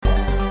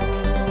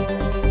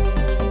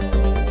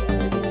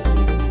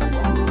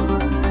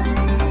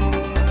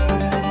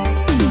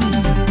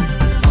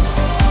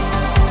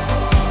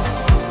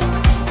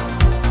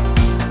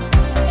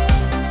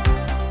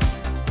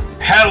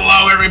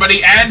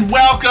everybody, and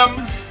welcome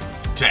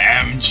to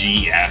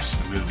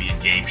MGS, the Movie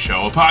and Game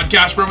Show, a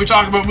podcast where we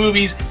talk about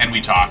movies and we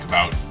talk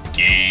about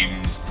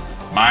games.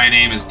 My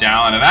name is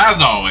Dallin, and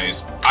as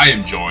always, I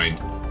am joined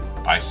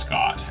by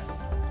Scott.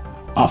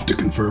 Off to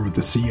confer with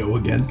the CEO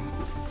again.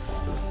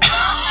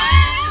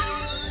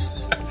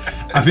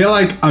 I feel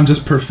like I'm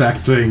just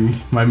perfecting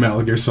my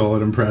Metal Gear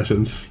Solid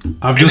impressions.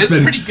 It's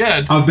pretty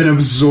good. I've been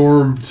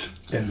absorbed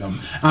in them,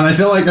 and I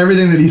feel like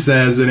everything that he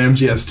says in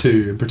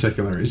MGS2 in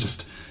particular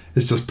is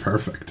just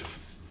perfect.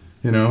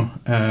 You know,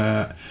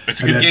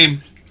 it's a good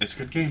game. It's a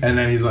good game. And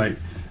then he's like,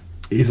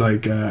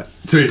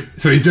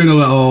 so he's doing a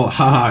little,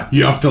 haha,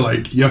 you have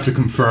to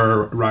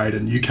confer, right?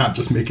 And you can't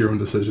just make your own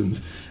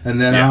decisions. And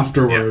then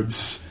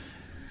afterwards,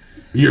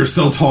 you're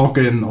still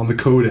talking on the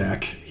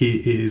codec.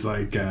 He's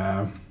like,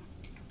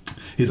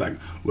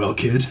 well,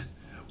 kid,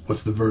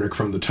 what's the verdict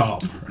from the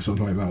top? Or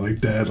something like that, like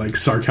dead, like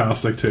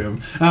sarcastic to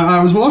him.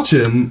 I was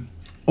watching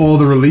all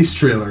the release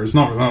trailers,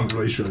 not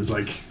release trailers,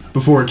 like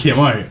before it came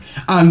out,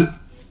 and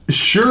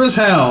sure as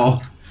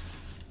hell,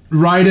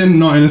 Raiden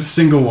not in a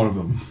single one of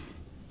them.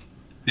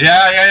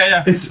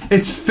 Yeah.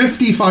 It's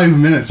 55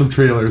 minutes of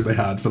trailers they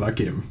had for that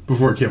game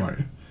before it came out.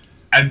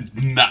 And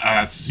not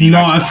a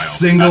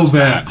single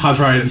bit has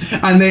Raiden.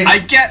 And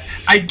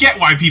I get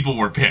why people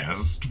were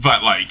pissed,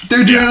 but like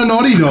they're doing a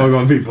Naughty Dog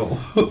on people.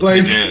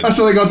 Like that's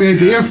where they got the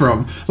idea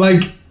from.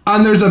 Like,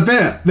 and there's a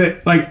bit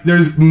that like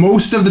there's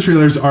most of the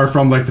trailers are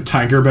from like the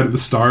tanker bit at the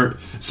start.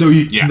 So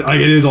like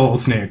it is all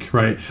Snake,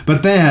 right?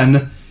 But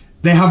then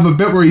they have a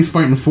bit where he's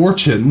fighting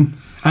Fortune,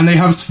 and they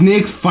have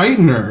Snake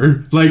fighting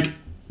her. Like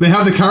they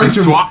have the character.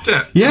 They swapped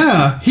it.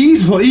 Yeah,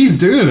 he's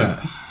doing it.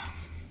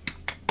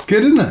 It's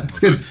good, isn't it? It's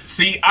good.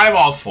 See, I'm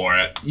all for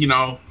it. You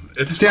know,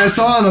 I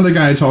saw another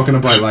guy talking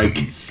about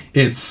like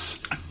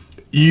it's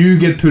you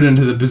get put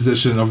into the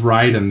position of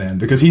Raiden then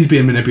because he's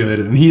being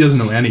manipulated and he doesn't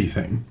know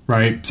anything,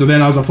 right? So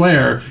then as a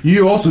player,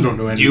 you also don't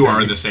know anything. You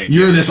are the same.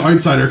 You're this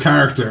outsider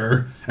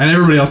character, and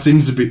everybody else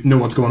seems to know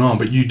what's going on,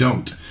 but you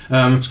don't.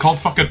 It's called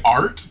fucking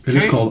art. It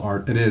is called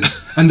art. It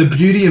is. And the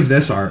beauty of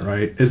this art,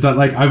 right, is that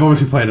like I've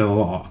obviously played it a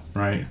lot,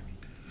 right?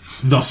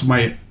 Thus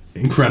my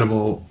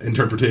incredible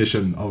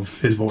interpretation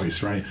of his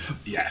voice, right?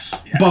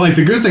 Yes. But like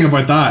the good thing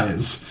about that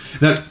is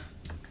that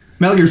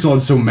Metal Gear Solid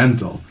is so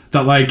mental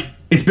that like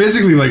it's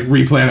basically like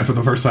replaying it for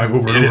the first time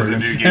over and over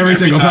again every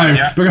single time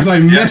because I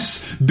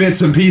miss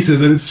bits and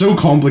pieces and it's so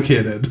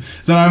complicated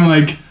that I'm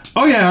like,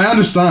 oh yeah, I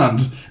understand.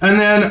 And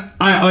then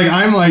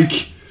I'm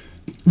like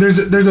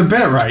there's a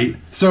bit, right?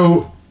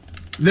 So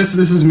this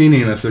is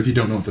meaningless if you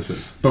don't know what this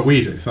is, but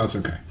we do, so that's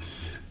okay.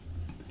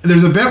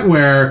 There's a bit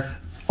where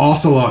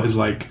Ocelot is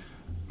like,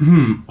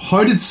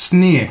 how did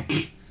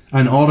Snake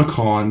and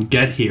Otacon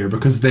get here?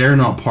 Because they're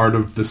not part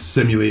of the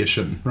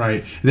simulation,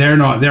 right? They're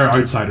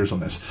outsiders on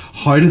this.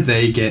 How did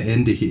they get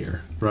into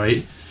here,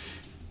 right?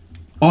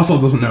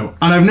 Ocelot doesn't know.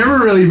 And I've never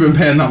really been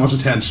paying that much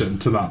attention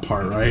to that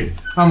part, right?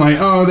 I'm like,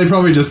 oh, they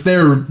probably just,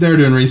 they're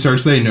doing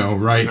research, they know,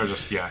 right? They're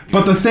just,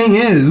 But the thing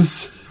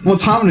is,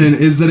 what's happening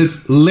is that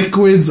it's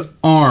Liquid's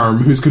arm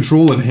who's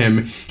controlling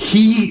him.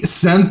 He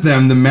sent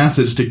them the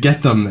message to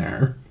get them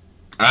there.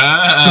 So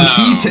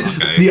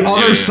the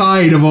other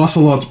side of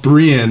Ocelot's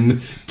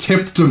brain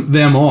tipped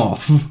them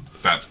off.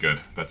 That's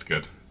good.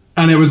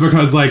 And it was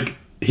because like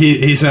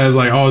he says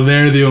like, oh,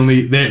 they're the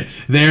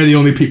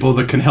only people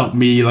that can help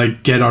me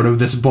like get out of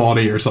this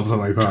body or something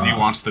like that. Because he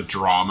wants the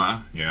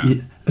drama. Yeah.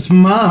 It's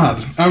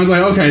mad. I was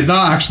like, okay,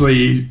 that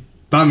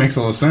makes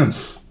a lot of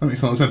sense. And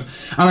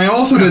I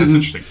also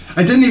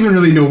didn't even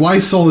really know why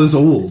Sol is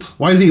old.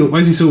 Why is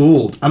he so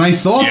old? And I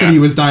thought that he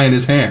was dyeing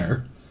his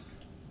hair.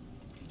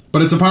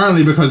 But it's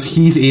apparently because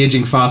he's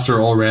aging faster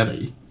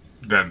already.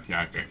 Then,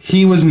 okay.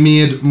 He was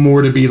made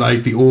more to be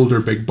like the older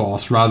big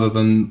boss rather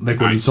than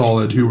Liquid and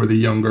Solid, who were the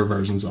younger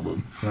versions of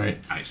him, right?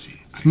 I see.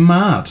 It's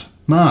mad.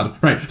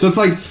 Right, so it's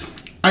like,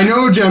 I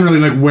know generally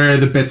like where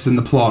the bits in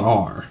the plot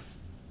are,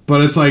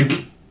 but it's like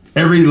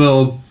every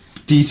little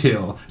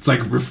detail, it's like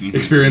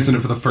experiencing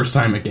it for the first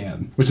time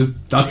again,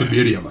 that's the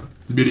beauty of it.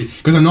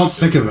 Because I'm not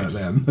sick of it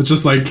then. It's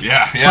just like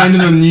finding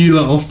a new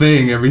little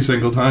thing every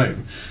single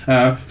time.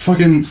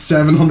 Fucking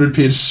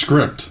 700-page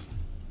script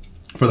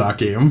for that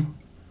game.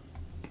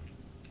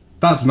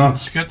 That's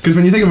nuts. Because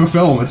when you think of a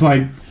film, it's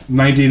like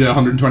 90 to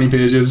 120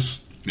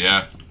 pages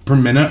per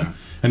minute.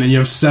 And then you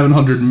have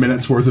 700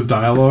 minutes worth of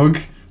dialogue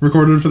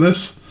recorded for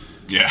this.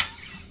 Yeah.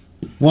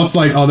 What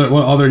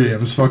other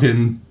games?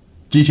 Fucking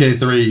GTA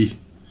 3.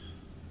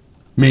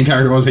 Main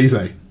character, what does he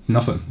say?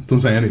 Nothing. Doesn't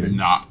say anything.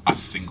 Not a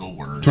single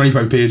word.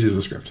 25 pages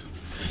of script.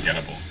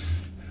 Forgettable.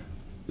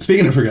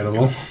 Speaking of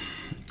forgettable.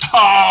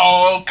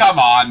 Oh, come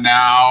on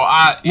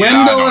now.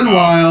 Wendell and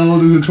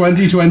Wild is a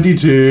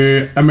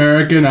 2022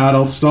 American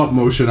adult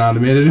stop-motion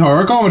animated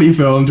horror comedy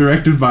film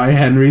directed by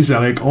Henry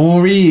Selick.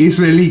 Henri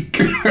Selick.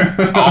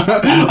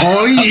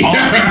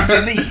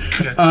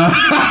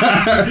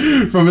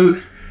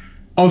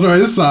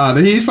 Also, it's sad.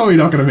 He's probably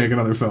not going to make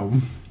another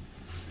film.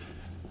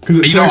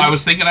 I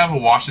was thinking of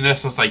watching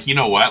this. I was like, you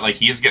know what? Like,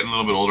 he is getting a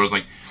little bit older. I was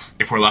like,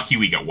 if we're lucky,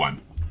 we get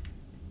one.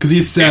 Because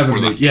he's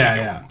 7.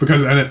 Yeah.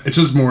 Because it's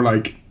just more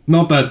like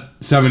Not that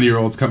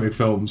 70-year-olds can't make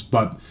films,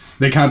 but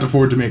they can't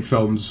afford to make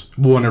films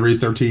one every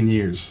 13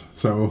 years.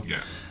 So,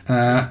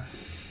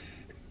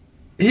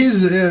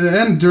 he's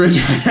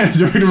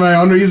directed by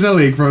Henri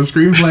Selick from a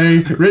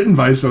screenplay written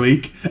by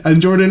Selick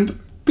and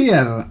Jordan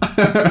Peele.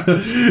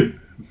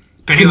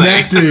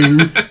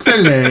 Connecting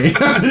Pele,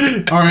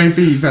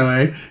 R.I.P.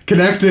 Pele,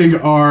 connecting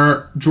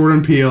our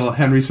Jordan Peele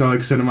Henry Selick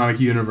cinematic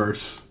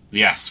universe.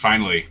 Yes,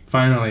 finally,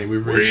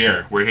 we're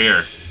here. We're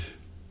here.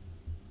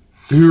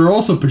 Who are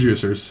also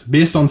producers,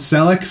 based on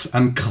Selick's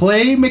and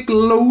Clay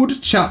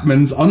McLeod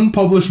Chapman's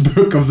unpublished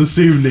book of the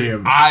same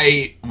name.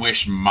 I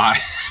wish my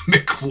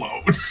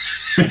McLeod.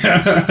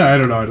 I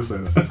don't know how to say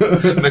that.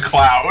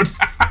 McLeod.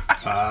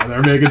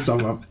 They're making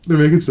some up.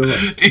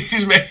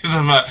 He's making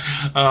some up.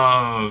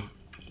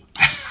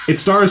 It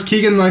stars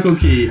Keegan-Michael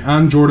Key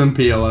and Jordan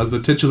Peele as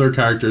the titular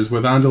characters,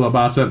 with Angela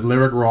Bassett,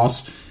 Lyric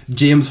Ross,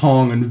 James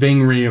Hong, and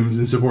Ving Rhames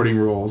in supporting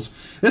roles.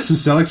 This was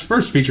Selick's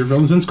first feature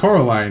film since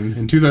Coraline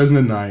in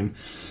 2009.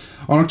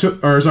 On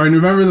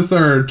November the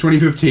 3rd,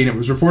 2015, it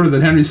was reported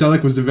that Henry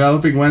Selick was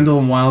developing Wendell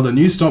and Wild, a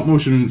new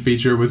stop-motion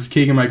feature with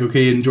Keegan-Michael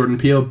Key and Jordan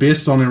Peele,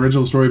 based on an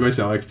original story by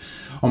Selick.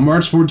 On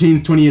March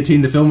 14th,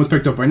 2018, the film was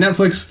picked up by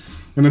Netflix.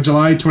 In a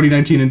July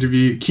 2019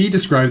 interview, Key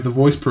described the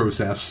voice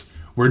process,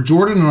 where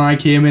Jordan and I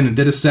came in and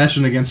did a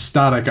session against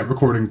static at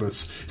recording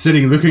booths,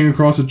 sitting looking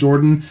across at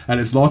Jordan, and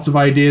it's lots of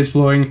ideas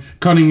flowing,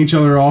 cutting each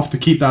other off to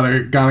keep that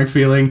organic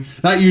feeling.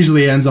 That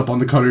usually ends up on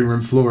the cutting room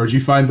floor as you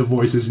find the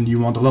voices and you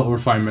want a little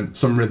refinement,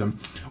 some rhythm.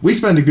 We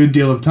spent a good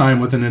deal of time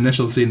with an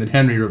initial scene that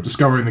Henry wrote,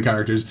 discovering the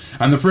characters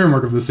and the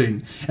framework of the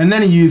scene, and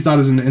then he used that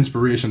as an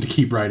inspiration to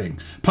keep writing.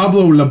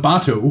 Pablo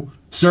Lobato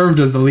served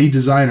as the lead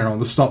designer on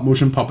the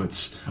stop-motion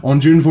puppets.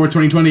 On June 4,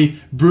 2020,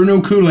 Bruno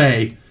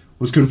Coulet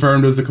was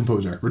confirmed as the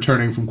composer,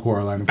 returning from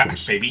Coraline, of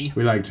course. Baby.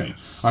 We liked him.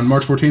 Yes. On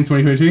March 14th,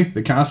 2022,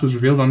 the cast was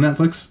revealed by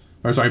Netflix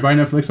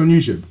on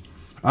YouTube.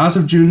 As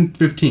of June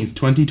 15th,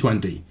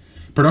 2020,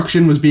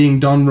 production was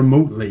being done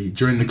remotely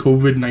during the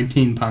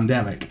COVID-19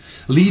 pandemic.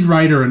 Lead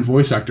writer and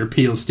voice actor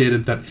Peele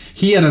stated that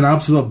he had an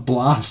absolute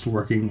blast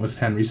working with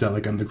Henry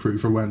Selick and the crew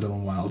for Wendell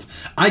and Wild.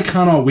 I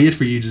cannot wait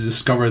for you to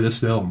discover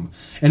this film.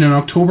 In an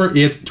October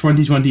 8th,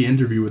 2020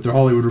 interview with The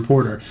Hollywood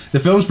Reporter, the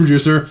film's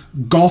producer,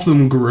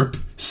 Gotham Group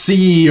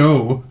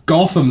CEO,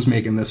 Gotham's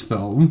making this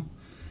film,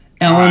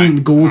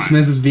 Ellen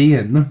Goldsmith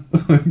Vane,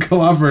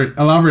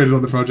 elaborated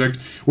on the project.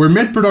 We're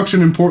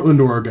mid-production in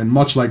Portland, Oregon,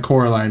 much like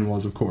Coraline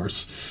was, of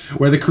course,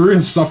 where the crew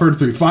has suffered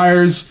through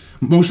fires,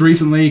 most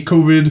recently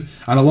COVID,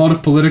 and a lot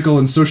of political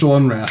and social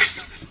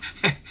unrest.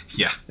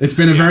 Yeah. It's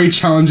been a very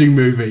challenging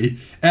movie.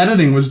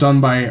 Editing was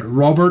done by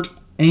Robert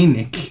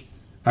Ainick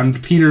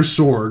and Peter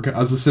Sorg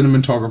as the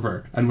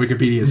cinematographer, and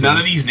Wikipedia says. None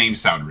of these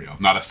names sound real.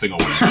 Not a single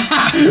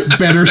one.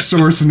 Better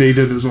source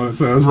needed is what it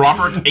says.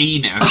 Robert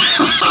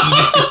Anus.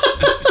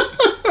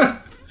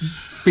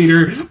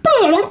 Peter.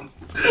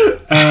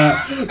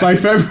 By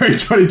February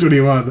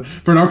 2021,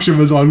 production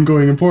was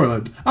ongoing in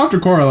Portland. After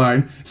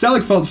Coraline,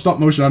 Selick felt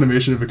stop-motion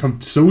animation had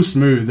become so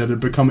smooth that it had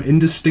become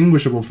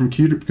indistinguishable from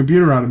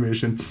computer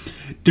animation,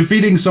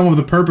 defeating some of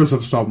the purpose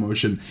of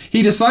stop-motion.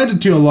 He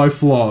decided to allow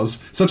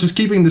flaws, such as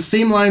keeping the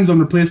same lines on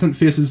replacement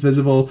faces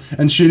visible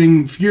and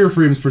shooting fewer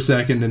frames per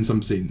second in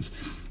some scenes.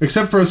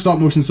 Except for a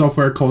stop-motion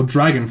software called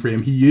Dragon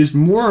Frame, he used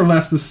more or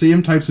less the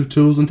same types of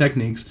tools and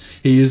techniques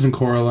he used in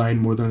Coraline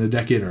more than a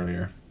decade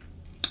earlier.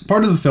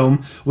 Part of the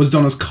film was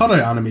done as cutout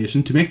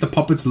animation to make the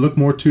puppets look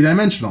more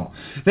two-dimensional.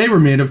 They were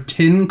made of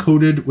tin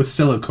coated with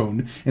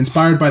silicone,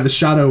 inspired by the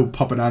shadow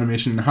puppet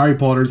animation in Harry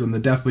Potter's and the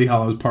Deathly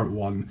Hallows Part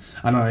 1,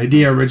 and an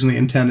idea originally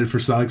intended for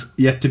Selick's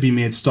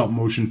yet-to-be-made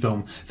stop-motion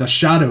film, The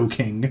Shadow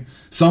King.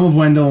 Some of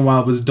Wendell and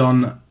Wild was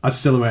done as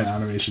silhouette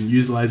animation,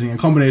 utilising a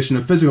combination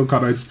of physical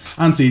cutouts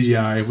and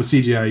CGI, with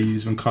CGI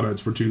used when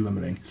cutouts were too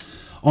limiting.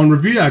 On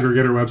review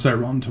aggregator website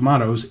Rotten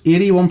Tomatoes,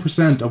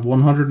 81% of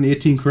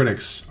 118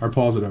 critics are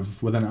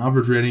positive, with an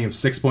average rating of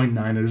 6.9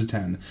 out of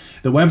 10.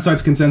 The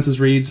website's consensus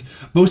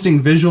reads, boasting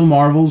visual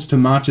marvels to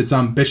match its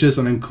ambitious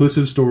and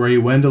inclusive story,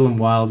 Wendell and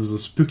Wild is a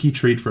spooky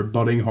treat for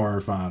budding horror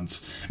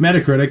fans.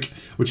 Metacritic,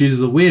 which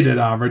uses a weighted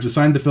average,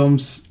 assigned the film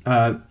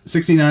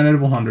 69 out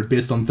of 100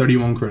 based on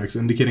 31 critics,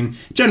 indicating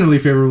generally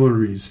favourable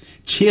reviews.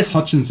 Chase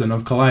Hutchinson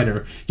of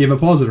Collider gave a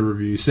positive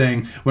review,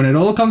 saying, when it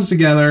all comes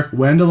together,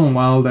 Wendell and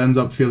Wild ends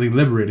up feeling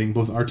liberating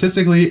both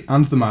artistically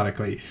and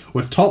thematically,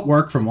 with top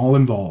work from all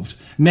involved.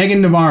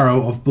 Megan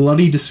Navarro of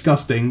Bloody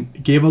Disgusting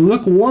gave a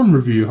lukewarm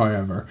review,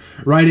 however,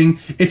 writing,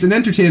 it's an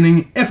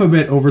entertaining, if a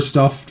bit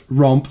overstuffed,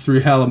 romp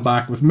through hell and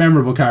back with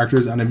memorable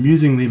characters and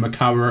amusingly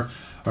macabre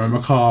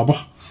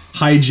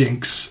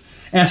hijinks.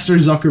 Esther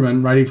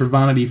Zuckerman, writing for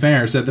Vanity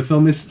Fair, said the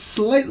film is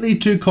slightly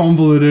too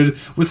convoluted,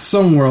 with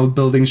some world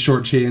building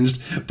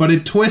shortchanged, but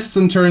it twists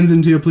and turns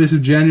into a place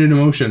of genuine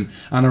emotion,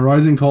 and a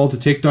rousing call to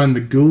take down the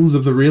ghouls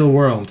of the real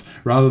world,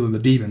 rather than the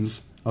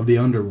demons of the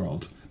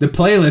underworld. The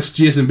playlist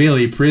Jason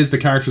Bailey praised the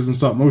characters in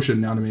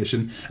stop-motion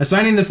animation,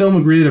 assigning the film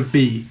a grade of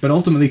B, but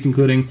ultimately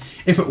concluding,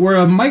 if it were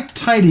a mite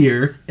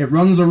tidier, it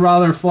runs a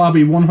rather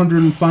flabby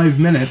 105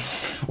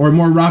 minutes, or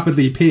more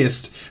rapidly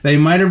paced, they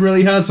might have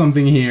really had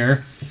something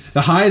here.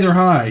 The highs are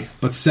high,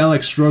 but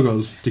Selleck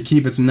struggles to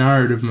keep its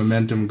narrative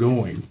momentum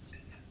going.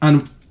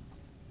 And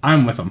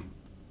I'm with him.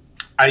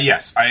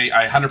 Yes,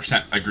 I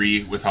 100%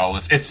 agree with all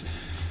this.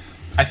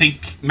 I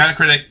think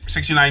Metacritic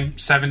 69,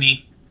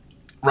 70,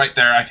 right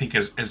there, I think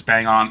is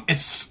bang on.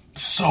 It's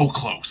so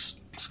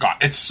close, Scott.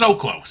 It's so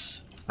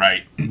close,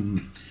 right?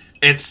 Mm-hmm.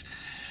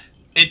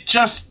 It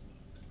just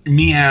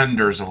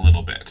meanders a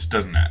little bit,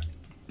 doesn't it?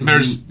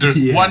 There's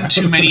one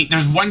too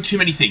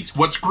many things.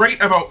 What's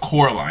great about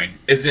Coraline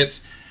is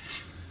it's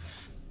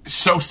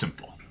so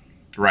simple,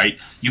 right?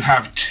 You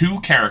have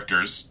two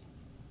characters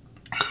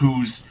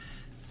whose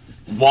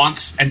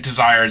wants and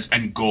desires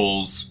and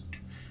goals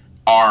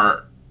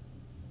are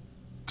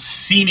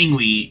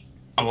seemingly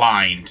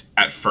aligned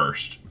at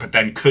first, but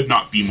then could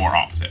not be more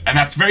opposite. And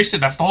that's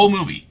that's the whole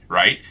movie,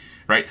 right?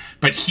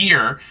 But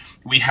here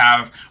we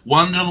have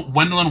Wendell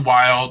and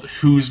Wild,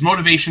 whose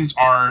motivations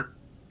are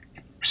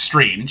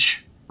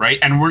strange, right?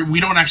 And we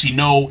don't actually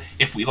know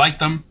if we like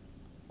them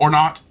or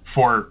not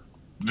for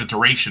the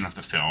duration of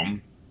the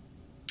film,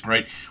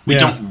 right? We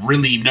don't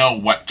really know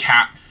what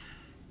Kat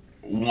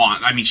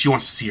wants. I mean, she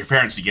wants to see her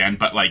parents again,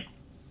 but like,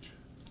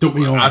 don't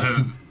we all?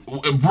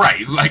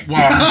 Right, like,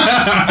 well,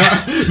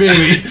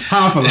 maybe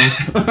half of them.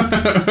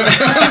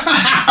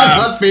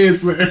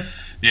 Obviously,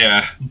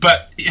 yeah,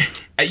 but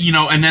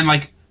and then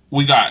like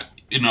we got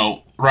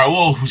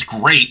Raoul, who's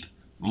great.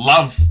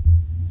 Love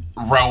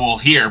Raoul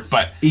here,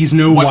 but he's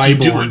no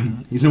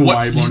Wyborn. He's no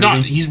Wyborn. He's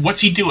not.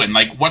 What's he doing?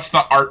 Like, what's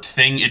the art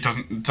thing? It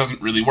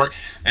doesn't really work.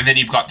 And then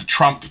you've got the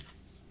Trump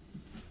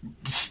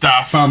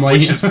stuff, family,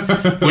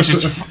 which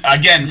is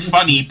again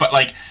funny, but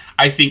like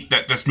I think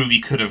that this movie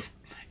could have.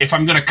 If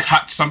I'm going to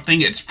cut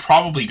something, it's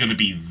probably going to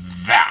be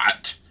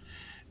that,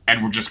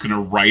 and we're just going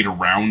to write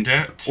around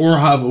it, or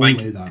have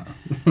only that.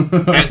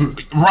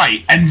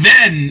 Right, and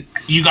then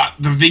you got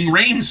the Ving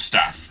Rhames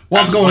stuff.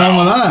 What's going on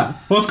with that?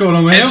 What's going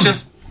on with him? It's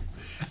just.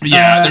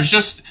 Yeah, there's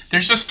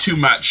just too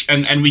much,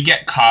 and we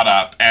get caught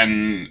up,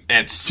 and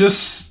it's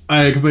just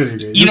I completely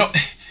agree.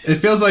 It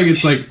feels like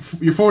it's like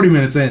you're 40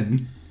 minutes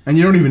in, and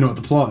you don't even know what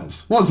the plot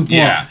is. What's the plot?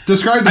 Yeah,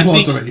 describe the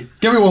plot to me.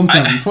 Give me one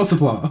sentence. What's the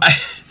plot?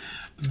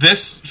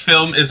 This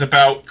film is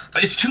about.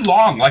 It's too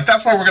long. Like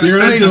that's why we're going to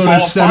spend this whole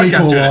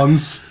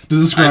semicolons to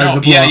describe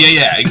the plot.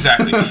 Yeah,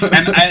 exactly.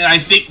 and I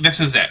think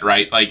this is it,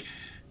 right? Like,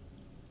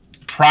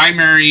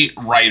 primary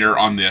writer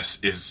on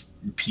this is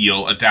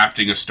Peele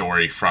adapting a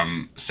story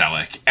from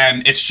Selleck,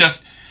 and it's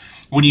just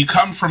when you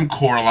come from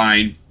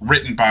Coraline,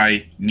 written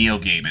by Neil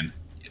Gaiman,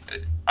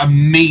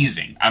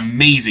 amazing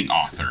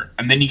author,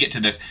 and then you get to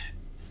this.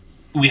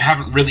 We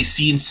haven't really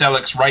seen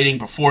Selleck's writing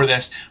before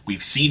this.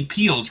 We've seen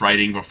Peele's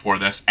writing before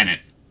this, and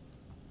it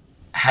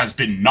has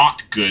been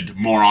not good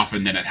more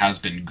often than it has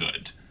been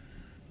good,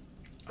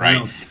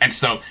 right? And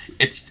so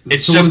it's so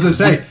just. So what does it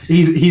say?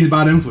 He's a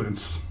bad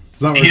influence. Is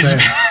that what it's saying?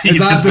 Is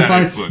that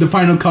the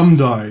final come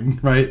down,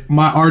 right?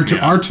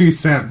 Our 2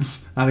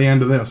 cents at the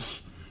end of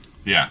this.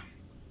 Yeah.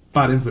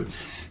 Bad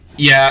influence.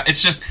 Yeah,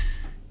 it's just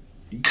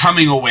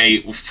coming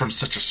away from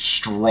such a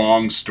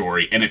strong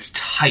story, and it's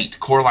tight.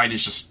 Coraline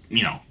is just,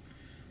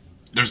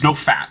 there's no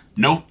fat.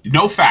 No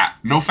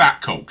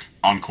fat Coke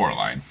on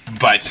Coraline.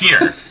 But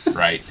here,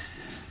 right,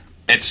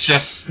 it's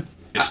just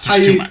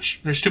too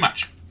much. There's too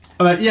much.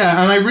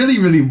 Yeah, and I really,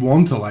 really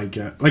want to like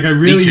it. Like, I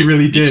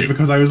really did,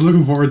 because I was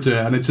looking forward to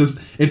it, and it's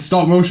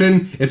stop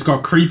motion, it's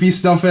got creepy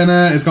stuff in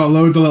it, it's got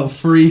loads of little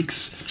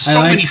freaks.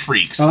 So many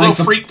freaks. Little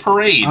freak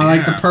parade. I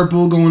like the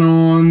purple going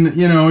on,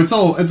 it's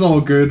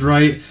all good,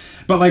 right?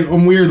 But, like,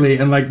 weirdly,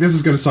 and, like, this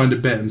is going to sound a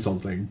bit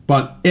insulting,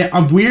 but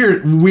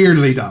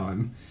weirdly,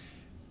 Dallin,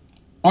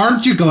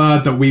 aren't you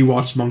glad that we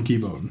watched Monkey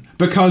Bone?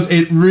 Because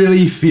it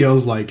really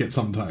feels like it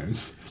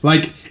sometimes.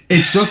 Like,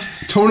 it's just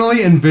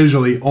tonally and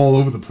visually all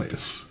over the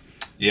place.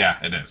 Yeah,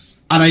 it is.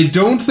 And I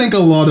don't think a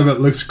lot of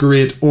it looks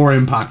great or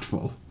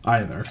impactful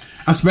either.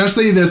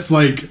 Especially this,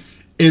 like,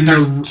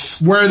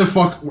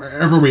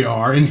 wherever we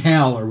are, in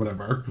hell or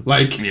whatever.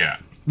 Like,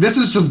 this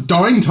is just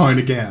downtown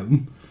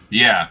again.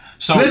 Yeah.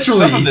 So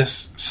literally,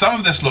 some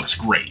of this looks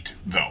great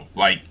though.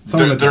 Like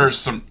there's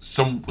some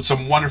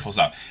wonderful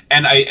stuff.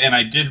 And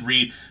I did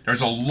read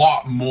there's a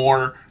lot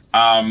more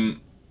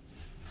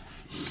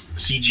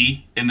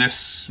CG in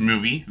this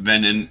movie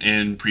than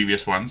in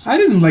previous ones. I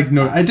didn't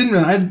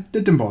it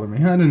didn't bother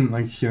me. I didn't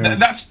like,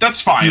 That's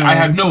fine. No, I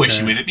have no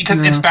issue with it because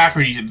it's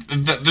backward.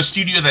 The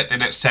studio that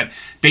did it said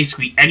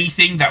basically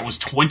anything that was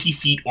 20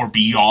 feet or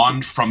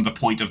beyond from the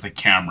point of the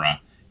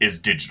camera is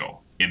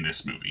digital in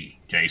this movie.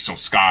 Okay, so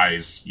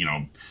skies,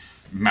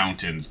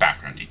 mountains,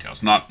 background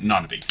details, not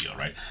a big deal,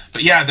 right?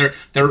 But yeah,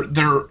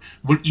 they're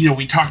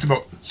we talked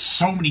about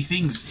so many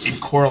things in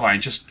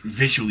Coraline, just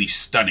visually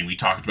stunning. We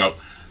talked about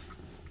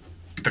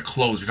the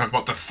clothes. We talked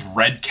about the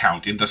thread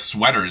count in the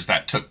sweaters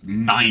that took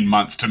 9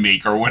 months to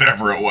make, or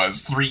whatever it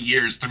was, 3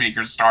 years to make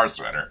her star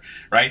sweater,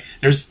 right?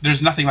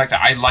 There's nothing like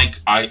that. I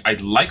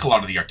like a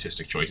lot of the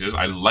artistic choices.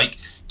 I like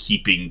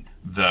keeping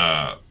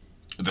the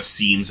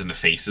seams and the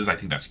faces. I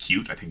think that's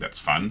cute. I think that's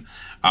fun.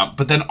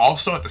 But then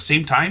also at the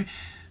same time,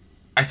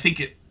 I think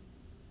it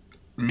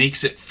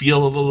makes it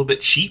feel a little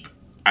bit cheap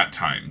at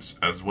times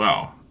as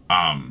well.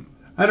 I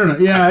don't know.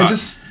 Yeah, I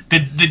just the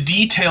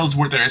details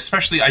were there,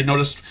 especially I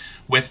noticed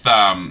with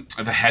the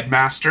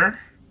headmaster.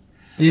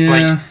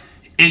 Yeah,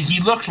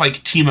 he looked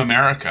like Team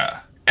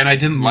America, and I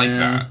didn't like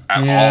that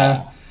at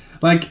all.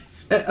 Like,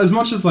 as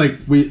much as like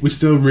we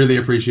still really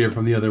appreciate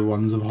from the other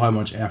ones of how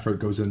much effort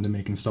goes into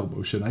making stop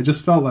motion, I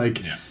just felt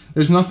like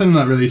there's nothing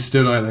that really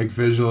stood out, like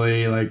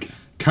visually, like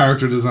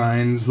character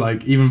designs,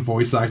 like even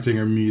voice acting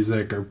or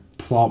music or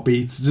plot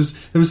beats.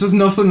 Just there was just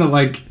nothing that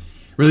like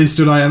really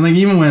stood out. And like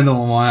even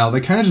Wendell and Wild, I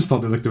kind of just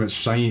thought they looked a bit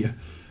shiny.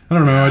 I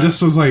don't know. I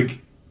just was like.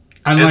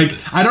 And like,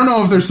 I don't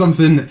know if there's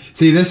something.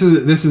 See, this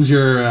is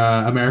your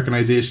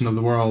Americanization of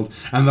the world,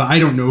 and I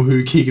don't know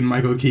who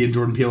Keegan-Michael Key and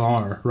Jordan Peele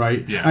are,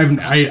 right? Yeah.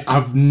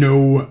 I've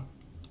no,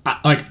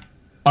 like,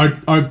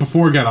 I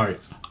before Get Out,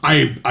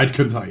 I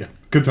couldn't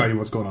tell you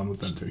what's going on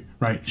with them two,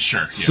 right? Sure.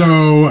 Yeah.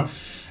 So,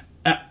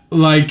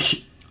 like,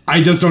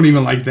 I just don't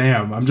even like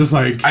them. I'm just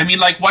like, I mean,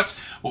 like, what's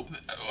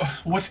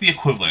the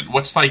equivalent?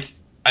 What's like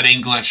an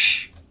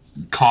English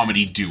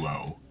comedy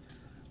duo,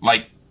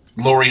 like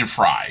Laurie and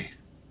Fry?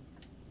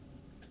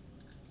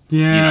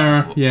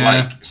 Yeah,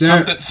 like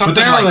something but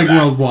they're like that.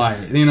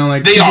 Worldwide,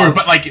 like they are,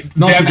 but like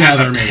not them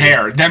together, as a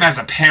pair. Them as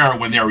a pair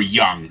when they were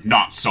young,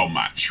 not so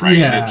much, right?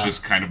 Yeah. It's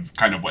just kind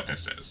of what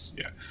this is.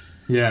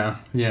 Yeah.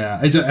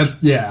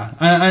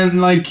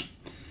 And like,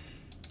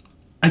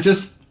 I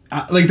just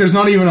like, there's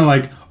not even a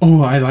like,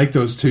 oh, I like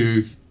those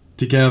two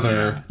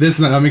together. Yeah. This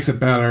and that makes it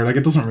better. Like,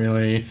 it doesn't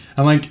really.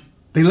 And like,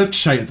 they looked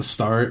shite at the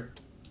start.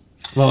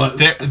 Well,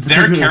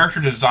 their character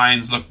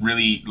designs look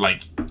really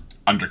like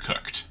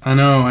undercooked. I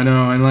know, and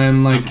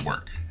then like doesn't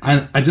work.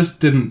 I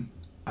didn't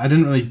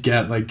really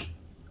get like,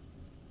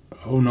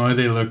 oh, now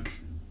they look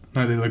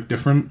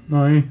different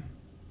now.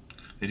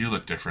 They do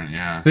look different,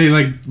 yeah. They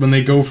like when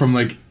they go from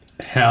like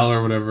hell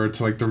or whatever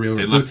to like the real.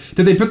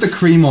 Did they put the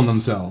cream on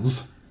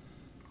themselves?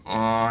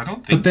 I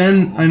don't think. But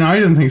then so. I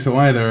didn't think so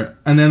either.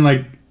 And then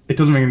like it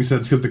doesn't make any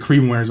sense because the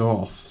cream wears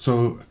off.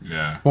 So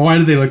yeah. Well, why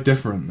do they look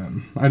different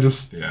then? I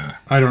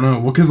don't know.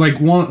 Well, because like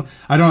one,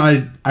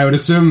 I would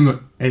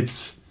assume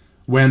it's.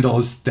 Wendell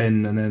is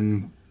thin, and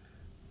then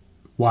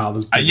Wild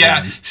is big.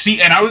 Yeah,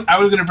 see, and I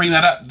was going to bring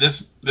that up.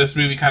 This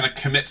movie kind of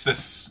commits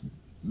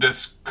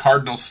this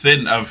cardinal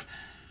sin of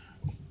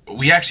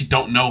we actually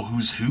don't know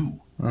who's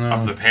who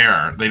of the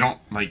pair. They don't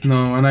like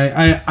no, and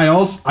I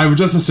was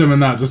just assuming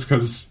that just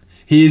because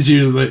he's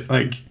usually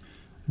like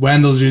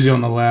Wendell's usually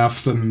on the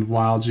left and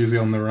Wild's usually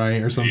on the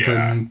right or something.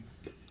 Yeah.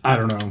 I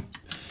don't know,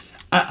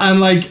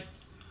 and like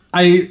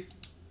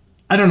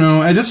I don't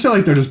know. I just feel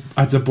like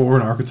it's a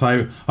boring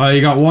archetype. You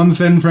got one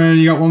thin friend,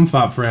 you got one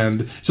fat friend.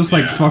 It's just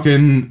like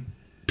fucking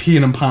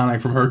Peeing and Panic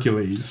from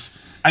Hercules.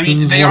 I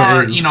mean, they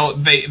are,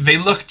 they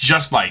look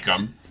just like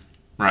him,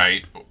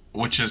 right?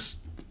 Which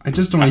is, I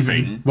just don't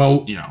even.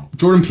 Well,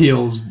 Jordan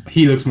Peele's,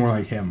 he looks more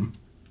like him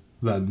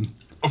than.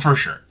 Oh, for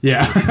sure.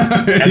 Yeah,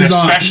 and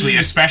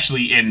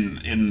especially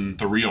in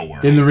the real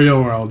world. In the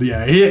real world,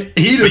 yeah, he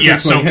just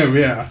looks like him.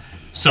 Yeah.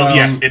 So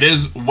yes, it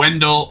is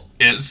Wendell.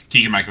 Is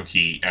Keegan-Michael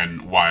Key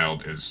and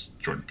Wild is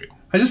Jordan Peele.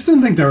 I just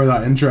didn't think they were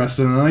that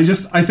interesting, and I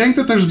think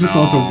that there's just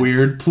lots of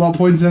weird plot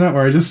points in it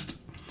where did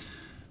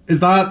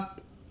that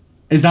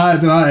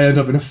end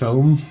up in a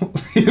film?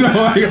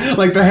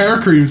 like the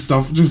hair cream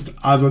stuff just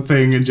as a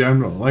thing in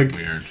general, like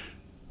weird.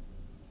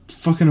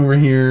 Fucking over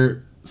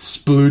here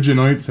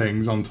splooging out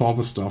things on top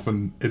of stuff,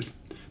 and it's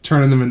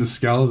turning them into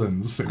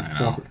skeletons. I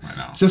know.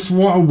 Just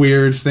what a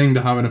weird thing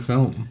to have in a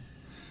film.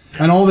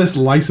 And all this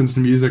licensed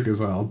music as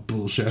well,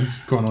 bullshit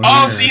going on.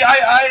 Oh, see,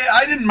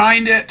 I didn't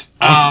mind it.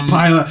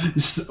 Pilot,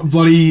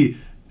 bloody,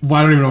 well,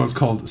 I don't even know what it's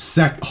called.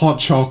 Hot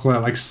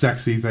chocolate, like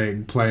sexy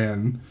thing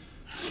playing.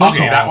 Fuck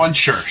okay, off. that one,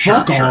 sure,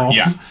 Fuck off.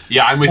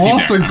 Yeah, I'm with you.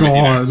 Also,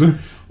 God,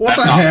 what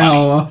the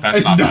hell?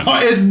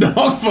 It's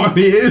not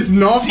funny. It's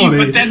not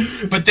funny.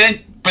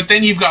 But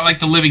then you've got like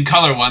the Living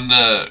Color one,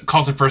 the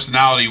Cult of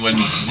Personality when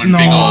no,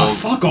 big old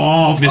fuck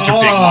off, Mr. Big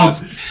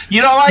Balls.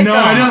 You don't like no,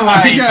 them? I didn't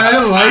like it. I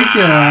didn't like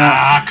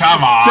it.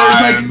 Come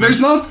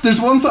on.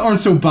 There's ones that aren't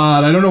so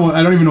bad. I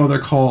don't even know what they're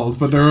called,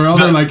 but there are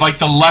other like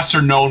the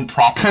lesser known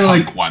proper kind of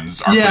punk like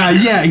ones. Are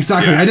yeah,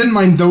 exactly. Yeah. I didn't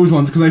mind those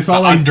ones because I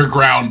felt like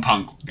underground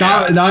punk.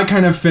 That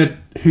kind of fit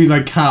who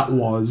like Cat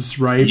was,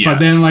 right? Yeah. But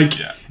then like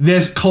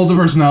this Cult of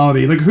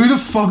Personality, like who the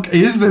fuck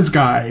is this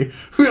guy?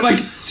 Who like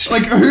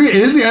who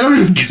is he? I don't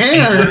even care.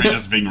 He's literally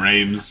just Ving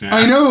Rhames. Yeah.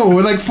 I know,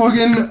 like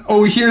fucking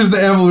here's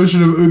the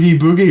evolution of Oogie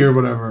Boogie or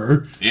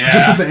whatever. Yeah.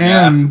 Just at the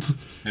end.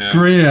 Yeah.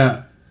 Great.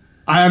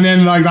 And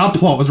then like that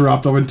plot was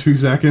wrapped up in 2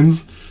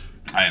 seconds.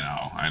 I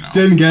know.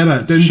 Didn't get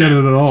it. Didn't get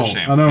it at all.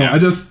 I know. Yeah.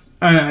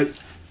 I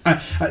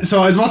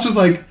so as much as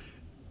like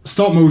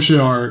stop motion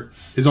art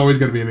is always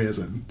going to be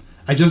amazing.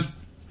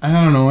 I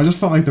don't know. I just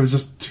felt like there was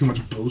just too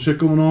much bullshit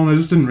going on. I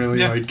just didn't really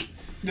like.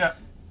 Yeah.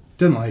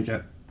 Didn't like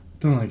it.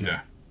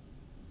 Yeah.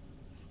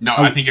 No,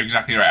 I think you're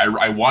exactly right.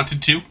 I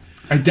wanted to.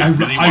 I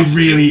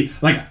really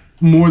like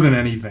more than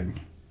anything.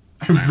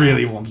 I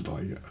really wanted to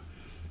like it.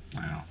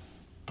 I know.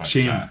 But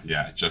shame.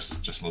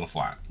 Just a little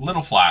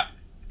flat.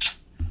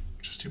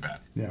 Just too bad.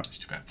 Yeah.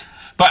 Just too bad.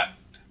 But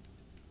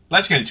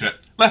let's get into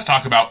it. Let's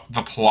talk about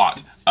the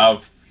plot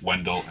of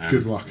Wendell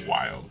and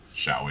Wild,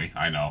 shall we?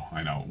 I know.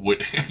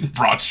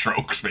 Broad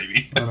strokes,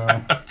 maybe. I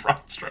know.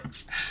 Broad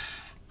strokes.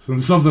 So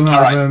something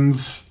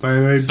happens.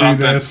 They do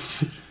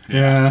this.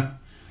 Yeah.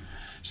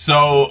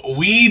 So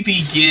we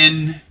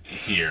begin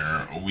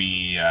here.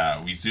 We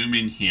zoom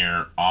in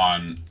here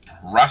on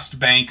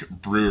Rustbank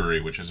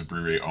Brewery, which is a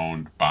brewery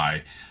owned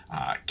by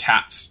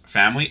Kat's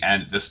family,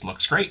 and this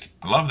looks great.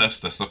 I love this.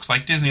 This looks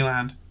like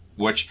Disneyland,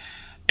 which,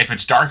 if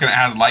it's dark and it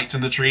has lights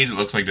in the trees, it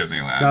looks like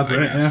Disneyland. That's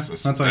it. Yeah.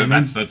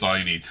 That's all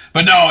you need.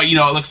 But no,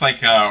 it looks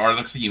like, or it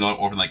looks like,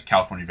 over in like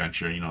California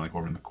Adventure, like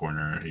over in the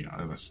corner.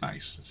 That's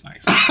nice. It's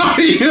nice.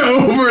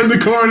 Over in the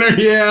corner,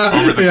 yeah.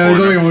 Over the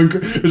corner.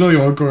 There's only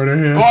one corner.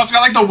 Yeah. Well, it's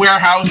got like the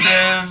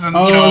warehouses and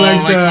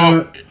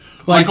over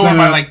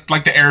by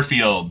the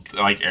airfield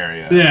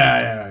area.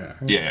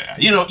 Yeah.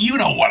 You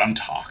know what I'm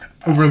talking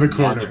about. Over in the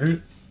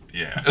corner.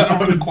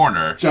 Over the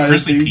corner.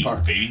 Grizzly Peak,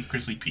 baby.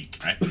 Grizzly Peak,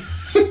 right?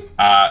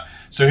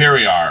 So here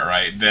we are,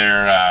 right?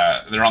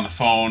 They're on the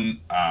phone.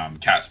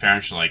 Kat's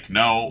parents are like,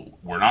 "No,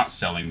 we're not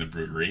selling the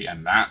brewery,"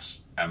 and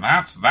that's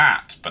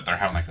that. But they're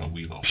having like a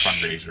wee little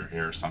fundraiser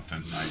here or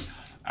something, right?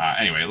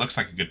 Anyway, it looks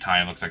like a good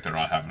time. It looks like they're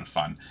all having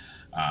fun.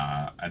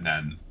 And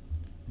then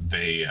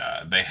they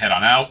head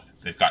on out.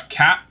 They've got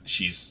Kat.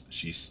 She's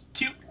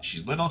cute.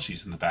 She's little.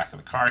 She's in the back of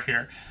the car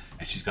here,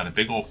 and she's got a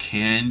big old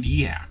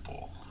candy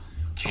apple.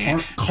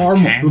 Caramel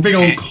apple.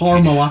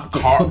 Caramel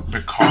apple.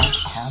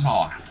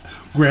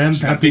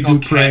 Grandpappy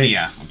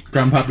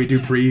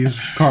Dupree's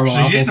caramel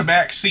apples. She's in the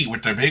back seat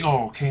with their big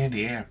old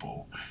candy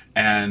apple,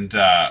 and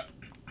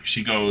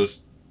she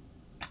goes.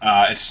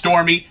 It's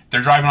stormy.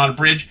 They're driving on a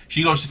bridge.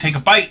 She goes to take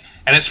a bite,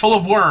 and it's full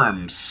of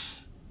worms.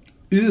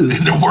 Ew.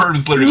 And the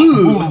worms literally.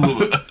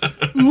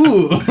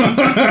 Ooh.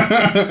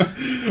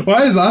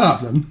 Why is that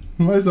happening?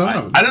 I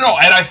don't know.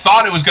 And I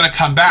thought it was going to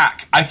come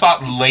back. I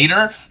thought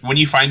later, when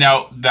you find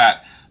out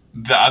that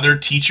the other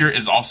teacher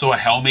is also a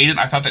Hell Maiden,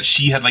 I thought that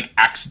she had like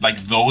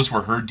those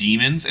were her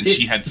demons, and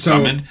she had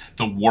summoned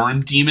the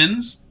worm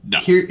demons. No.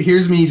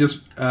 Here's me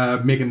just trying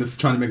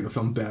to make the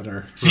film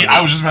better. See, right?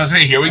 I was just about to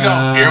say, here we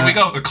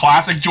go. The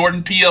classic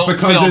Jordan Peele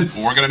film.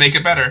 We're gonna make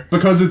it better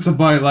because it's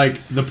about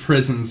like the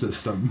prison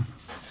system.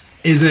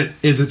 Is it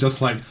just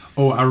like,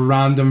 a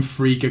random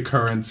freak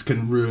occurrence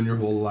can ruin your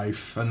whole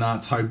life, and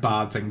that's how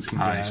bad things can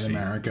get in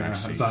America?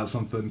 Is that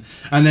something?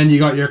 And then you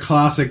got your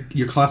classic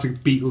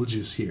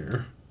Beetlejuice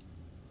here,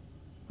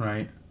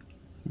 right?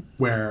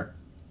 Where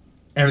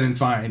everything's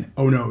fine.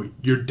 Oh no,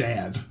 you're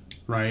dead,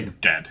 right? You're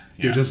dead.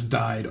 Yeah. You just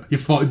died. You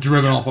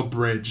driven off a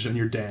bridge, and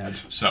you're dead.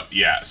 So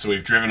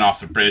we've driven off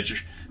the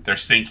bridge. They're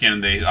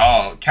sinking.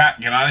 Cat,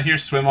 get out of here.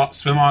 Swim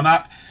on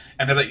up.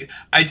 And they're like,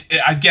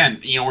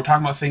 we're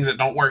talking about things that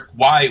don't work.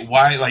 Why,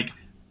 like,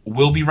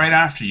 we'll be right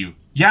after you.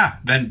 Yeah,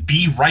 then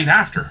be right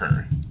after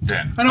her,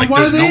 then. I know,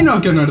 why are they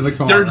not getting out of the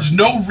car? There's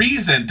no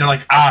reason. They're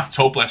like, it's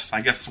hopeless.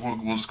 I guess we'll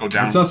just go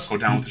down. Go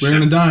down with the ship. We're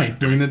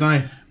gonna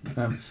die.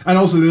 And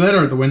also, they let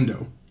her out the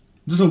window.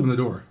 Just open the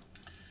door.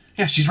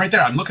 Yeah, she's right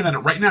there. I'm looking at it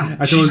right now.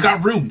 She's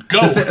got room.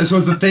 Go. So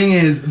the thing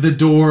is, the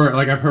door,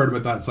 like I've heard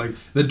about that, it's like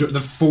the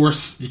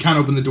force, you can't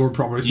open the door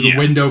properly, so the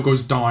window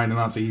goes down, and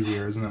that's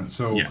easier, isn't it?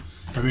 So... Yeah.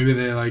 Or maybe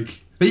they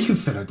but you can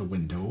fit out the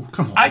window.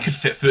 Come on. I could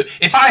fit through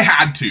if I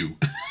had to.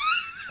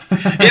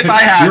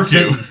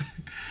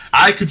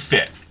 I could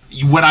fit.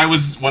 When I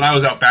was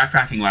out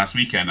backpacking last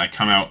weekend, I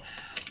come out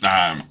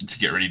to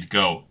get ready to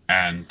go,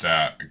 and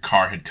a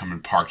car had come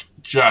and parked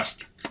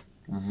just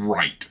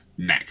right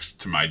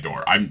next to my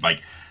door. I'm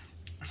like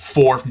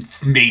 4,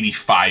 maybe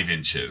 5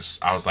 inches.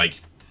 I was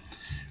like,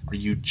 "Are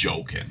you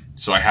joking?"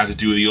 So I had to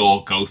do the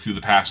old go through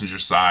the passenger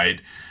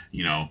side,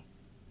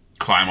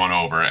 climb on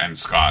over, and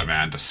Scott,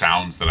 man, the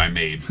sounds that I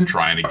made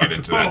trying to get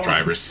into that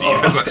driver's seat.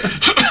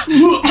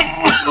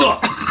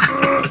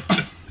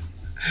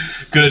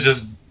 Could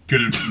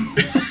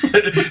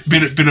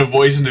have been a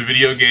voice in a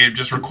video game,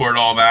 just record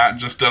all that, and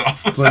just done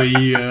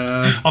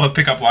all the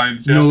pickup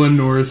lines. Yeah. Nolan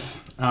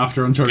North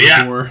after Uncharted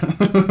 4.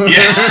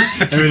 Yeah,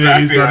 that's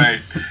exactly right.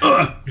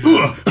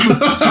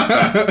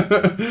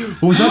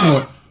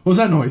 What was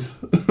that noise?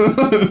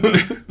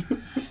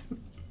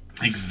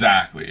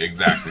 Exactly.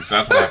 So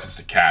that's what happens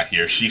to Kat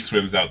here. She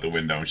swims out the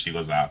window and she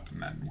goes up,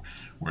 and then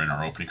we're in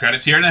our opening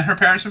credits here, and then her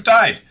parents have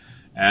died.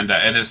 And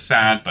it is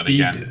sad, but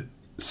again,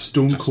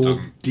 stone cold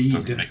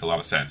doesn't make a lot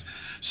of sense.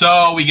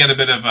 So we get a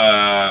bit of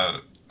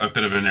a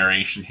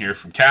narration here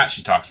from Kat.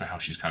 She talks about how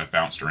she's kind of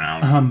bounced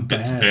around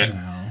bit to bit.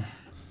 Now.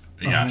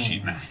 Yeah,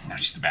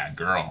 she's a bad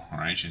girl, all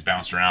right? She's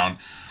bounced around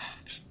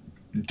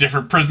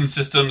different prison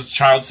systems,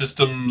 child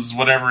systems,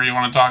 whatever you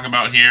want to talk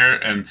about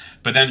here,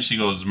 but then she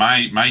goes,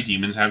 my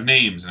demons have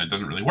names, and it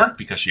doesn't really work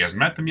because she hasn't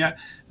met them yet,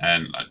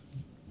 and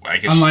I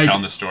guess she's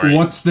telling the story.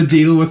 What's the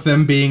deal with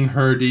them being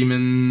her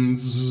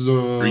demons?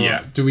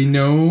 Do we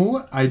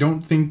know? I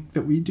don't think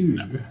that we do.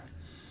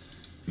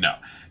 No.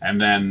 And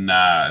then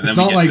it's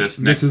not like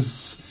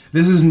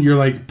this isn't your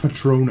like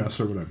Patronus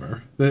or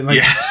whatever.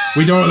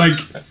 We don't like.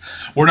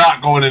 We're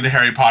not going into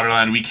Harry Potter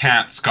land. We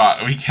can't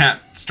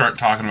start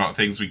talking about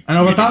things we. I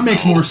know, but that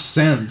makes more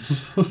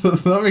sense.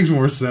 That makes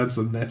more sense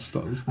than this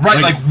does.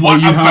 Right? Like what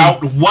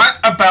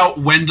about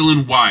Wendell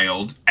and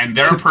Wild and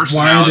their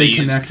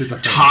personalities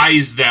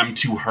ties them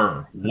to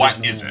her?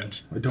 What is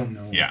it? I don't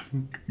know. Yeah.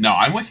 No,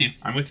 I'm with you.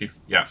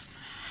 Yeah.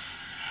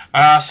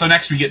 So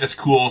next we get this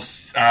cool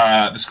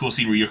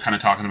scene where you're kind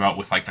of talking about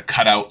with like the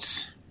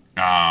cutouts.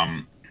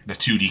 The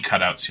 2D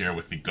cutouts here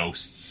with the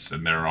ghosts,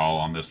 and they're all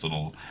on this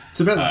little. It's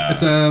a bit.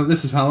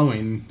 This is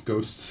Halloween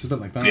ghosts. It's a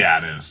bit like that. Yeah,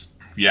 it is.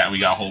 Yeah, we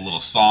got a whole little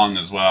song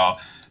as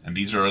well, and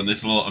these are in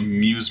this little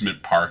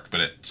amusement park, but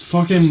it's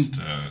fucking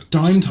just,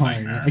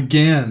 downtown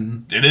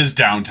again. It is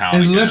downtown.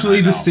 It's again,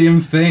 literally the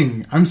same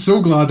thing. I'm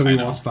so glad that we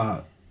watched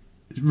that.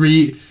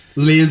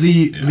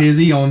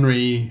 Lazy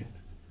Henri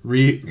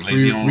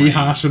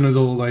rehashing his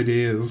old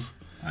ideas.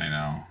 I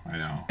know.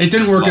 It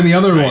didn't work in the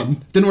other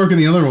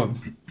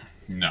one.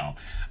 No.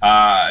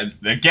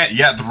 Again,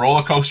 yeah, the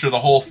roller coaster, the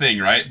whole thing,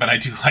 right? But I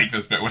do like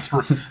this bit with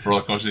the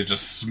roller coaster, they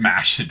just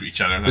smash into each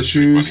other. That's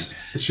the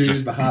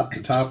shoes, the hat,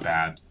 the top. Just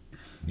bad.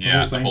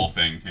 Yeah, the whole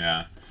thing,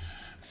 yeah.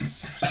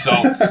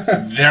 So,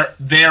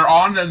 they're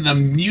on an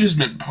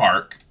amusement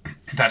park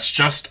that's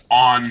just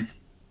on...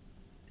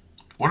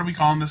 What are we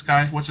calling this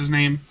guy? What's his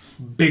name?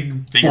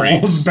 Big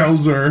Balls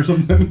Belzer or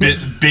something.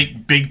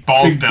 Big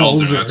Balls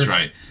Belzer, that's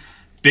right.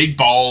 Big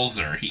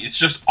Balzer. It's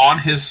just on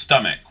his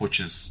stomach, which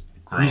is...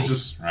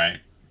 gross, right?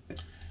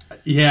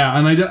 Yeah,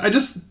 and I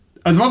just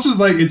as much as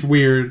like it's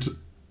weird,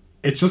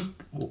 it's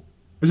just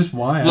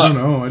why I don't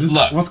know.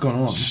 What's going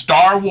on?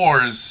 Star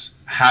Wars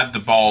had the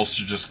balls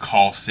to just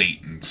call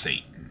Satan,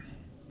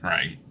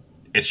 right?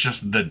 It's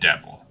just the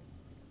devil.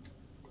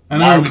 I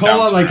know,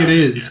 call it like it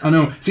is. I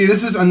know. See,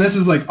 this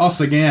is like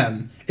us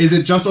again. Is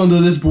it just under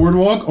this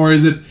boardwalk, or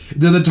do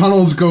the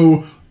tunnels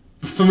go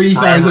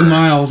 3,000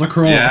 miles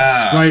across,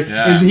 right?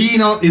 Yeah.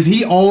 Is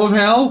he all of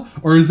hell,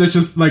 or is this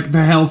just like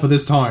the hell for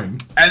this time?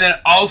 And then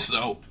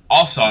also,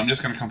 I'm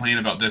just going to complain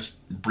about this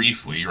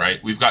briefly, right?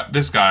 We've got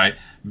this guy,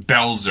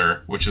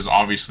 Belzer, which is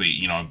obviously,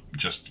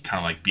 just kind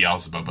of like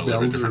Beelzebub, but a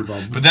little bit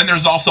different. But then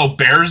there's also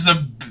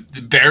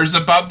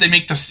Beelzebub. They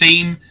make the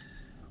same,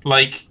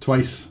 like...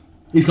 Twice.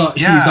 He's got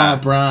a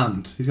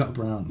brand. He's got a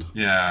brand.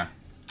 Yeah.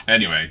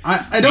 Anyway,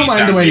 I don't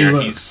mind the way he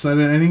looks. I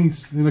think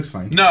he looks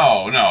fine.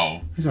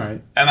 No, he's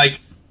alright. And like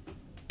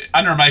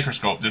under a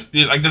microscope,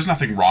 there's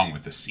nothing wrong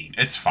with this scene.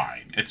 It's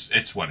fine.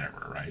 It's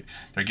whatever, right?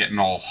 They're getting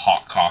all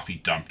hot coffee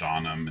dumped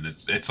on them, and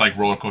it's like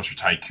Roller Coaster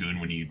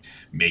Tycoon when you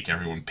make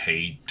everyone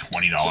pay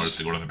 $20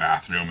 to go to the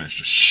bathroom, and it's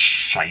just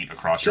shite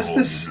across your whole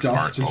this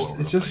stuff.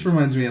 It just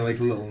reminds me of like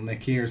Little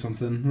Nicky or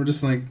something. We're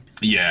just like,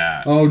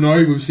 yeah. Oh, now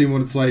we've seen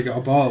what it's like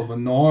above,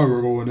 and now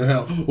we're going to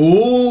hell.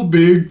 Oh,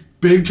 big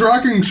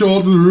tracking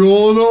shot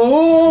rolling.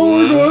 Oh,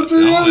 we're going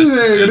through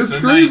everything, and it's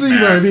crazy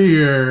right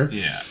here.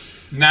 Yeah.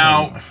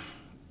 Now,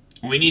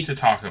 we need to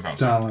talk about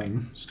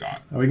something,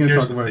 Scott. Are we going to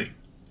talk about it?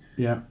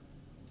 Yeah.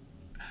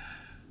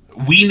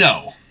 We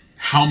know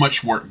how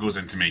much work goes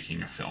into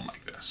making a film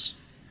like this,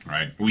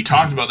 right? We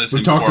talked about this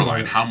in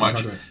Coraline, how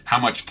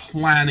much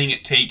planning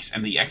it takes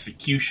and the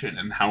execution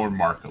and how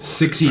remarkable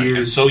 6 it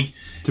years. is.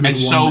 And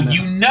so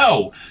you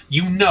know,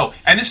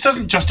 and this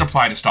doesn't just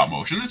apply to stop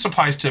motion. This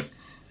applies to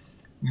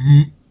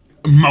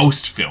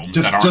most films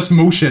just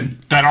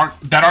motion that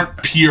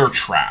aren't pure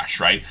trash,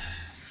 right?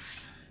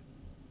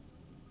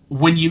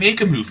 When you make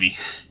a movie,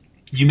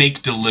 you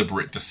make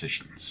deliberate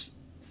decisions,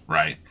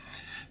 right?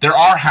 There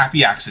are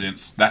happy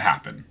accidents that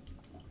happen.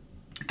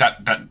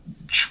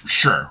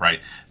 Sure,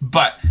 right?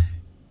 But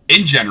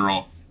in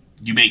general,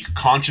 you make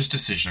conscious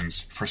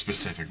decisions for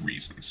specific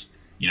reasons.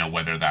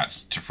 Whether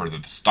that's to further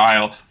the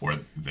style or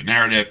the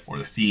narrative or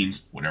the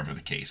themes, whatever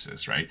the case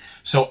is, right?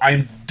 So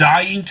I'm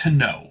dying to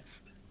know,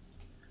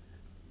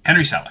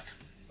 Henry Selick,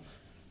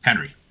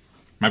 Henry,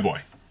 my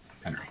boy,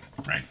 Henry,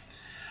 right?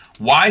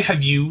 Why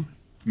have you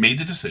made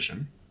the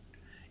decision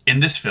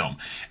in this film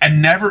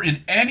and never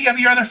in any of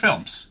your other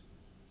films?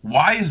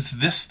 Why is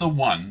this the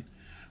one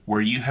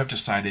where you have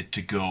decided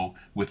to go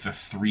with the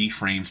 3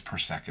 frames per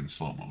second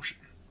slow motion?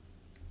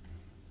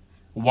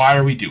 Why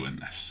are we doing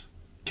this?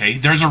 Okay,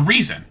 there's a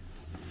reason,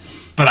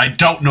 but I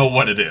don't know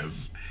what it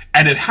is.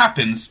 And it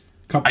happens,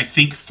 I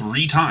think,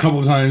 3 times. A couple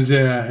of times,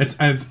 yeah.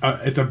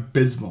 It's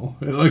abysmal.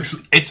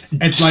 It's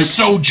like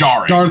so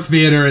jarring. Darth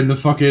Vader in the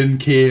fucking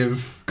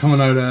cave coming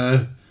out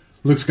of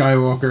Luke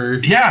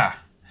Skywalker. Yeah.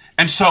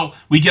 And so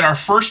we get our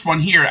first one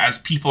here as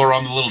people are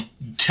on the little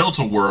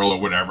tilt-a-whirl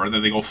or whatever, and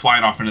then they go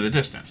flying off into the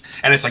distance.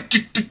 And it's like,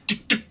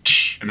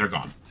 and they're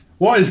gone.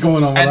 What is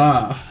going on with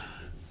that?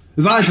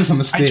 Is that just a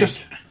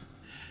mistake?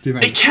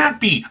 It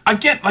can't be.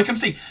 Again, like I'm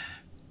saying,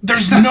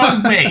 there's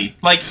no way.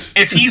 Like,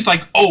 if he's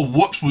like, oh,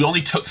 whoops, we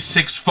only took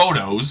 6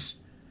 photos,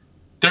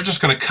 they're just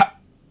going to cut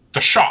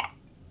the shot.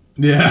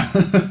 Yeah.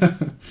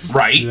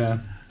 Right?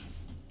 Yeah.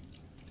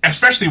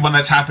 Especially when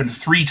that's happened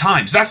 3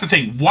 times. That's the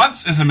thing.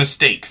 Once is a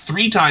mistake.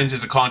 3 times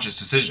is a conscious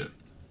decision.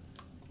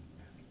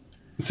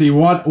 See,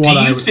 what do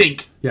you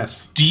think?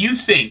 Yes. Do you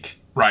think,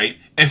 right,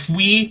 if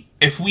we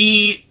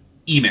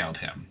emailed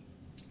him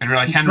and we're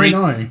like, Henry,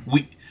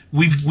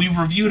 we've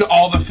reviewed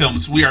all the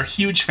films. We are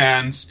huge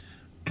fans.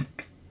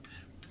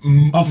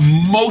 Of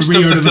Most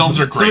of the films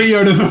are great. 3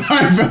 out of the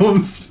 5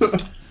 films.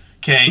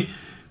 Okay.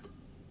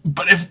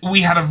 But if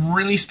we had a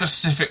really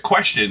specific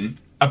question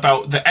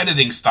about the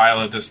editing style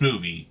of this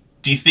movie,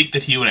 do you think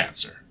that he would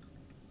answer?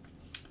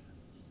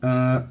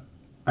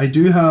 I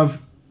do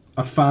have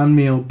a fan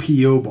mail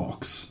P.O.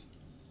 box.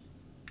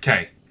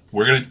 Okay.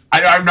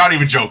 I'm not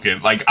even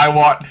joking. Like, I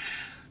want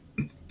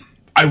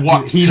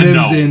he to know.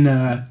 lives in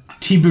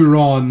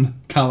Tiburon,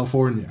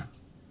 California.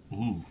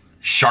 Ooh.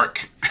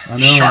 Shark. I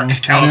know. Shark,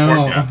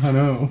 California. I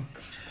know.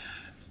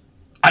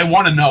 I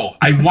want to know.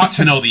 I want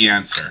to know the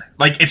answer.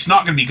 Like, it's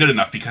not going to be good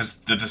enough because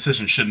the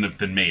decision shouldn't have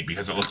been made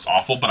because it looks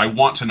awful, but I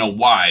want to know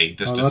why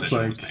this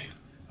decision was made.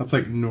 That's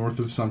like north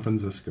of San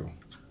Francisco.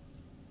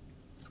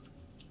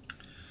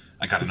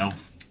 I gotta know.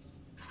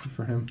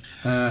 For him.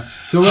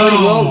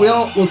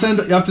 We'll send.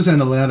 You have to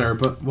send a letter,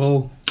 but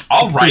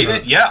I'll write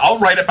it. Yeah, I'll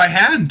write it by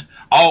hand.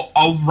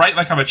 I'll write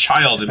like I'm a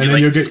child and be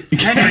like,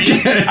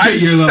 Henry, I'm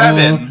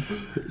 7.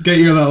 Get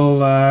your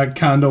little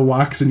candle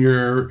wax and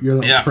your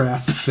little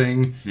press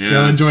thing. Yeah.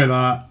 You'll enjoy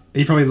that.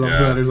 He probably loves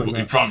letters like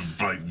that.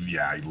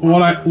 He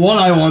what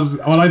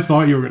I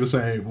thought you were going to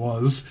say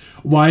was,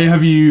 why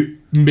have you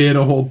made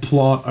a whole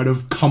plot out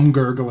of cum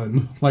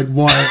gurgling? Like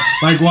why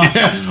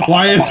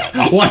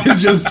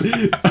is just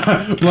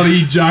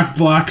bloody Jack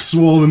Black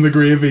swollen the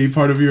gravy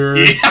part of your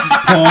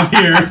plot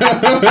here?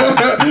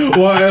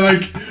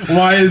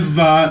 Why is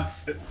that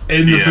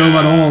in the film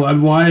at all,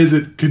 and why is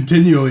it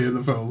continually in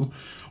the film?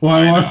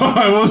 Why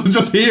wasn't it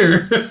just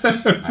here?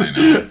 I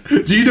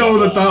know. Do you know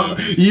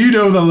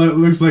that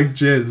looks like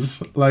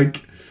jizz?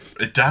 Like,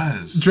 it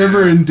does.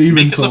 Remember in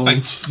Demon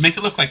Souls? Make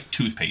it look like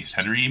toothpaste,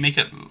 Henry. Make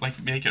it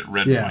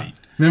red and white.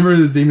 Remember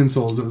the Demon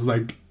Souls? It was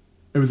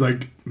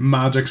like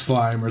magic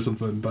slime or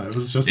something, but it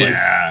was just like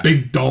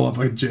big dollop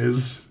like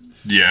jizz.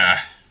 Yeah.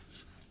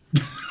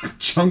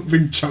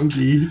 Big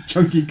chunky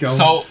cum.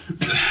 So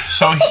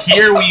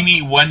here we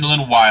meet Wendell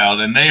and Wild,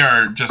 and they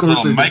are just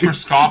little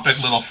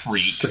microscopic little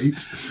freaks.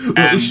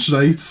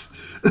 Shite.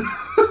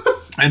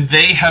 And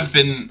they have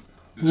been.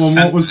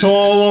 What was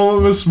tall,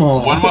 one was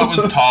small. One what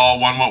was tall,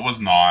 one what was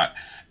not.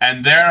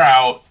 And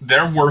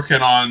they're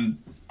working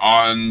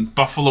on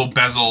Buffalo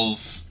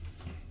Bezel's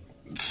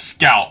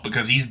scalp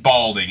because he's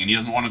balding and he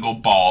doesn't want to go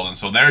bald, and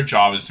so their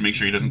job is to make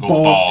sure he doesn't go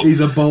bald.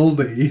 He's a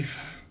baldy.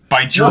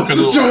 By jerking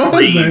little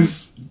cream.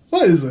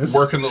 What is this?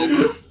 Working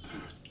little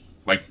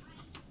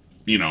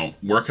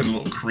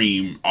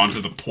cream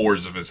onto the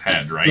pores of his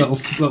head, right? Little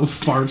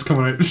farts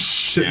coming out,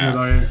 shitting it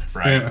out.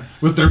 Right. Yeah.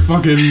 With their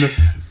fucking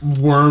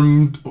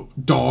worm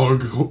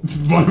dog.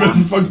 Whatever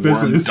the fuck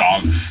this is.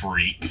 Dog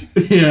freak.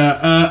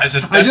 Yeah. That's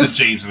a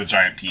James and the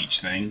Giant Peach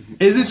thing.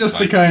 Is it just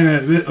the kind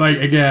of, like,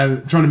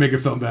 again, trying to make it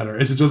film better?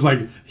 Is it just like,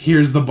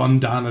 here's the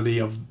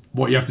mundanity of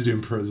what you have to do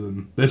in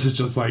prison? This is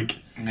just like,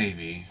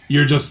 maybe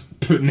you're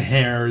just putting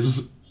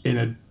hairs in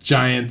a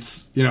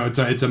giant's,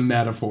 it's a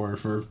metaphor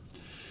for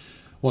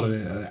what it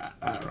is.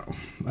 I don't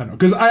know.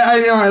 Because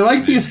I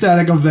like the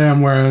aesthetic of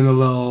them wearing the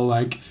little,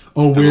 like,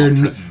 we're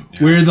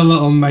the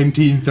little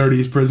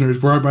 1930s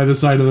prisoners. We're out by the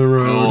side of the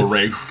road.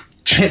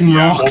 Hitting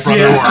rocks.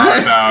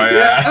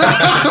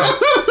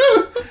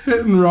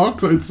 Hitting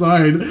rocks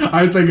outside.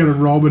 I was thinking of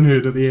Robin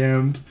Hood at the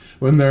end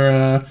when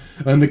they're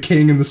and the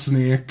king and the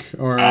snake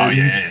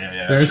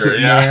they're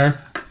sitting there.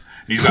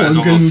 He's got his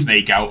own little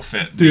snake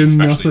outfit doing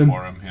especially nothing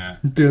for him. Yeah.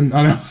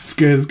 I know, it's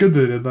good. It's good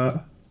they did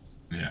that.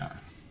 Yeah.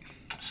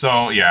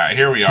 So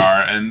here we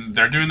are, and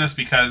they're doing this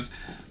because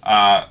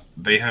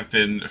they have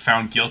been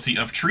found guilty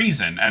of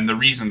treason, and the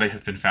reason they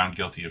have been found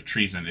guilty of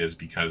treason is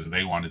because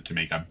they wanted to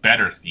make a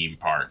better theme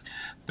park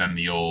than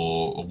the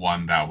old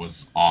one that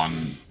was on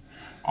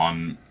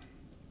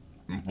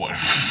what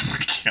I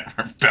can't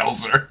remember.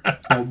 Belzer.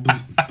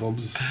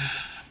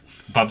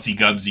 Bubsy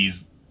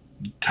Gubsy's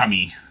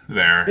tummy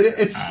there.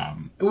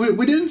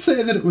 We didn't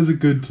say that it was a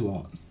good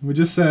plot. We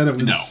just said it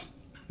was.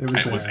 No,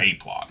 it was a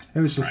plot. It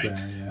was just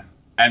there, yeah.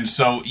 And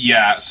so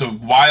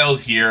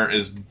Wild here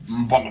is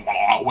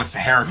with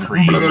hair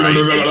cream,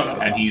 right?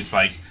 And he's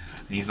like,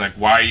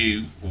 why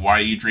you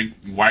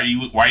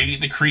eating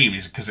the cream?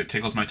 He's because it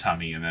tickles my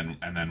tummy, and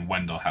then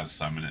Wendell has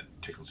some, and it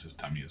tickles his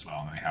tummy as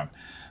well. And they have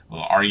a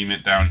little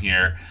argument down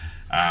here.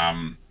 I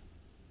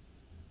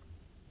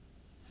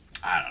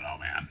don't know,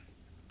 man.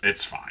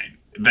 It's fine.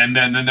 Then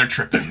they're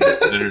tripping.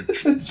 They're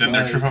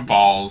tripping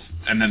balls,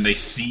 and then they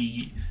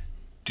see.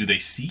 Do they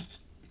see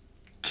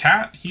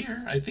Cat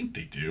here? I think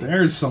they do.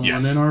 There's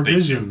someone in our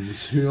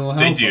visions who'll help.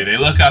 They do. Us. They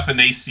look up and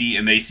they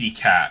see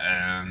Cat,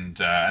 and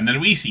then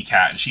we see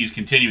Cat, and she's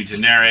continuing to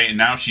narrate. And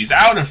now she's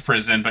out of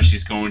prison, but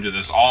she's going to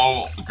this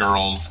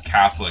all-girls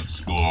Catholic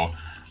school,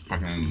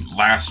 fucking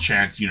Last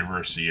Chance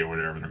University or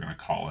whatever they're going to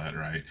call it,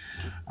 right?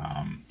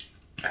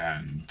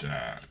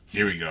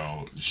 Here we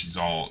go.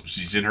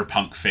 She's in her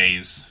punk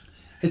phase.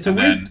 It's a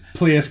weird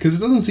place because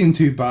it doesn't seem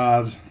too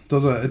bad,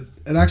 does it?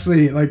 It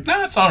actually, like...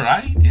 No, it's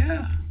alright,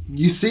 yeah.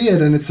 You see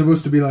it and it's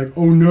supposed to be like,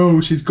 oh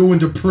no, she's going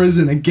to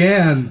prison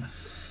again.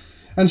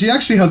 And she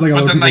actually has like a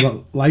lot of people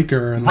that like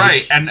her. And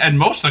right, and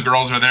most of the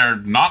girls are there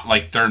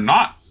they're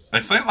not.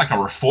 It's like a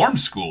reform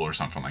school or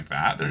something like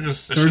that.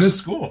 It's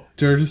just school.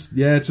 They're just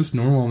it's just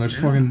normal, and there's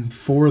fucking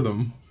 4 of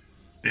them.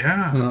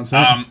 Yeah. And that's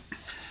it.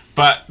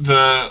 But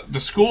the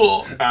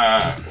school,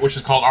 which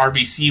is called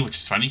RBC, which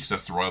is funny because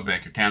that's the Royal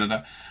Bank of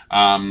Canada.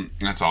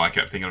 That's all I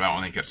kept thinking about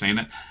when they kept saying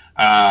it.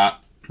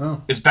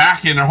 Is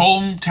back in their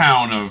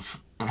hometown of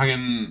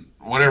fucking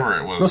whatever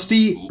it was.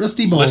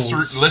 Rusty Balls.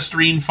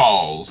 Listerine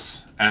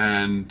Falls.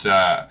 And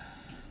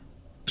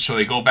so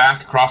they go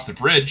back across the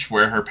bridge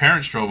where her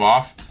parents drove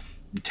off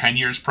 10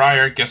 years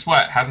prior. Guess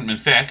what? Hasn't been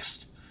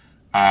fixed.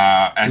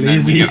 And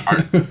Lazy.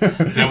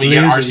 then we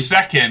get our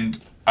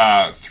second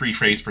 3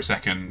 frames per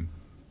second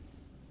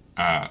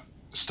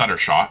stutter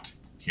shot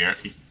here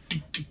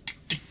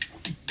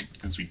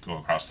as we go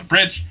across the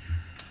bridge.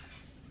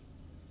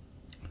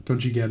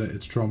 Don't you get it?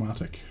 It's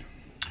traumatic.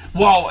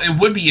 Well, it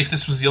would be if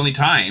this was the only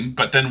time,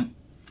 but then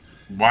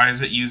why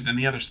is it used in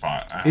the other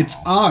spot? It's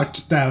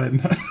art,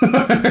 Dallin.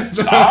 It's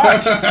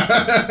art.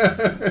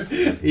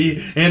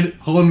 And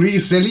Henri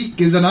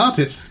Selick is an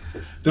artist.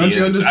 Don't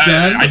you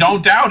understand? I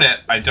don't doubt it.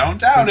 I don't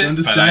doubt it,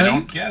 but I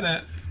don't get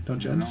it.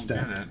 Don't you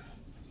understand?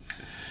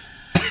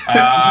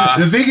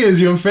 The thing is,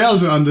 you fail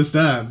to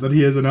understand that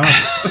he is an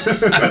artist.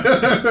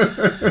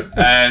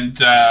 And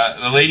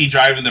the lady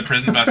driving the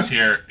prison bus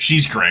here,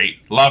 she's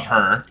great. Love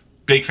her.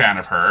 Big fan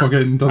of her.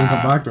 Fucking doesn't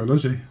come back though,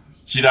 does she?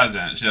 She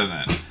doesn't.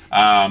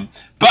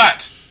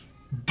 But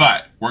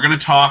we're going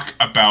to talk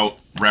about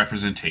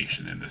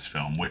representation in this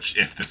film, which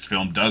if this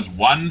film does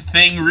one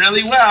thing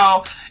really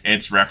well,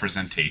 it's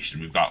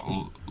representation. We've got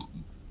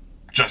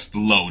just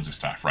loads of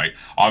stuff, right?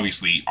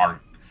 Obviously,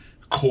 our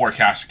core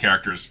cast of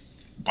characters,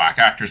 black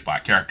actors,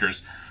 black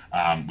characters.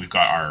 We've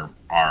got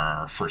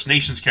our First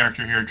Nations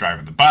character here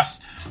driving the bus.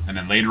 And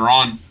then later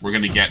on, we're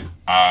going to get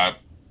a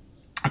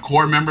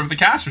core member of the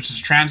cast, which is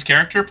a trans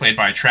character played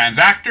by a trans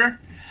actor.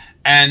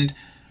 And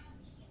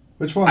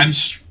which one?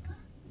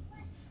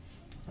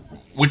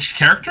 Which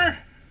character?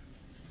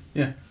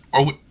 Yeah.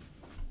 Or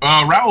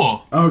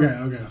Raul. Okay.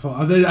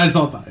 I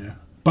thought that, yeah.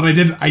 But I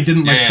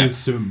didn't like to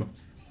assume.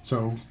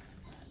 So.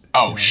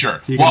 Oh,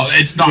 sure. Well,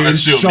 it's not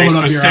assumed.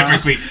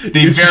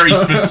 They very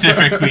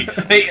specifically,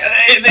 they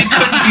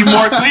couldn't be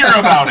more clear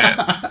about it.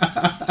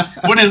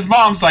 When his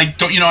mom's like,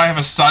 don't you know I have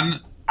a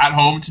son at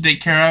home to take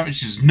care of? And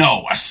she's,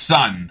 no, a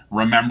son,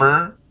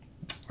 remember?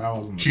 I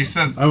wasn't listening. She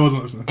says, I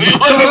wasn't listening. You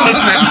wasn't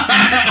listening.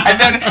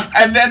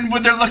 And then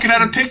when they're looking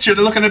at a picture of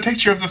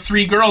the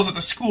 3 girls at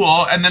the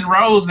school, and then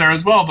Raul's there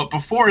as well, but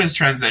before his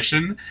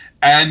transition.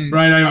 And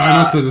right, I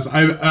must have this.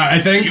 I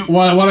think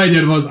what I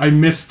did was I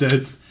missed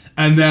it.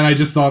 And then I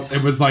just thought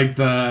it was like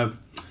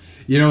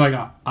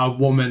like a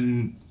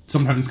woman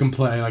sometimes can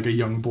play like a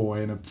young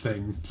boy in a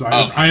thing. So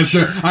I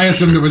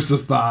assumed it was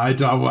just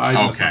that.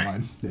 I missed that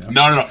line. Yeah.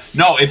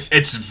 No.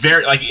 It's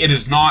very it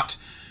is not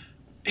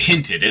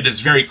hinted. It is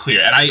very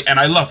clear, and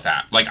I love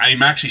that. Like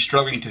I'm actually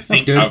struggling to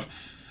think of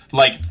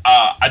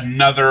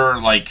another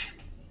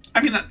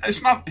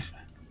it's not.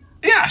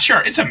 Yeah,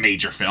 sure. It's a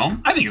major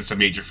film. I think it's a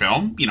major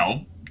film.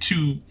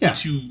 Two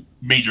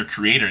major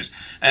creators,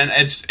 and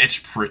it's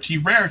pretty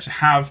rare to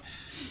have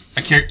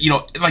a character,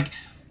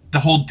 the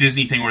whole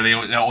Disney thing where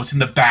it's in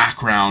the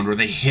background or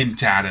they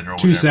hint at it or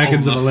 2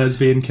 seconds of a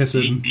lesbian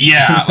kissing.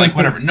 Yeah,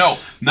 whatever. No,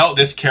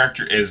 this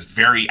character is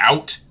very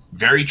out,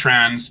 very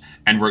trans,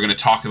 and we're going to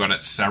talk about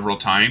it several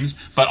times.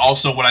 But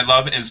also what I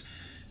love is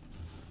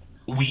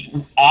we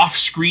off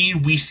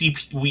screen we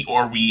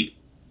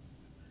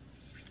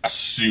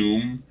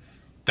assume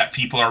that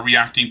people are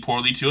reacting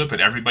poorly to it, but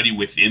everybody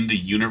within the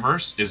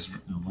universe is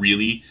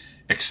really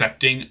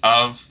accepting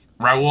of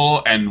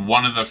Raul, and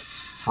one of the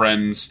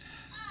friends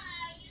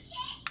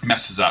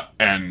messes up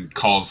and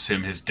calls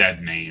him his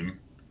dead name,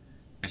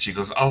 and she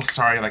goes, "Oh,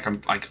 sorry, I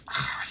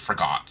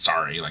forgot,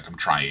 sorry, I'm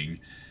trying,"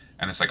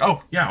 and it's like,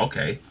 "Oh, yeah,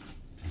 okay."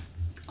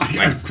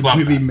 I've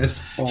completely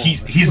missed all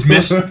he's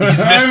missed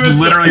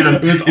literally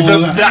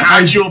the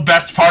actual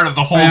best part of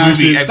the whole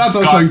movie. That does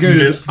sound good.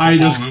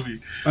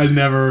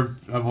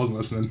 I wasn't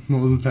listening. I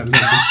wasn't paying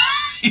attention.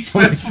 He's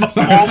missed the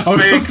whole thing. I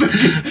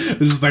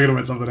was just thinking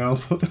about something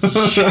else.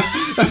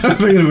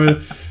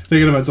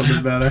 thinking about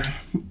something better.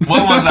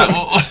 What was that?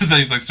 What was that?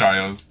 He's like, sorry,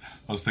 I was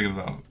thinking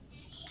about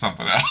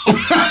something else.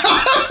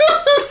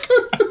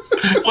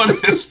 What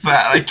is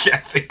that? I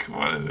can't think of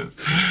what it is.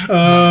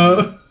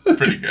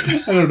 Pretty good.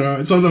 I don't know.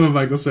 It's something with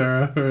Michael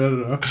Cera, or I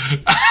don't know.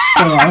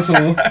 Some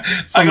asshole.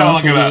 I gotta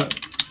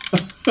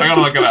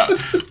look it up.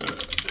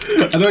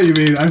 I know what you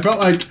mean. I felt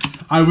like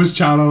I was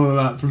channeling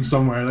that from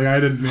somewhere. I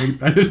didn't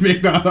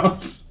make that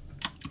up.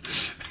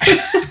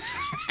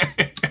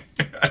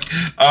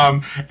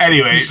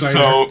 Anyway,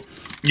 so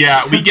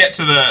yeah, we get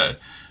to the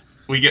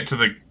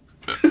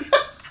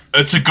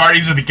it's a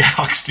Guardians of the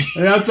Galaxy.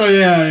 That's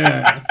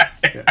yeah.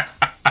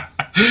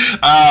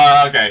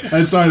 Okay.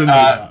 That's why I didn't know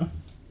that.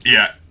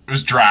 Yeah, it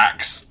was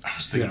Drax. I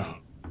was thinking about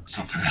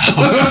something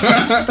else.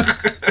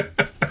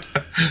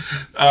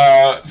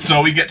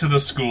 So we get to the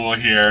school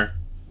here,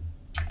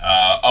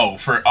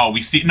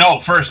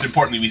 First,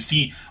 importantly, we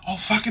see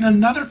fucking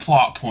another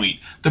plot point.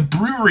 The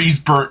brewery's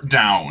burnt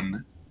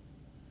down.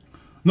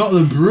 Not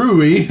the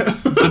brewery.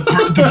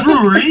 The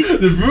brewery.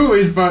 The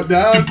brewery's burnt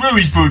down. The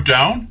brewery's burnt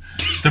down.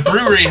 The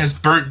brewery has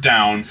burnt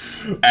down,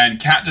 and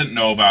Kat didn't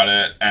know about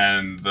it.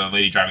 And the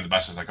lady driving the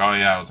bus was like, "Oh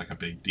yeah, it was like a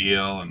big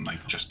deal." And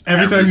like just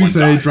every time you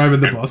say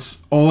driving the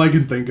bus, all I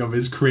can think of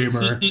is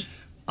Kramer. There's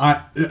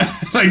I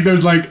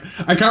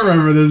can't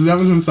remember. There's an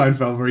episode of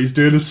Seinfeld where he's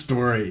doing a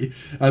story,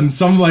 and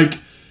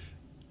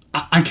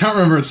I can't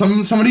remember.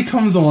 Somebody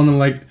comes on and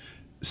like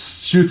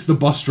shoots the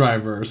bus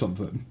driver or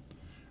something,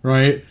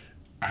 right?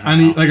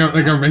 And he's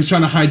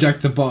trying to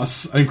hijack the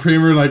bus, and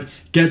Kramer like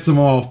gets him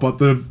off, but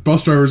the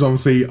bus driver's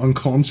obviously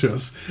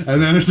unconscious.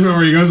 And then there's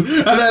where he goes,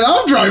 and then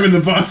I'm driving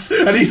the bus,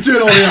 and he's doing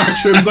all the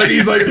actions, like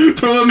he's like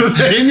pulling the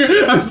thing.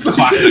 And it's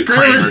classic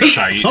Kramer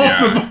shite.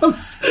 Stop the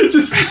bus,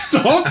 just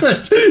stop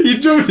it.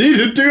 You don't need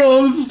to do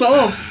all the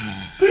stops.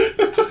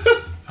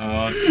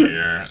 Oh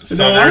dear!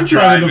 So they're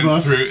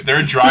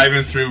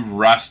driving through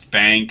Rust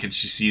Bank, and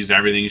she sees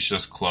everything's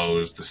just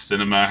closed. The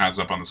cinema has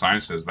up on the sign,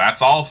 it says "That's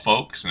all,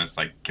 folks," and it's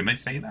like, can they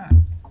say that?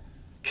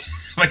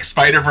 Like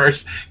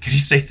Spider-Verse, can he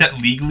say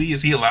that legally?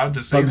 Is he allowed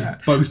to say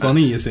that? Bugs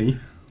Bunny, you see?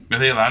 Are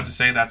they allowed to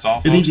say "That's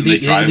all, folks"? And they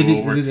drive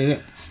over.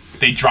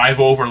 They drive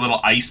over a little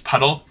ice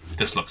puddle.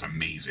 This looks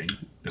amazing.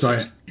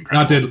 Sorry,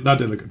 that did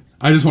look good.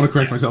 I just want to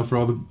correct myself for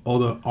all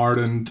the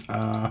ardent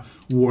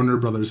Warner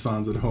Brothers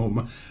fans at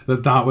home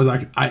that was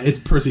like it's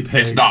Percy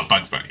Pig. It's not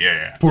Bugs Bunny.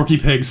 Yeah. Porky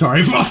Pig.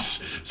 Sorry,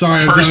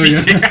 sorry. Percy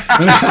Pig. That's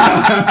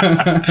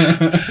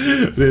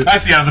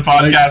the end of the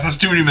podcast. That's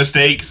too many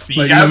mistakes.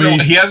 He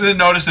hasn't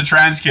noticed the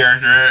trans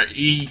character.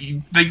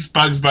 He thinks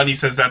Bugs Bunny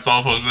says "That's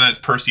all, folks," and then it's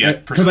Percy.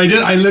 Because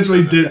I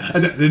literally did.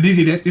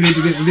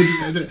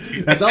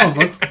 That's all,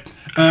 folks.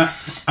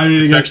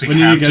 It's actually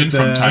Hampton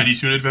from Tiny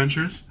Toon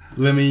Adventures.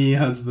 Lemmy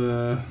has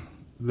the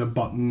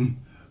button.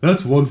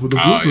 That's one for the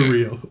blooper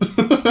reel.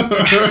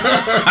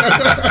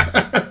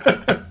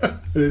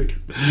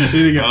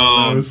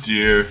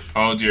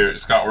 Oh dear,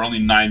 Scott. We're only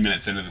 9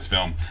 minutes into this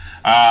film.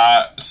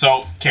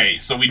 So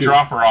we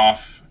drop her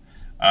off.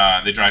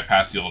 They drive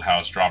past the old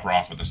house, drop her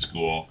off at the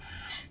school.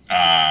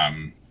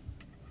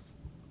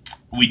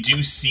 We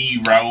do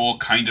see Raoul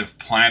kind of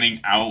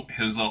planning out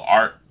his little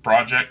art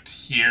project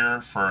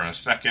here for a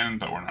second,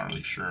 but we're not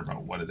really sure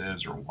about what it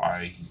is or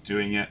why he's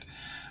doing it.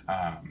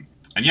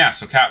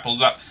 So Kat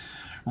pulls up.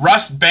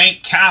 Rust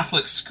Bank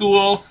Catholic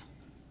School.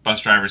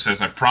 Bus driver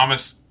says, "I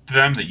promised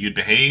them that you'd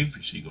behave."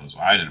 She goes,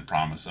 "Well, I didn't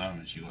promise them."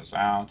 And she goes,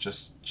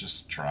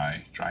 just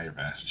try your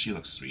best." She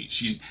looks sweet.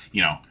 She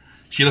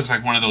looks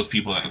like one of those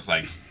people that is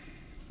like,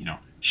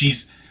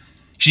 she's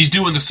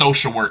doing the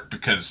social work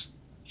because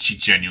she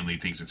genuinely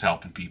thinks it's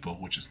helping people,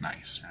 which is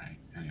nice, right?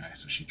 Anyway,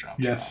 so she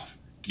drops her off.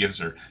 Gives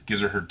her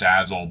her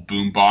dad's old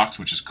boom box,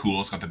 which is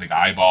cool. It's got the big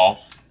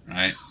eyeball,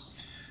 right?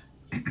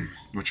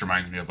 Which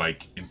reminds me of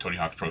like in Tony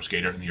Hawk's Pro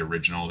Skater in the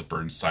original, the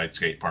Burnside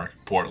Skate Park in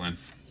Portland.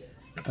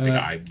 Got the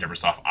big never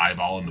saw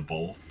eyeball in the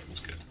bowl.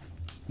 It's good.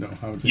 No,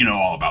 you know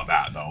all about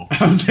that though.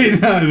 I was saying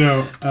that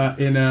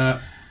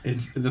in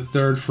the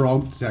third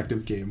Frog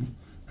Detective game,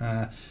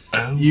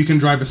 you can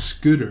drive a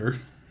scooter,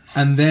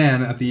 and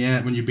then at the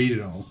end when you beat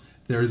it all,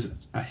 there's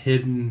a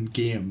hidden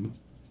game.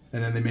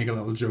 And then they make a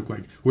little joke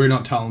like, "We're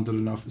not talented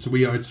enough, so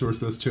we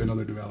outsource this to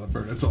another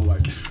developer." It's all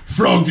like,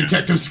 "Frog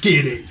Detective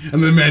Skating,"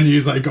 and the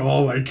menu's like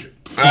all like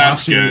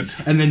flashy. That's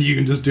good. And then you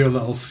can just do a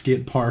little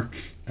skate park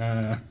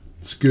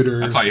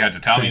scooter. That's all you had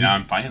to tell me. Now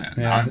I'm playing it.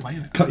 Yeah.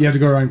 You have to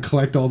go around and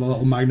collect all the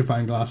little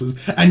magnifying glasses,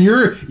 and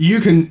you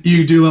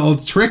do little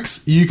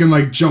tricks. You can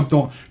like jump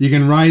on. You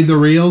can ride the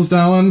rails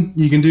down.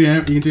 You can do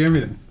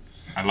everything.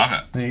 I love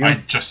it. There you go.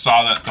 I just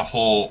saw that the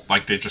whole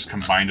they just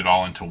combined it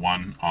all into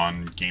one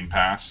on Game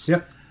Pass.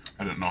 Yep.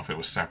 I don't know if it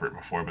was separate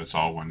before, but it's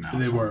all one now.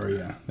 They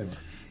were.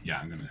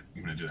 Yeah, I'm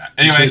gonna do that.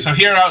 Anyway, so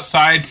here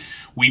outside,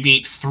 we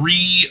meet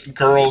 3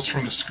 girls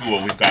from the school.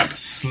 We've got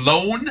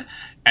Sloane,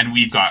 and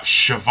we've got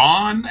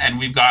Siobhan, and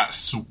we've got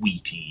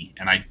Sweetie.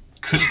 And I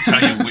couldn't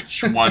tell you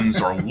which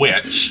ones are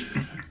which.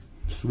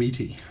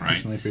 Sweetie. Right.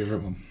 That's my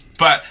favorite one.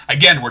 But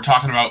again, we're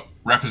talking about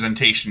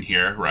representation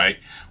here, right?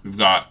 We've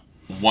got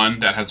one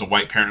that has a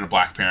white parent and a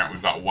black parent.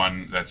 We've got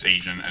one that's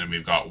Asian, and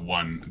we've got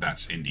one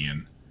that's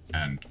Indian.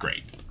 And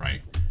great,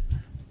 right?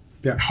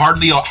 Yeah.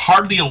 Hardly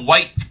a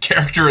white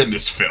character in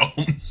this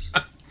film.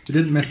 I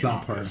didn't miss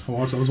that part.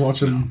 I was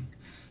watching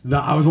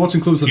that. I was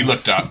watching close enough. He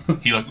looked up.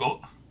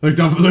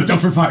 Looked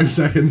up for 5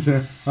 seconds.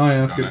 Yeah. Oh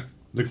yeah, that's good.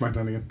 Look back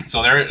down again.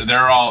 So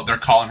they're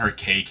calling her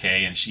KK,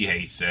 and she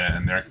hates it,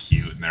 and they're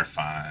cute and they're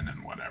fun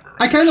and whatever.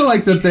 Right? I kind of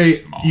like that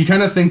you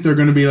kind of think they're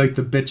going to be like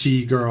the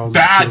bitchy girls.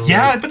 Bad,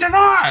 yeah, but they're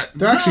not.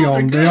 They're actually all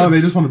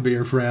they just want to be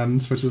your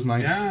friends, which is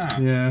nice.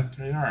 Yeah,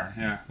 they are.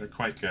 Yeah, they're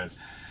quite good.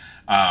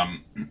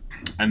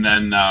 And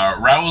then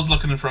Raoul's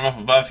looking from up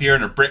above here,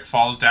 and her brick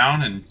falls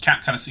down, and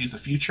Kat kind of sees the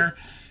future.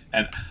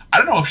 And I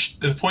don't know if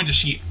the point is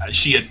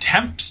she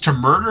attempts to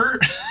murder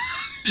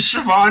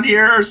Siobhan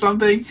here or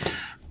something.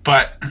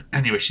 But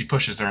anyway, she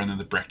pushes her, and then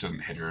the brick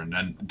doesn't hit her. And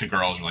then the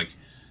girls are like,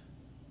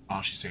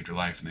 she saved her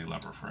life and they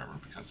love her forever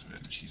because of it.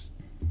 And she's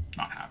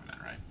not having it,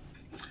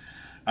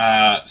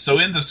 right? So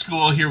in the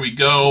school, here we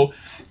go.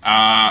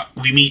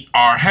 We meet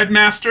our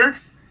headmaster.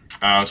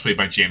 It's played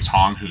by James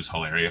Hong, who's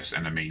hilarious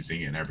and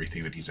amazing in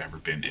everything that he's ever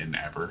been in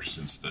ever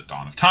since the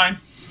dawn of time.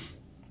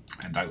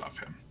 And I love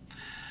him.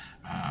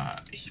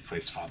 He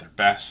plays Father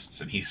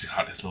Best, and he's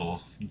got his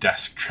little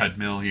desk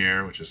treadmill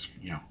here, which is,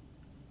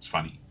 it's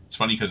funny. It's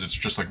funny because it's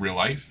just like real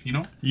life,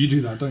 You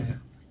do that, don't you?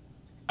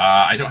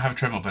 I don't have a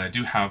treadmill, but I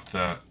do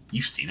have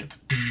you've seen it.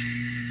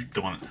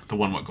 The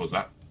one what goes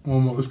up.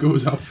 One what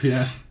goes up,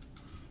 yeah.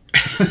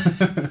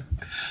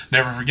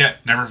 Never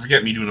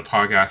forget me doing a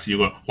podcast. You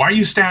go, why are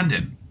you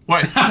standing?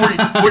 What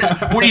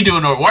are you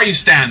doing? Why are you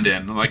standing?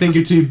 I'm like, I think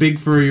you're too big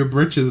for your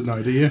britches now,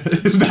 do you?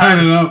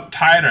 Standing up.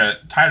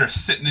 Tired of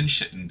sitting and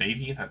shitting,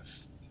 baby.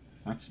 That's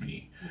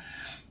me.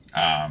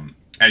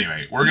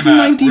 Anyway, He's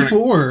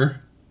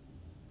 94.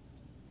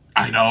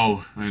 I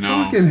know.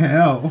 Fucking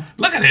hell.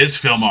 Look at his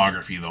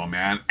filmography, though,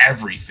 man.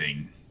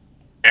 Everything.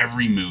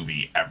 Every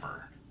movie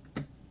ever.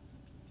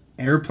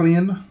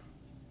 Airplane.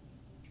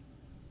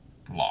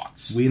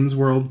 Lots. Wayne's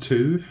World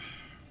 2.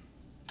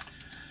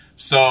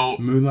 So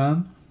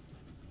Mulan.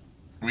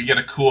 We get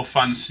a cool,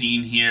 fun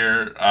scene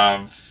here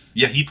of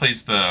he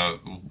plays the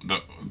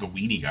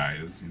weenie guy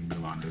in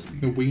Mulan, doesn't he?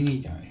 The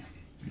weenie guy.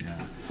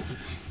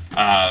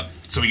 Yeah.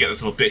 So we get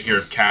this little bit here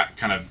of Kat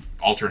kind of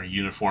altering her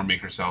uniform,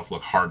 making herself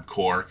look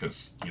hardcore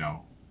because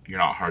you're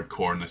not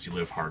hardcore unless you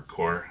live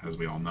hardcore, as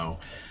we all know.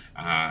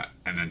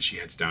 And then she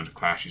heads down to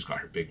class. She's got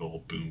her big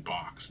old boom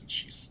box, and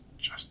she's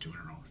just doing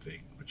her own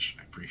thing, which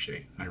I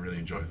appreciate. I really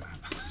enjoy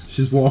that.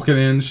 She's walking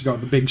in. She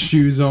got the big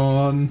shoes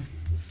on.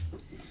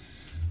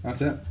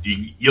 That's it.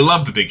 You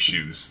love the big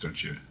shoes,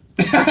 don't you?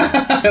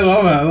 I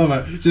love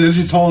it.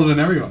 She's taller than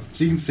everyone.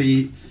 She can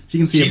see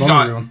above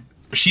everyone.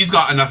 She's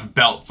got enough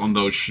belts on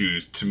those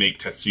shoes to make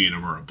Tetsuya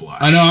Nomura blush.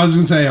 I know. I was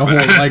gonna say a whole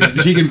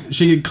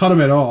she can cut a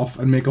bit off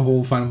and make a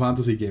whole Final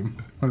Fantasy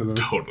game. One of those.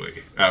 Totally,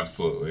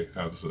 absolutely.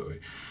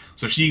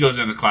 So she goes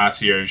into class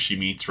here. She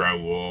meets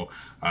Raoul,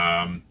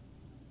 and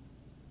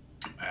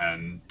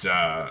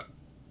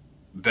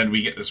then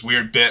we get this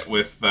weird bit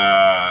with.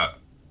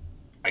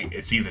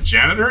 Is he the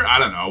janitor? I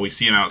don't know. We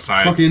see him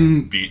outside.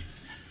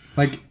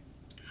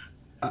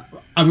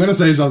 I'm gonna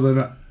say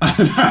something.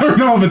 I don't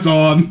know if it's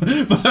on,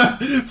 but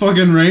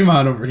fucking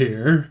Rayman over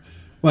here.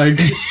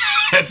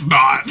 It's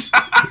not.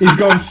 He's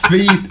got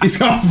feet,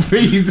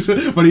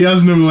 but he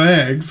has no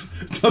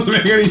legs. It doesn't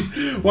make any.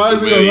 Why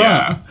is he on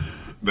that?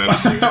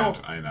 That's weird.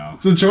 I know.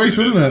 It's a choice,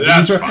 isn't it?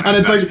 Fine. And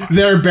it's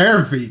they're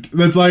bare feet.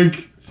 That's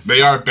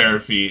they are bare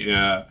feet.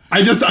 Yeah.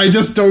 I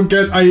just don't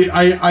get.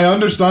 I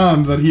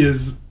understand that he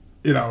is.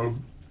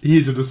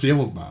 He's a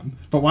disabled man.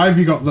 But why have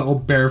you got little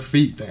bare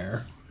feet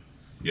there?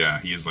 Yeah,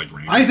 he is like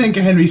Raymond. I think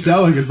Henry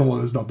Selick is the one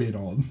that's not being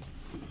on.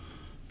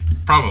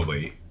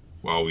 Probably.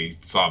 Well, we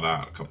saw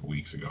that a couple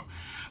weeks ago.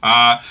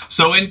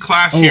 So in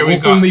class here we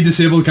got... only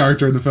disabled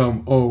character in the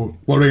film. Oh,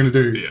 what are we going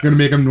to do? Yeah. Going to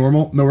make him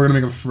normal? No, we're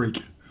going to make him a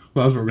freak.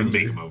 Well, that's what we're going to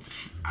do. Make him an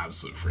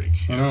absolute freak.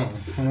 I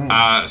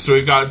know. So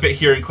we've got a bit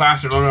here in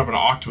class. We're learning about an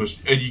octopus.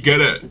 And you get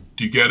it.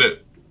 Do you get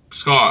it?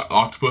 Scott,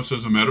 octopus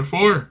is a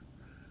metaphor?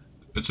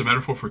 It's a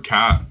metaphor for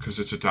cat because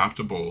it's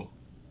adaptable.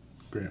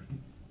 Great.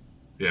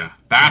 Yeah,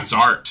 that's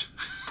art.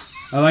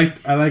 I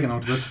like an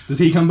octopus. Does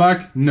he come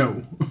back?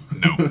 No.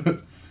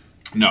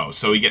 No.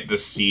 So we get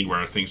this scene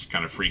where things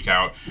kind of freak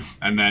out,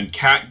 and then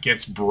Kat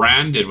gets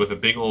branded with a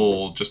big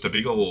old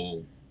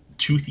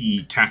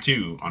toothy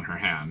tattoo on her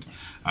hand,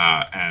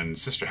 and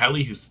Sister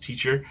Helly, who's the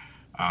teacher,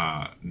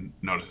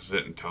 notices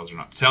it and tells her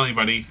not to tell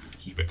anybody.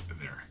 Keep it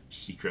their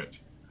secret,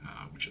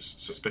 which is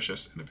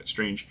suspicious and a bit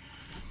strange.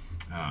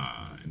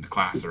 In the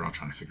class, they're all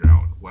trying to figure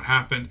out what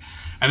happened.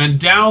 And then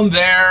down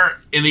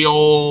there in the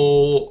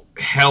old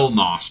hell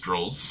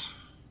nostrils,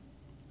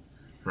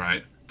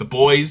 right, the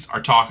boys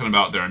are talking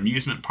about their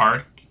amusement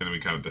park, and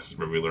then this is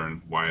where we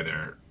learn why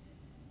they're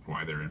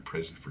in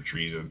prison for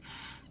treason.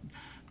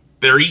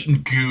 They're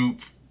eating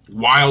goop.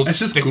 Wild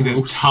sticking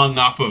his tongue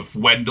up of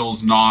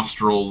Wendell's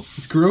nostrils.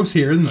 It's gross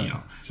here, isn't it?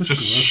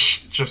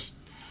 Just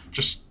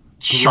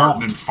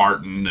sharting and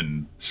farting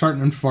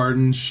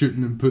and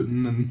shooting and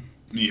putting and.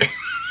 Yeah.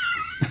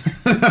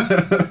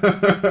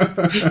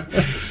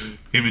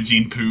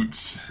 Imogene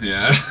Poots.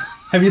 Yeah.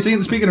 Have you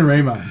seen? Speaking of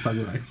Rayman, by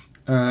the way,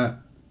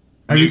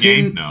 have you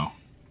seen? No. Have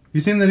you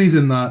seen that he's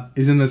in that?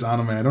 He's in this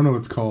anime. I don't know what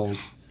it's called,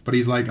 but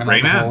he's like an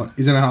alcoholic.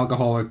 He's an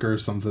alcoholic or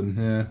something.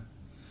 Yeah.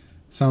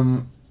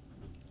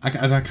 I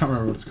can't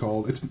remember what it's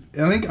called.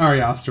 I think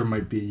Ari Aster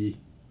might have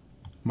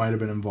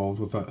been involved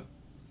with it.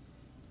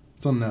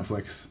 It's on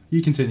Netflix.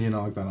 You continue and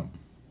I'll look that up.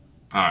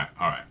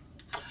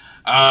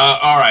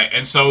 All right,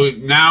 and so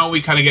now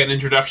we kind of get an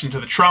introduction to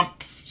the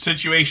Trump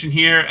situation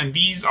here, and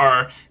these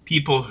are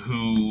people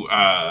who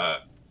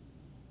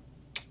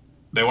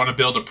they want to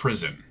build a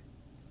prison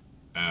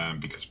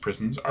because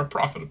prisons are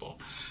profitable,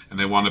 and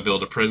they want to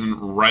build a prison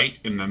right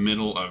in the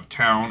middle of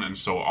town, and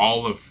so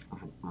all of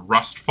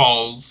Rust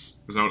Falls,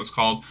 is that what it's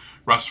called?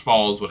 Rust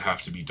Falls would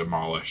have to be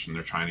demolished, and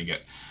they're trying to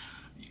get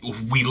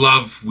we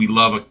love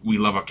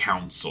a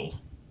council,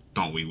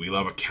 don't we? We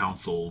love a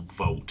council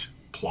vote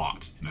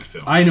plot in a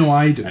film. I know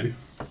I do. And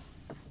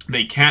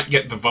they can't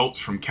get the votes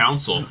from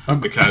council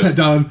because...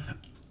 Don,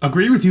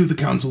 agree with you, the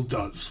council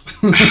does.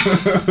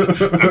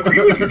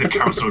 Agree with you, the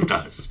council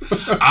does.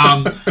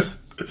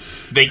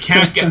 They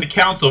can't get the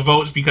council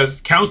votes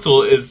because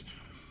council is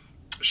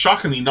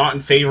shockingly not in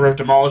favor of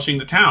demolishing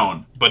the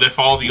town. But if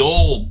all the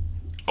old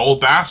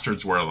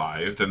bastards were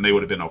alive, then they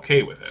would have been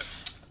okay with it.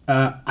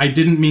 I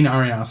didn't mean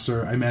Ari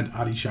Aster. I meant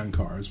Adi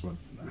Shankar is what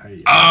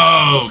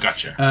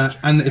Gotcha.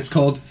 And it's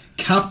called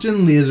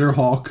Captain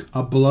Laserhawk,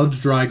 a Blood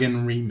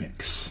Dragon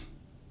remix.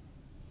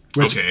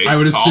 Which I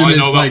would assume all I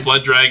know about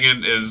Blood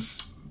Dragon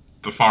is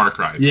the Far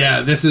Cry thing.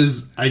 Yeah, this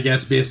is, I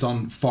guess, based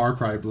on Far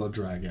Cry Blood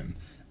Dragon.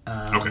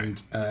 And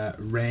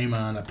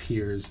Rayman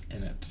appears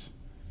in it.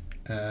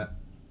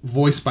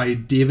 Voiced by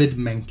David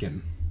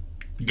Menken.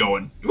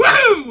 Going,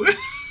 woo!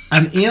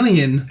 An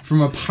alien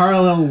from a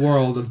parallel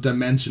world of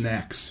Dimension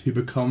X who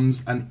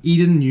becomes an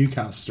Eden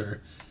Newcaster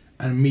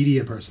and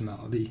media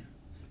personality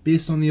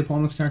based on the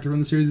Eponymous character from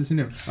the series that's in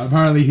him.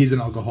 Apparently he's an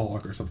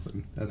alcoholic or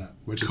something,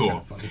 which is kind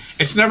of funny.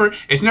 It's never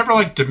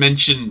like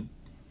Dimension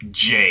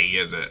J,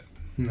 is it?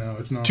 No,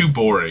 it's not. Too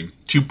boring.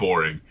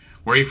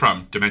 Where are you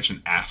from?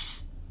 Dimension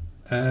S.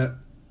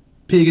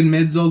 Pagan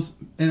Mid's also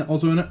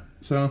in it,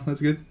 so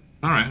that's good.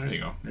 Alright, there you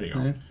go.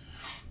 Yeah.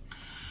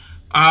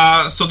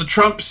 So the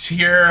Trumps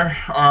here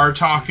are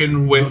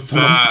talking with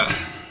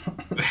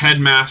the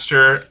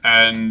headmaster,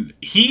 and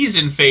he's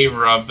in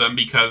favor of them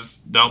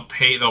because they'll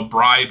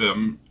bribe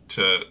him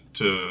to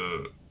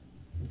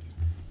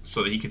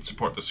so that he can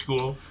support the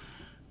school.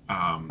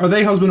 Are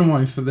they husband and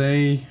wife? Are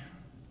they?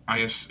 I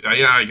guess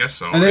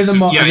so. Are they the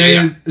mom?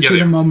 Is she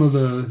the mom of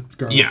the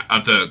girl? Yeah,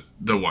 of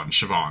the one,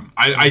 Siobhan.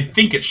 I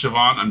think it's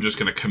Siobhan. I'm just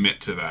going to commit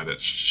to that.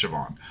 It's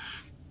Siobhan.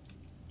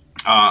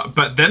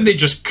 But then they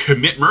just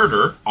commit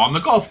murder on the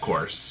golf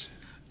course.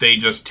 They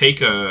just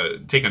take a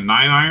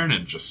 9-iron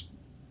and just.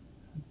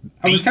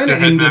 I was kind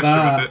of into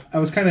that. I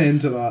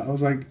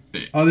was like,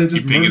 oh, they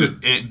just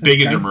murdered.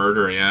 Big into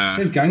murder, yeah.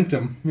 They've ganked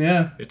him.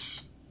 Yeah,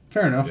 it's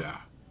fair enough. Yeah.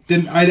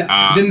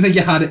 Didn't think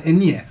you had it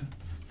in you.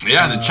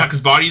 Yeah, and then chuck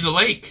his body in the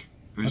lake.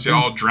 And say,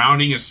 "Oh,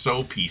 drowning is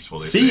so peaceful."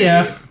 They see say.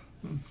 Ya.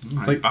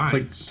 Yeah.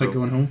 It's like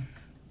going home.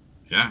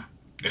 Yeah,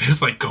 it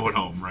is like going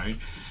home, right?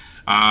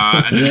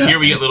 And then here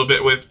we get a little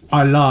bit with...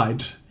 I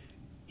lied.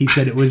 He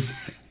said it was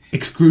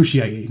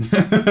excruciating.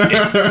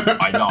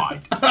 I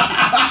lied.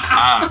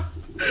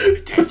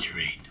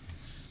 Tangerine.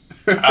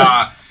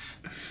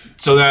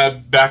 So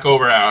back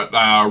over at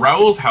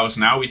Raul's house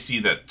now, we see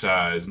that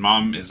his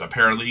mom is a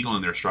paralegal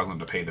and they're struggling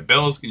to pay the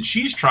bills. And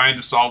she's trying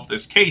to solve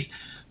this case.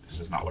 This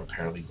is not what a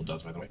paralegal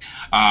does, by the way.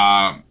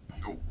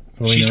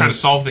 She's trying to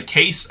solve the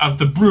case of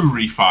the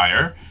brewery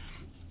fire.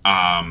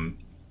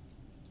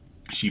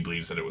 She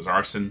believes that it was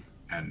arson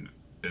and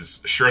is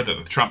sure that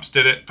the Trumps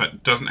did it,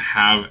 but doesn't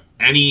have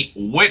any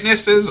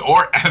witnesses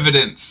or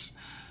evidence.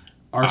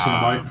 Arson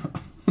bite.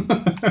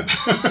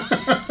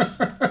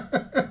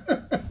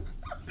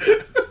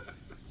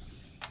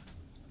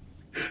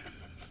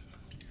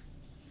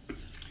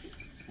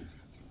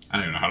 I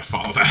don't even know how to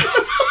follow that.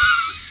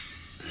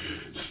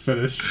 Just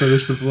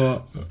finish the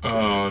plot.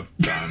 Oh,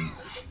 done.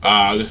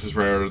 This is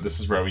where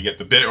we get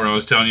the bit where I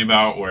was telling you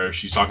about, where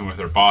she's talking with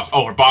her boss.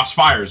 Oh, her boss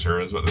fires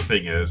her, is what the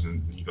thing is,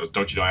 and he goes,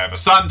 "Don't you know I have a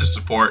son to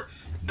support?"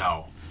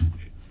 No,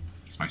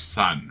 he's my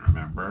son.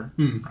 Remember,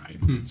 right?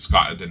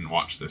 Scott didn't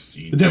watch this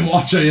scene. I didn't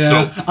watch it.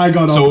 Yeah, so, I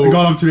got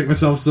up to make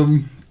myself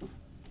some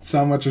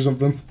sandwich or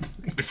something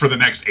for the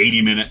next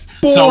 80 minutes.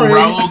 Boring. So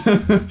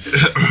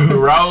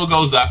Raul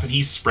goes up and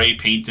he's spray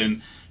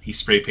painting. He's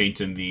spray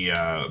painting the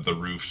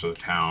roofs of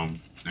the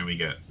town, and we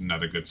get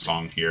another good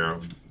song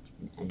here.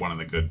 One of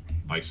the good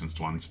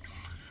licensed ones.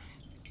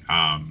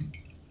 Cool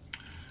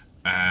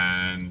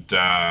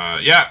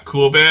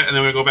bit. And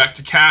then we go back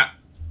to Kat,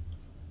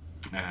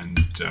 and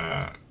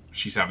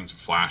she's having some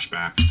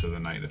flashbacks to the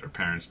night that her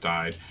parents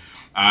died.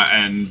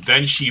 And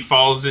then she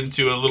falls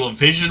into a little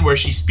vision where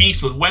she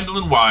speaks with Wendell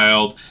and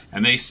Wild,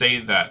 and they say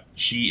that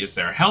she is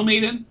their Hell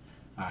Maiden,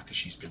 because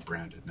she's been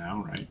branded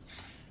now, right?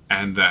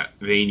 And that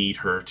they need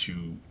her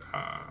to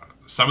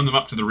summon them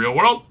up to the real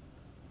world.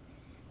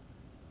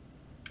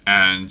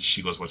 And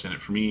she goes, "What's in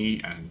it for me?"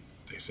 And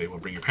they say, "Well,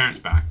 bring your parents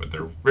back." But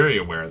they're very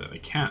aware that they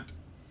can't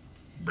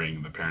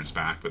bring the parents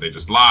back, but they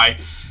just lie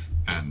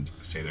and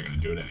say they're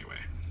going to do it anyway.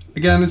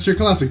 Again, it's your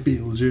classic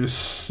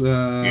Beetlejuice.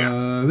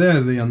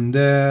 They're the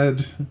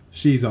undead.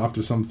 She's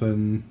after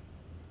something.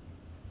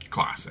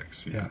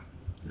 Classics. Yeah.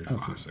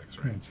 Classics,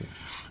 right? That's it.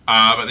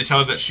 But they tell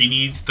her that she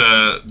needs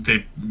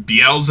the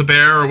Beelzebub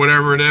or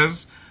whatever it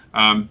is.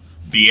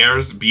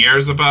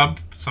 Beelzebub,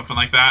 something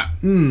like that.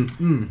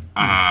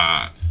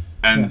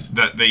 And yes.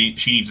 That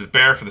she needs the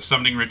bear for the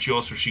summoning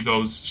ritual, so she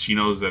goes. She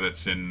knows that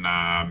it's in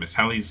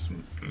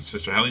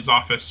Sister Helly's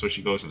office, so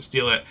she goes and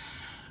steal it.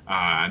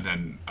 And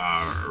then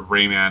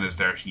Rayman is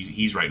there.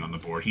 He's writing on the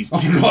board. For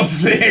God's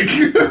sake!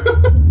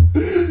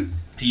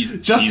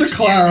 To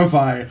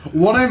clarify,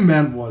 what I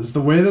meant was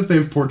the way that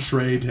they've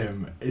portrayed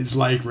him is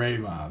like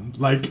Rayman.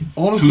 Like,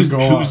 honest to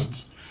God.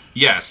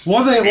 Yes.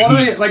 What are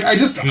they like?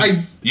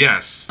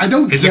 Yes. I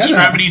don't. His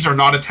extremities are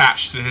not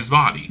attached to his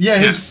body. Yeah,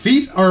 his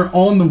feet are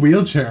on the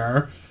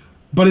wheelchair,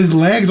 but his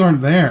legs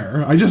aren't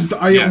there. What have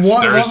they done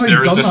that?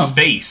 There is a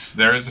space.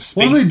 There is a space.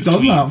 What have they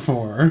done that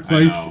for?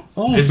 I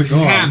know. His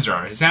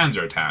hands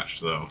are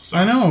attached though. So.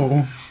 I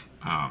know.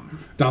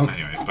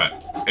 Anyway, but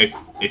if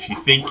you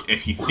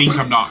think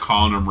I'm not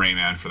calling him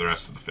Rayman for the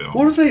rest of the film,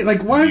 what have they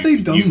like? Why have they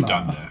done that? You've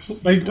done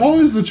this. Like, what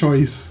was the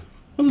choice?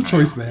 What's the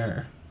choice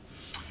there?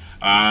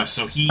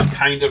 So he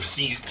kind of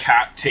sees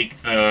Cat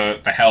take the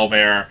hell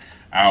bear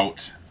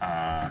out,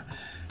 and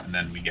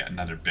then we get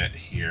another bit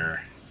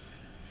here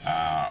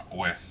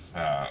with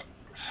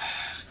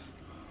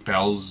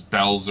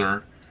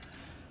Belzer,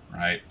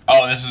 right?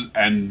 Oh, this is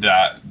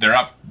they're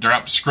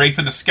up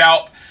scraping the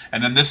scalp,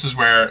 and then this is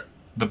where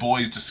the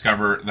boys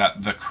discover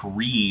that the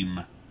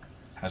cream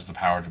has the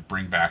power to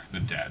bring back the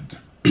dead.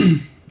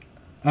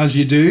 As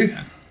you do.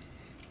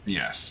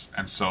 Yes,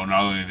 and so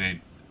not only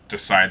they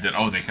decide that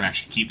they can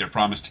actually keep their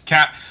promise to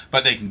Cat,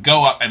 but they can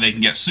go up and they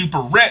can get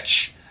super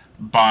rich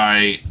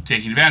by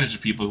taking advantage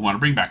of people who want to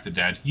bring back the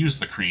dead, use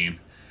the cream,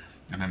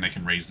 and then they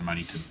can raise the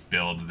money to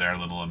build their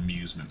little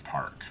amusement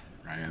park,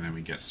 right? And then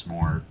we get some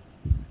more,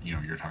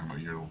 you're talking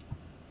about your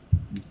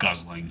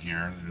guzzling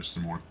here. There's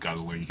some more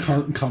guzzling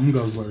here. Cum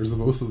guzzlers, the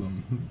both of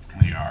them.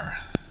 They are.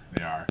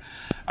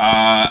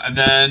 And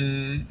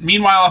then,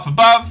 meanwhile, up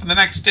above, the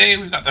next day,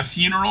 we've got the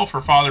funeral for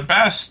Father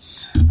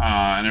Best's,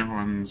 and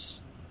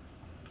everyone's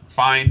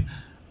fine.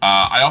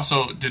 I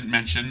also didn't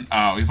mention,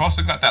 we've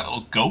also got that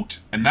little goat,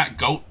 and that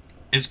goat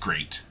is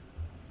great.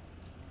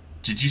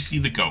 Did you see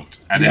the goat?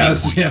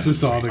 Yes, I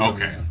saw the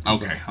goat.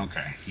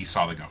 Okay. He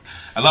saw the goat.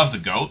 I love the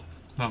goat.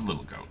 Love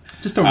little goat.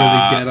 Just don't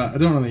really get it. I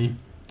don't really...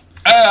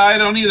 I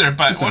don't either,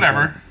 but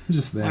whatever.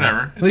 Just there.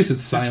 Whatever. At least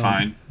it's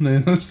silent.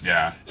 It's fine.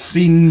 Yeah.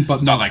 Seen, but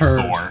it's not like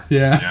heard. Thor.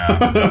 Yeah.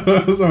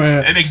 So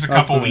it makes a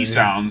couple wee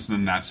sounds, and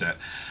then that's it.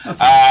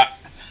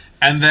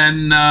 And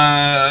then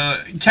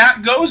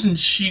Kat goes and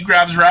she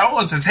grabs Raoul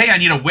and says, "Hey, I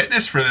need a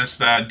witness for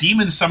this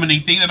demon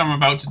summoning thing that I'm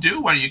about to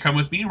do. Why don't you come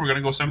with me and we're going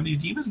to go summon these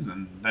demons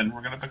and then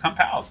we're going to become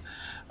pals."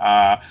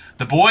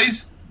 The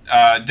boys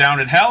down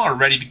in hell are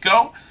ready to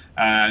go.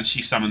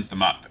 She summons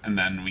them up, and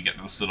then we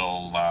get this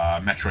little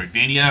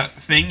Metroidvania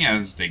thing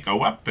as they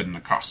go up and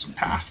across some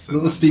paths.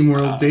 Little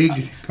SteamWorld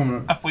dig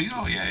coming up. We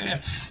go,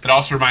 yeah. It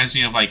also reminds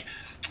me of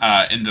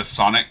in the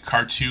Sonic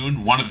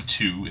cartoon, one of the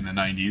two in the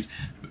 90s.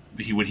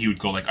 He would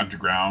go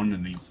underground,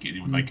 and he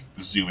would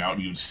zoom out,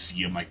 and you would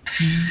see him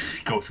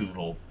go through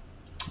little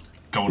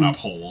donut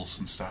holes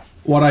and stuff.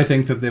 What I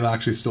think that they've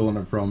actually stolen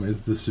it from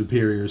is the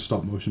superior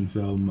stop motion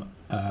film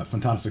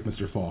Fantastic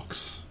Mr.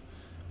 Fox,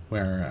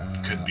 where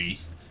could be.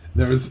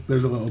 There's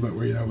a little bit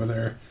where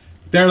where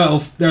they're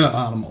little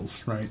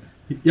animals, right?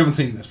 You haven't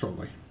seen this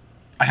probably.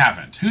 I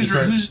haven't. Who's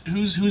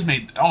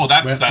made? Oh,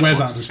 that's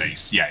what's his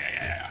face.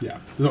 Yeah. Yeah,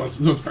 so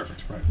it's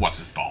perfect, right? What's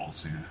his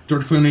balls? Yeah.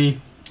 George Clooney,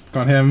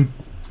 got him.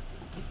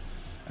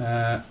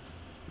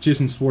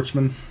 Jason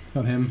Schwartzman,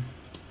 got him.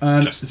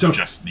 And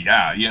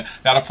yeah.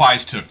 That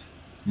applies to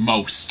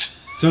most.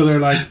 So they're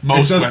like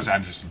most Wes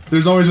Anderson films.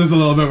 There's always just a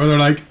little bit where they're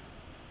like,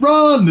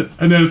 "Run!"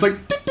 and then it's like.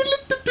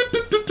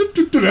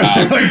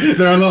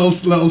 They're a little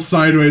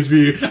sideways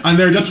view, and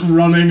they're just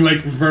running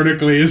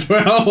vertically as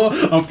well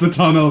up the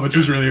tunnel, which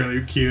is really,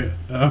 really cute.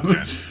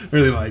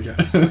 Really like it.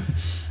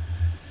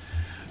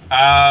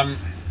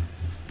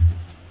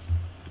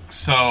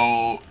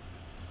 So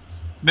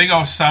they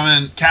go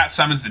Cat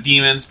summons the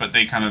demons, but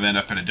they kind of end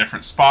up in a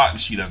different spot, and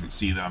she doesn't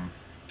see them.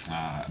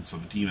 And so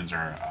the demons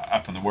are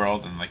up in the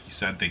world, and like you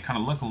said, they kind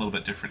of look a little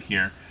bit different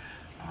here.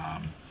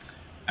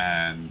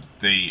 And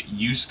they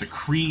use the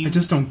cream. I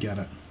just don't get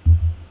it.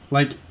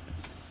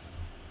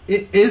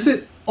 Is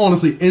it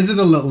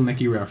a Little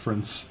Nicky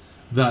reference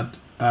that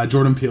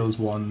Jordan Peele's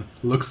one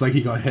looks like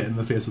he got hit in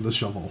the face with a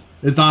shovel?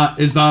 Is that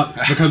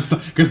because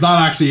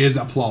that actually is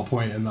a plot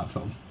point in that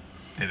film?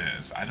 It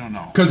is. I don't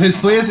know. Because his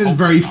face is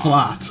very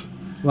flat.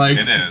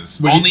 It is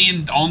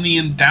only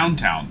in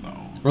downtown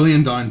though. Only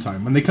in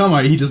downtown. When they come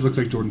out, he just looks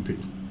like Jordan Peele.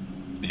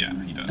 Yeah,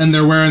 he does. And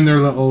they're wearing their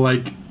little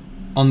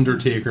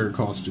Undertaker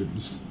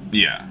costumes.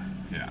 Yeah.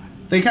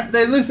 They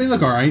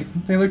look alright.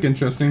 They look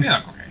interesting. They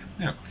look okay.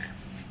 Yeah.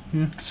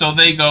 So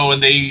they go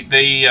and they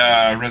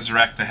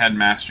resurrect the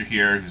headmaster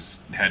here,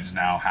 whose head's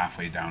now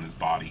halfway down his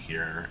body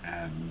here,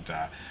 and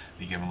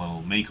they give him a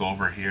little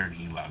makeover here, and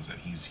he loves it.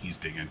 He's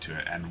big into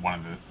it. And one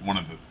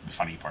of the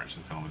funny parts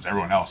of the film is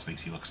everyone else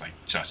thinks he looks like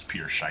just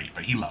pure shite,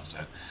 but he loves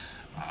it.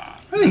 I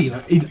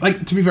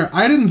think to be fair,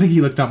 I didn't think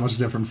he looked that much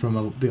different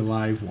from the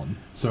Alive one.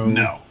 So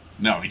no,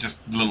 he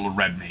just little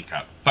red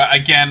makeup. But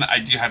again, I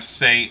do have to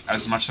say,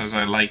 as much as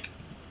I like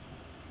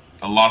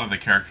a lot of the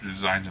character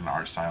designs and the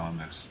art style in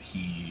this,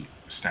 he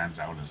stands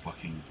out as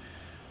looking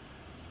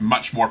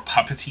much more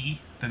puppety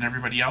than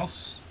everybody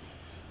else,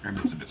 and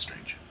it's a bit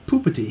strange.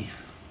 Poopety,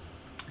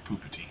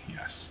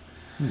 yes.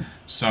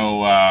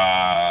 So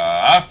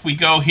up we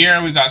go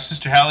here. We've got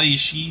Sister Helly.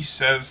 She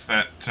says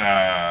that...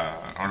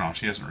 oh, no,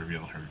 she hasn't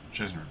revealed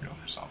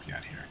herself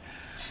yet here.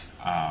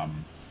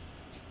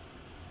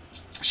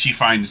 She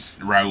finds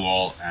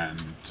Raoul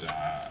and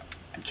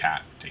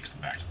Kat takes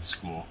them back to the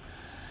school.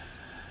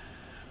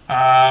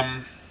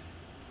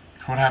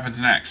 What happens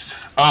next?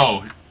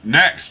 Oh,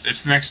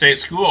 it's the next day at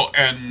school,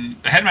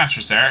 and the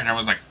headmaster's there, and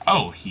everyone's like,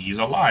 "Oh, he's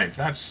alive.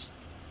 That's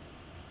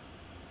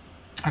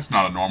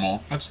not a normal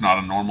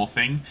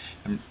thing."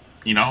 And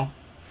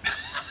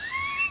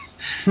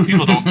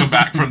people don't come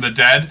back from the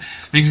dead.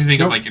 Makes me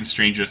think of like in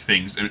Stranger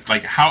Things,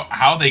 like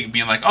how they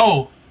being like,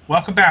 "Oh,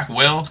 welcome back,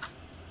 Will."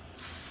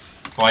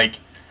 Like,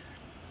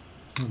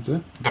 that's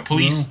it.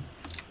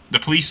 The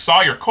police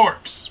saw your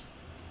corpse.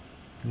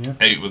 Yeah.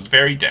 It was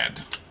very dead.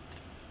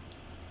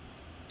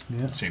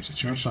 Yeah. Same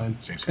situation.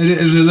 Same situation.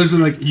 It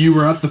literally like you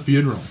were at the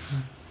funeral.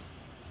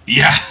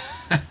 Yeah.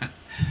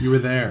 You were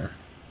there.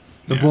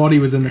 The body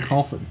was in the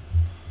coffin.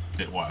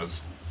 It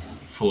was.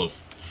 Full of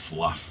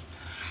fluff.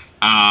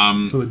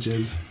 Full of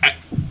jizz.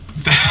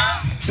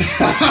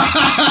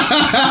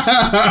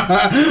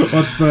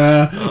 What's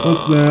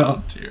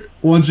the dear.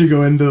 Once you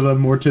go into the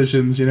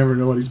morticians, you never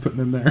know what he's putting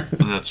in there.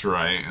 That's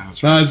right.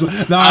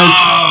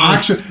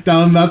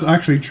 That's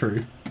actually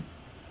true.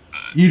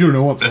 You don't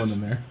know what's going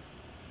in there.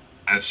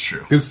 That's true.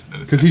 Because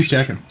who's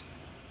checking?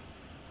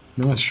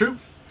 No one. That's true.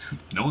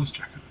 No one's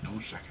checking.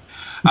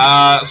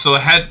 So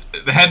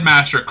the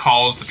headmaster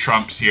calls the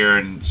Trumps here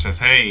and says,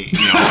 "Hey,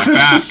 I'm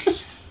back."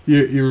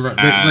 You're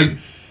right. Like,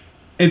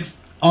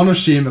 it's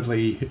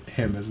unashamedly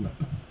him, isn't it?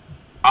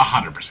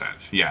 100%.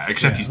 Yeah,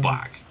 except he's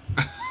black.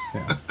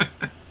 Yeah.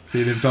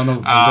 See,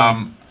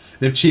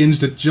 they've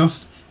changed it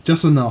just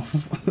enough.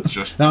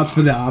 That's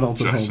for the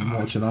adults at home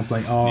watching. That's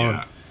like,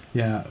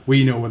 yeah,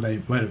 we know what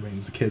it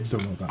means. The kids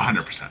don't know that.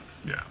 100%.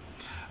 Yeah.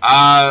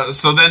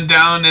 So then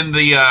down in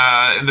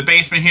the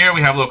basement here, we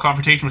have a little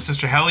confrontation with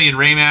Sister Helly and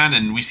Rayman,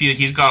 and we see that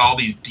he's got all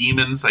these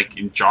demons like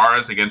in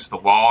jars against the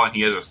wall, and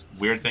he has this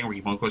weird thing where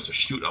he goes to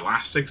shoot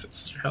elastics at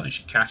Sister Helly.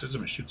 She catches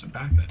him and shoots him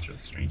back. That's really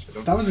strange.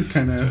 That was a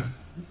kind of.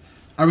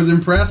 I was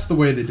impressed the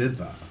way they did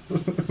that.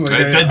 Like,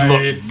 it did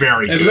look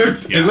very good.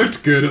 It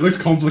looked good. It looked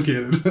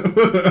complicated.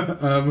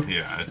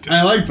 It did.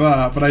 I like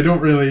that, but I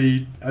didn't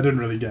really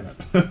get it.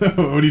 What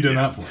are you doing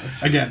that for?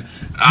 Again,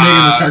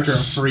 making this character a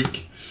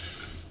freak.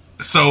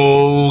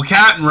 So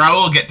Kat and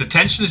Raoul get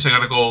detention, so I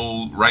gotta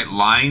go write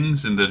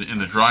lines in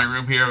the drawing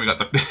room here. We got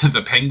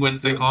the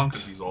penguins, they call them,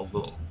 because these old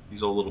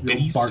little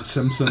biddies. Bart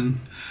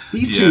Simpson.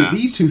 These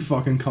two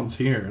fucking cunts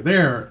here.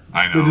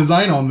 I know. The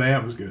design on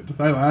them is good.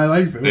 I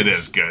like those. It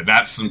is good.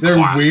 That's some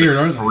classic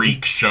weird,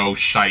 freak show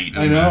shite.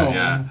 I know.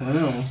 Yeah. I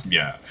know.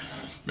 Yeah.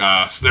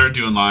 So they're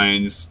doing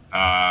lines.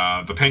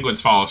 The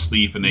penguins fall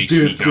asleep and they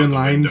sneak out the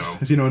lines,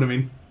 window. if you know what I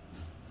mean.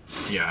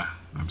 Yeah,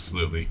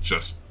 absolutely.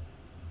 Just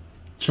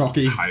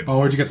chalky. Oh,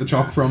 where'd you get the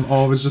chalk from?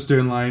 Oh, I was just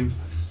doing lines.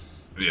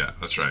 Yeah,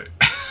 that's right.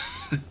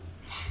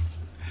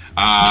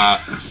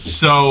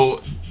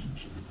 So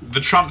the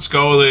Trumps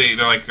go, they're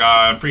like,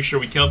 I'm pretty sure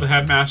we killed the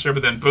headmaster,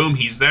 but then boom,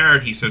 he's there,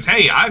 and he says,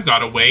 "Hey, I've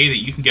got a way that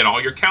you can get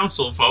all your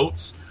council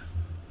votes.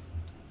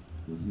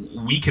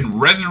 We can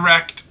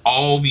resurrect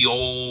all the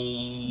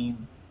old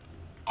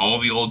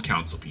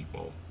council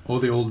people. All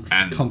the old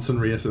cunts and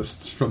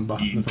racists from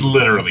back.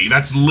 Literally,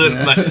 that's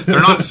like, they're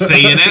not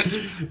saying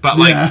it, but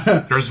like,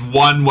 there's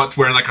one what's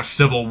wearing like a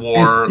Civil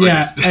War.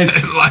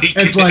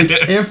 It's like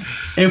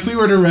if we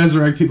were to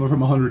resurrect people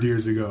from 100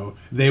 years ago,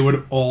 they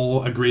would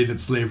all agree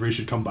that slavery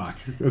should come back.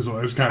 Is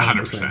kind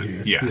of 100%.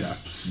 Here.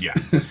 Yes, yeah.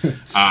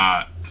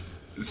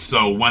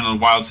 So Wendell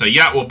and Wild say,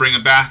 "Yeah, we'll bring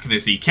him back," and they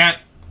say, "You can't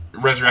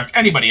resurrect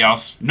anybody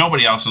else,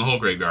 nobody else in the whole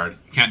graveyard.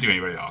 You can't do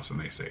anybody else." And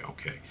they say,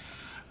 "Okay."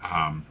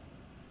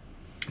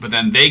 But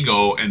then they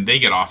go and they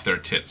get off their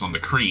tits on the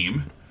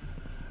cream.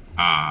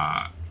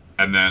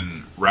 And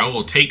then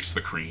Raoul takes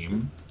the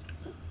cream.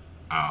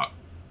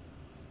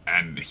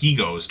 And he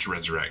goes to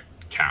resurrect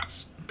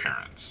Kat's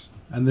parents.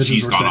 And this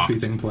is where Sexy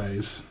Thing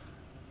plays.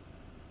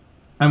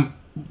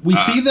 We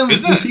see them...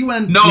 Is it? We see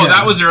when... No,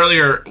 that was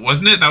earlier,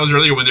 wasn't it? That was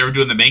earlier when they were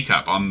doing the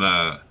makeup on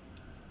the...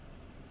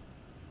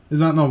 Is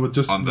that not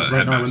just on the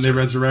right now when they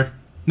resurrect...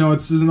 No,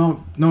 it's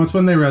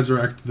when they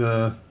resurrect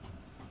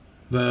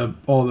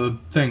all the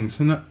things,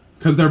 isn't it?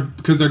 Because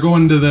they're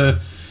going to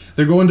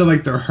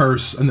like their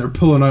hearse and they're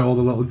pulling out all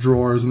the little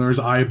drawers and there's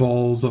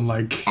eyeballs and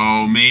like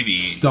maybe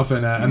stuff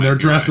in it, and they're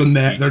dressing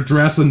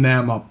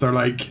them up. They're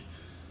like,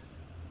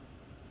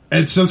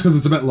 it's just because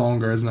it's a bit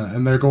longer, isn't it?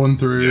 And they're going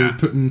through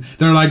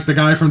they're like the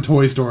guy from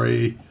Toy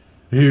Story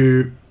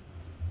who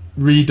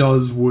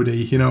redoes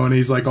Woody, and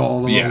he's like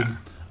all the little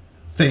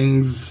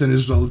things in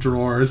his little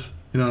drawers.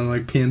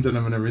 Like painting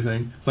them and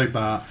everything. It's like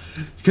that.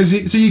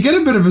 So you get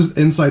a bit of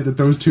insight that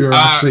those two are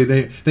actually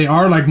they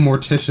are like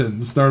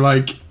morticians. Or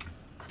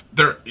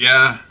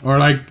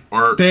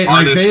they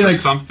artists or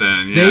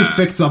something. Yeah. They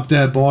fix up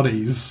dead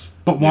bodies.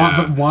 But why?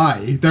 But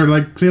why? They're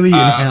like clearly in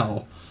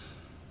hell.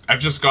 I've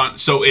just gone.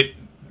 So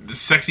the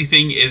Sexy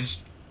Thing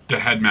is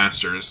the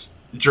headmasters.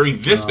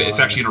 During this bit, it's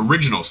actually an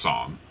original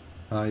song.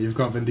 You've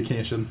got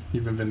vindication.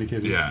 You've been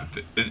vindicated. Yeah,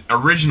 the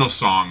original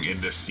song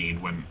in this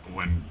scene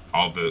when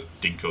all the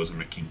Dinkos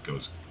and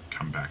McKinkos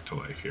come back to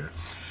life here.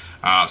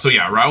 So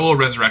yeah, Raoul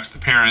resurrects the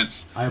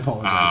parents. I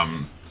apologize.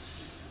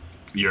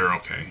 You're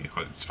okay.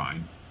 It's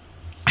fine.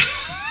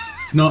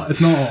 It's not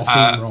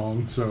often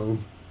wrong, so...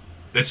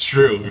 It's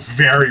true.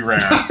 Very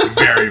rare.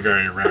 Very,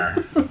 very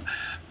rare.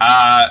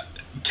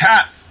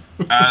 Kat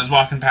is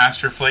walking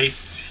past her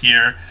place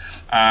here,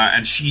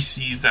 and she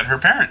sees that her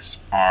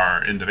parents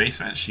are in the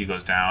basement. She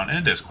goes down,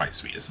 and it is quite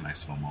sweet. It's a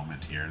nice little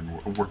moment here.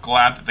 And we're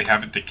glad that they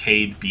haven't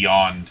decayed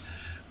beyond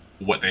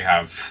what they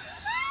have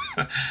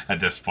at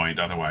this point.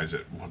 Otherwise,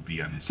 it would be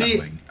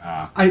unsettling.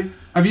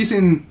 Have you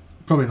seen,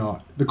 probably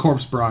not, The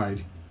Corpse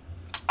Bride?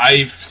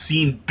 I've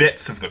seen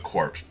bits of The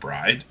Corpse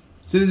Bride.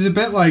 So there's a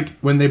bit like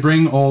when they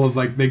bring all of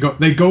like they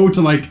go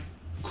to like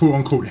quote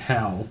unquote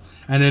hell,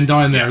 and then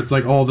down there it's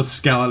like all the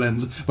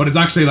skeletons, but it's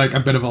actually like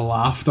a bit of a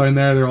laugh down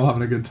there. They're all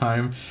having a good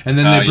time, and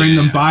then they bring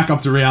them back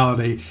up to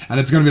reality, and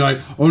it's gonna be like,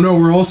 oh no,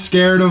 we're all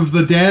scared of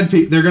the dead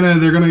people.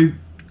 They're gonna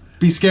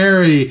be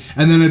scary,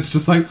 and then it's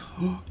just like,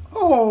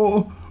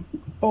 oh,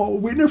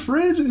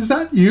 Winifred, is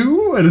that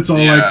you? And it's all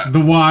like the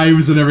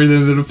wives and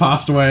everything that have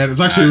passed away, and it's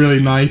actually really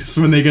nice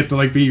when they get to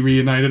like be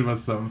reunited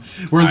with them.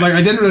 Whereas like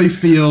I didn't really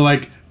feel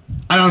like.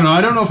 I don't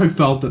know if I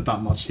felt it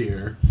that much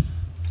here.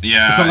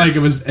 Yeah. I felt like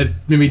it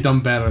maybe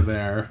done better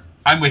there.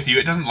 I'm with you.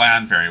 It doesn't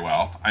land very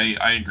well.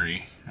 I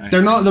agree.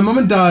 They're not... The mum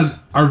and dad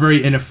are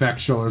very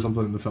ineffectual or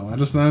something in the film. I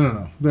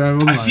don't know.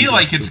 I feel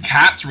like it's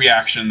Kat's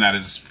reaction that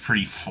is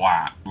pretty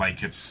flat.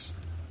 Like, it's...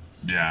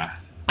 Yeah.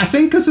 I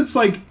think because it's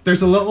like...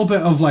 There's a little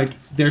bit of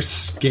like... They're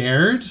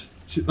scared.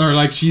 Or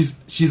like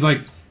she's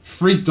like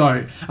freaked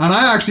out. And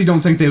I actually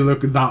don't think they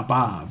look that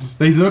bad.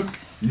 They look...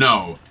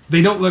 No.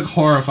 They don't look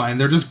horrifying.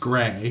 They're just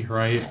grey,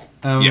 right?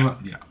 Yeah.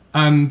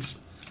 And...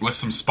 With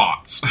some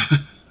spots.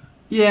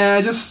 Yeah,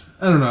 I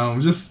don't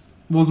know. Just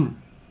wasn't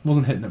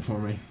hitting it for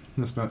me,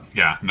 this bit.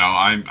 Yeah, no,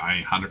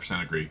 I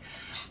 100% agree.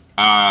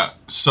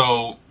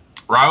 So,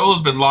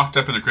 Raoul's been locked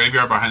up in a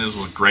graveyard behind this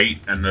little grate,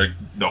 and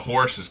the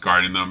horse is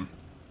guarding them.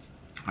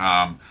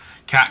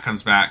 Kat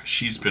comes back.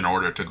 She's been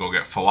ordered to go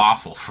get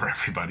falafel for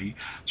everybody.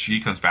 She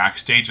comes back,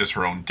 stages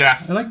her own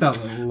death. I like that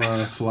little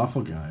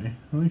falafel guy.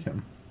 I like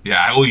him.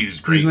 Yeah,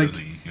 he's great, isn't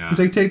he? Yeah. He's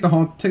like, take the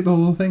whole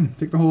thing,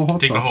 take the whole hot sauce.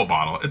 Take the whole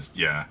bottle.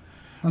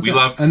 We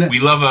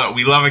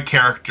love a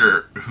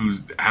character who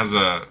has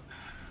a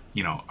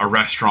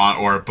restaurant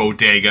or a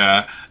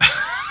bodega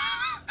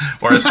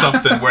or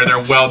something where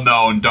they're well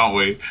known, don't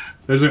we?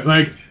 There's a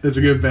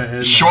good bit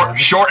in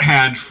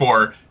shorthand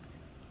for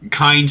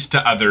kind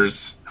to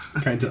others,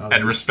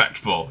 and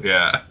respectful.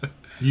 Yeah.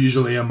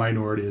 Usually a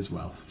minority as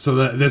well. So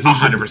this is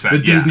 100%, the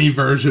Disney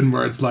version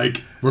where it's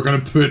like, we're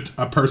going to put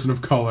a person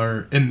of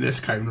color in this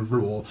kind of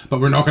role, but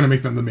we're not going to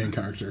make them the main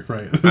character,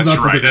 right?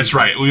 That's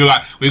right.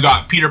 We've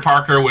got Peter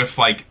Parker with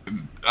like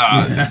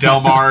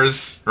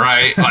Delmars,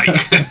 right? Like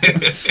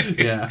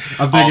yeah,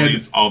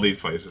 all these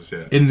places.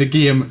 Yeah. In the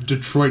game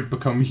Detroit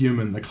Become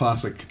Human, the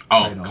classic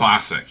title.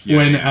 Classic. Yeah,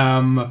 when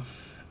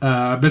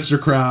Mr.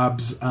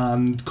 Krabs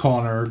and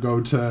Connor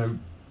go to.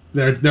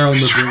 They're on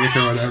the break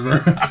or whatever.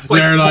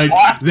 They're like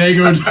they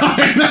go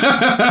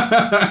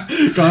down.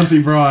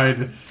 Clancy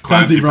Bride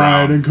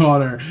and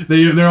Connor.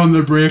 They're on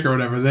the break or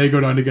whatever. They go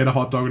down to get a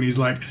hot dog, and he's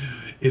like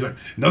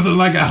nothing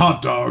like a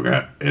hot dog,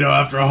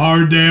 after a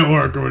hard day at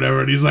work or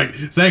whatever. And he's like,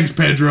 thanks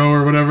Pedro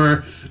or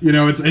whatever.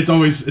 It's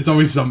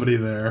always somebody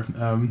there.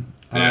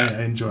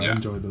 I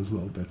enjoy those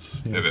little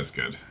bits. Yeah. It is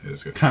good.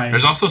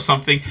 There's also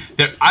something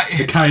that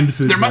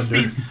there must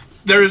be.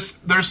 There's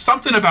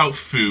something about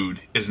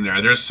food, isn't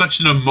there? There's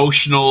such an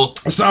emotional.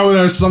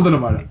 There's something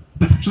about it.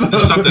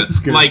 There's something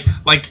like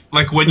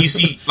when you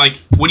see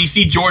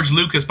George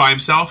Lucas by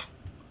himself,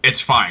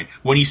 it's fine.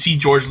 When you see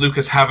George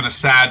Lucas having a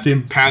sad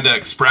Panda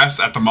Express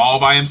at the mall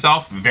by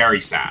himself,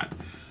 very sad,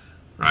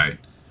 right?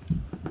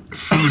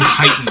 Food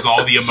heightens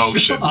all the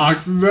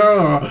emotions.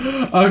 No.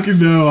 I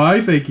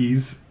think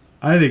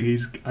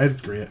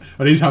it's great.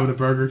 But he's having a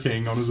Burger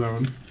King on his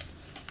own,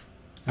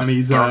 and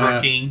he's Burger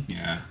King,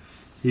 yeah.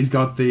 He's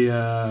got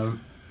the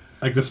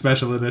the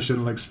special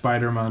edition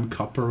Spider-Man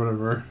cup or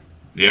whatever.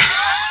 Yeah.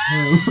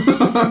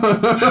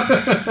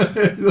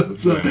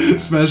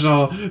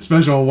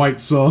 special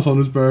white sauce on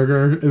his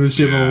burger in the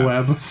shape of a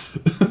web.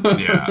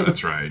 Yeah,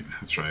 that's right.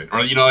 Or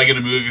in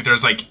a movie, if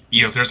there's a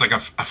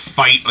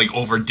fight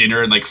over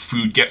dinner and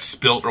food gets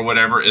spilt or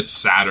whatever, it's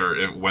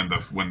sadder when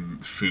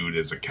food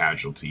is a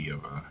casualty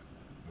of a.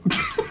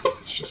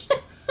 It's just.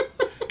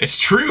 It's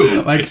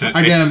true.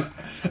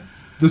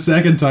 The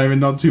second time in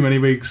not too many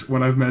weeks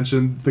when I've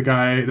mentioned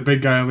the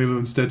big guy on Lilo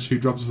and Stitch who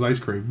drops his ice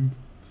cream.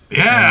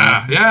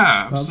 Yeah,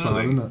 that's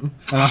sad, isn't it? And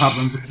that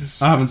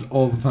happens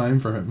all the time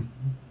for him.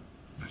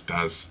 It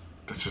does.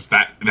 That's just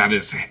that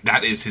is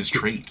his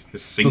trait,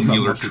 his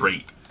singular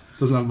trait.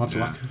 Doesn't have much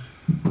luck.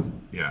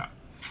 Yeah.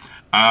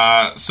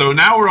 So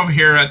now we're over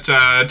here at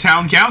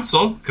Town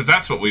Council, because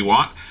that's what we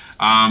want.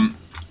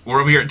 We're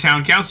over here at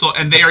Town Council,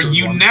 and they are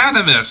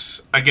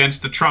unanimous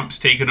against the Trumps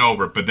taking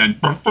over. But then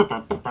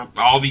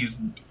all these,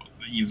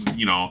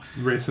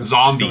 Racist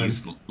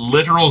zombies,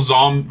 literal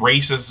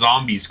racist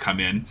zombies come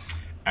in,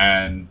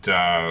 and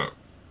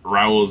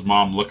Raul's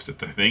mom looks at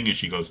the thing and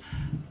she goes,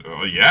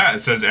 "Oh yeah, it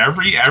says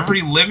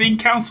every living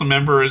council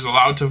member is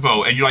allowed to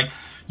vote," and you're like,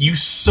 you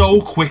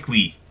so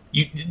quickly,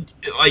 you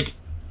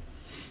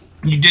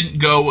didn't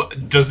go,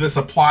 does this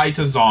apply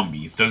to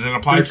zombies? Does it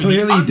apply to the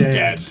undead?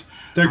 Dead.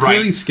 They're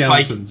clearly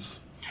skeletons.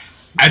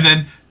 And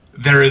then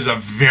there is a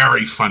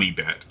very funny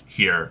bit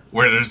here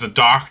where there's a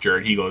doctor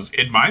and he goes,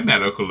 "In my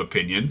medical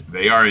opinion,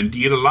 they are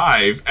indeed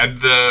alive."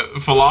 And the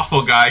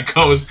falafel guy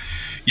goes,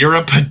 "You're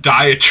a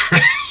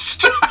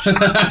podiatrist."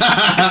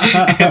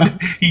 And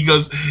he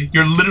goes,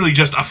 "You're literally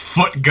just a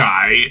foot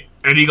guy."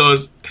 And he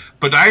goes,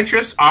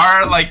 "Podiatrists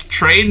are like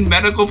trained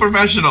medical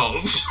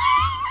professionals."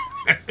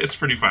 It's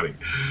pretty funny.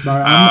 No,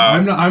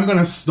 I'm going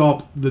to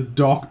stop the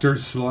doctor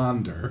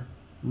slander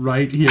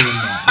right here and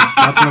now.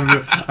 That's what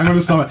I'm going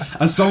to stop it.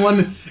 As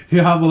someone who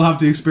will have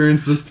to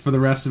experience this for the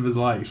rest of his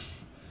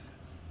life,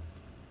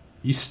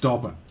 you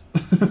stop it.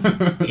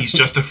 He's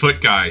just a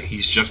foot guy.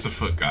 He's just a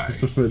foot guy.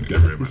 Just a foot guy.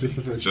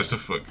 Just a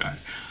foot guy.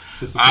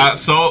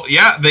 So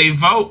yeah, they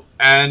vote,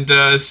 and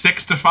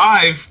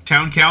 6-5,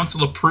 town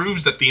council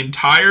approves that the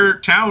entire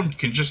town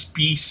can just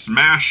be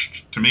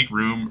smashed to make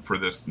room for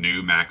this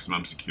new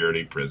maximum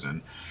security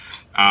prison.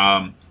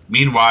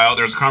 Meanwhile,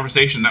 there's a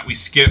conversation that we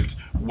skipped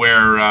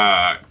where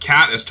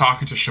Kat is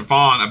talking to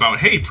Siobhan about,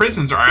 hey,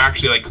 prisons are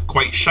actually like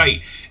quite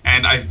shite,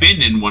 and I've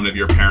been in one of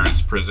your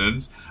parents'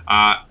 prisons,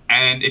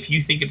 and if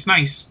you think it's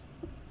nice,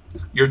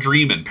 you're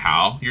dreaming,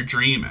 pal. You're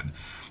dreaming.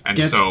 And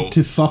Get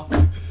to fuck.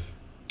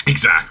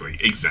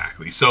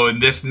 Exactly. So in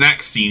this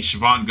next scene,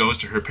 Siobhan goes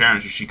to her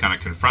parents and she kind of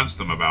confronts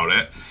them about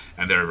it,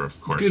 and they're of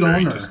course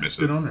very dismissive.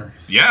 Good on her.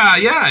 Yeah,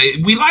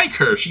 we like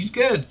her. She's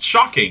good.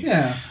 Shocking.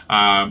 Yeah.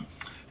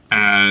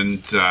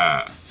 And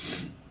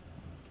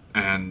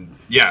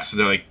yeah, so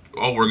they're like,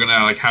 "Oh, we're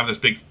gonna like have this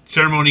big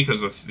ceremony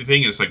because the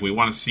thing is like we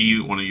want to see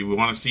you. We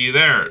want to see you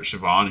there,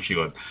 Siobhan." And she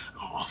goes,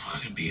 "Oh, I'll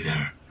fucking be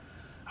there.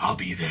 I'll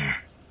be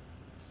there.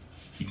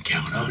 You can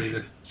count on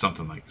it."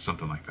 Something like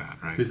that,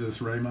 right? Who's this,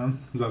 Rayman?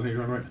 Is that who you're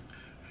talking about?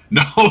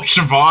 No,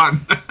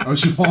 Siobhan. Oh,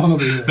 Siobhan will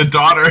be there.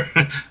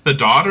 The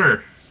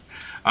daughter.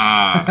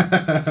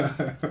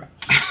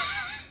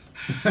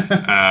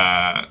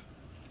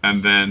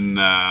 And then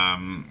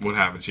what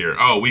happens here?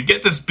 Oh, we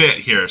get this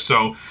bit here.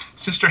 So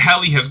Sister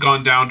Helly has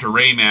gone down to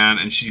Rayman,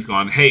 and she's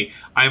gone, "Hey,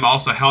 I am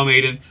also Hell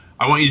Maiden.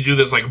 I want you to do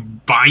this like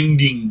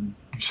binding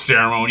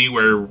ceremony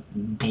where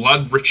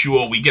blood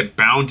ritual. We get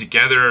bound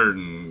together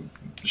and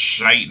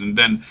shite." And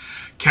then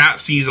Kat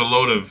sees a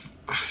load of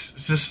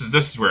this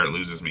is where it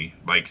loses me.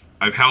 Like,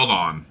 I've held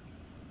on.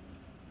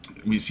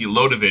 We see a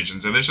load of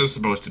visions, and this is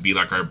supposed to be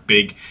like our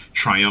big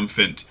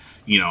triumphant,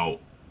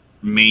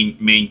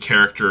 main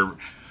character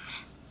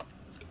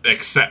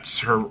accepts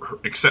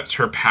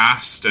her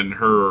past and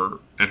her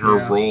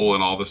role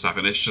and all this stuff,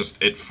 and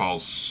it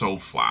falls so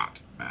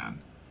flat, man.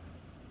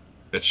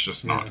 It's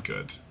just not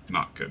good.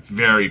 Not good.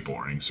 Very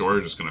boring. So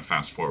we're just gonna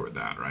fast forward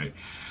that, right?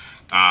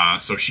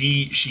 So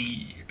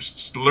she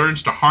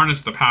learns to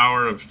harness the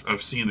power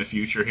of seeing the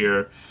future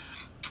here.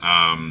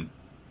 And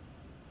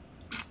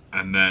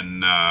then,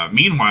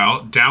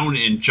 meanwhile, down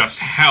in just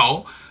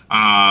hell,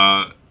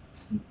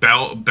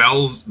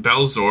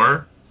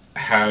 Belzor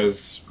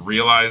has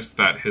realized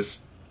that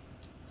his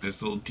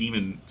little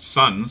demon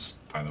sons,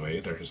 by the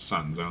way, they're his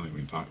sons, I don't think we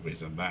can talk about he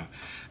said that,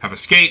 have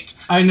escaped.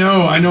 I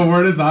know,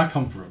 where did that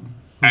come from?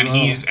 And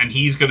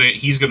he's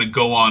gonna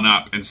go on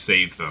up and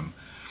save them.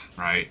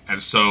 Right, and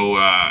so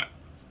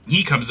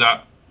he comes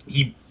up,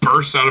 he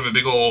bursts out of a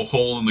big old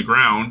hole in the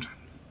ground,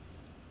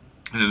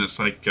 and then it's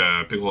like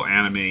a big old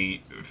anime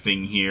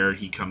thing here.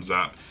 He comes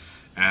up,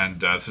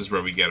 and this is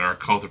where we get our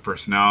Cult of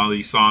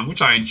Personality song,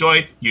 which I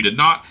enjoyed. You did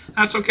not.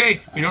 That's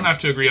okay. We don't have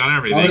to agree on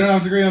everything. Oh, we don't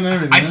have to agree on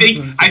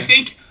everything. I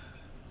think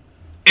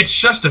it's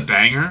just a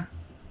banger,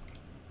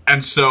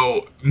 and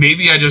so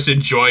maybe I just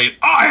enjoyed.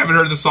 Oh, I haven't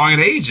heard the song in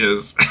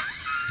ages.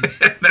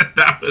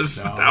 that was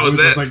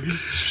it. Just like,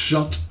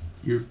 shut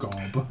your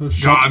gob.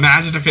 God,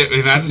 imagine if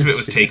it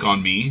was Take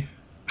On Me.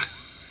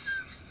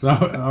 That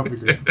would be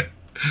great.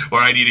 Or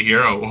I Need a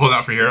Hero. We'll hold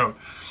out for Hero.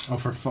 Oh,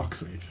 for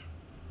fuck's sake.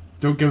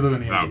 Don't give them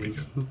any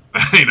ideas.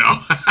 I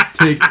know.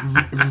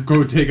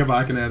 Go take it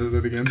back and edit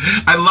it again.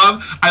 I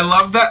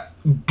love that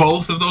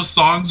both of those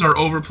songs are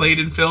overplayed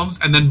in films,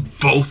 and then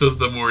both of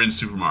them were in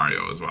Super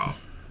Mario as well.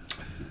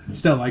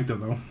 Still liked it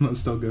though.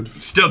 That's still good.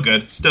 Still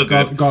good.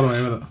 Got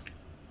away with it.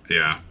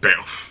 Yeah.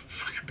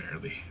 Fucking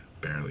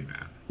barely,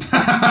 man.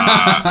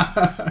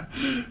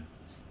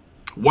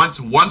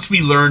 Once we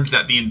learned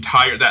that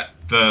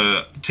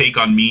the Take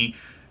On Me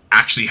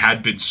actually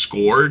had been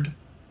scored,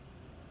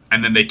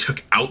 and then they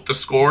took out the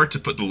score to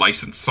put the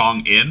licensed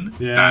song in.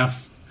 Yeah.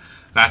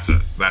 That's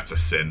a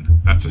sin.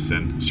 That's a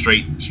sin.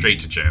 Straight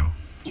to jail.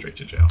 Straight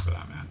to jail for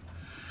that, man.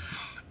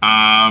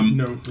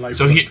 No life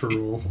so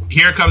parole.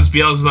 Here comes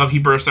Beelzebub. He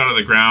bursts out of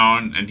the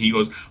ground and he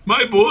goes,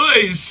 "My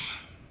boys!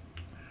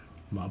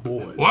 My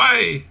boys.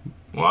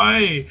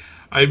 Why?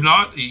 I'm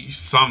not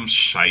some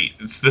shite.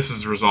 This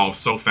is resolved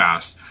so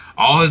fast.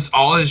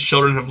 All his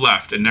children have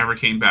left and never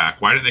came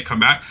back. Why didn't they come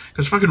back?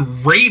 Because fucking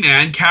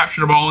Rayman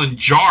captured them all in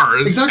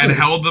jars and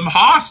held them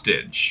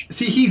hostage.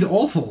 See, he's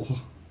awful.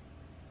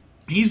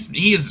 He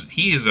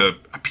is a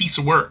piece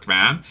of work,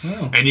 man.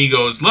 Oh. And he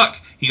goes,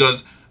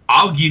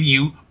 I'll give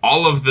you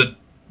all of the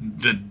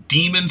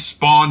demon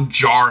spawn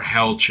jar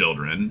hell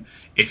children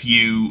if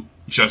you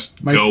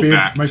just go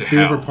back to hell. My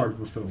favorite part of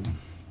the film.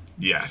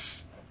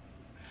 Yes.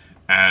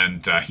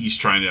 And he's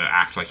trying to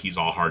act like he's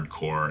all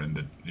hardcore,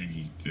 and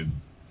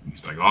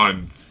he's like, "Oh,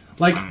 I'm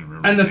like."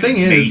 And the thing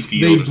is,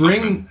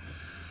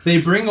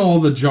 they bring all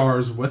the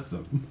jars with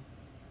them,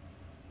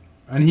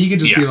 and he could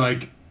just be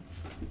like,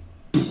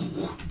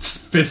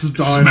 fist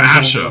down,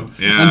 smash them,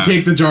 and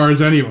take the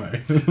jars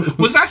anyway.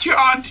 Was that your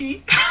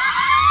auntie?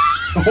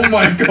 Oh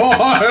my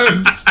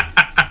god!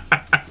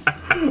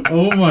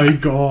 Oh my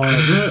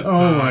god!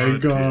 Oh my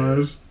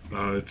god!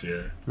 Oh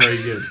dear.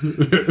 Very good.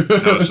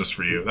 That was just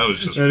for you. That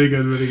was just very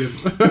good. Very good.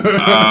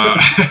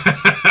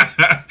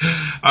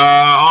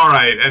 All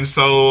right, and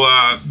so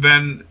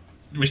then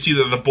we see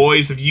that the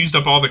boys have used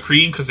up all the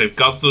cream because they've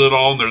guzzled it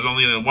all, and there's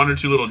only 1 or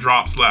 2 little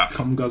drops left.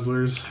 Cum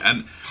guzzlers.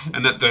 And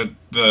that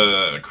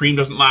the cream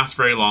doesn't last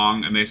very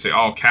long, and they say,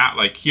 "Oh, Cat,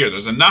 like here,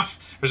 there's enough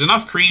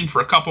cream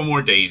for a couple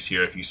more days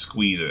here if you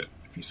squeeze it.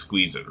 If you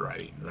squeeze it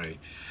right."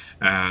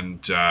 And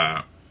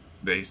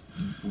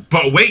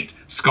but wait,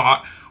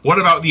 Scott. What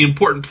about the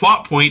important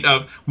plot point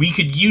of we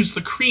could use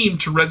the cream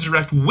to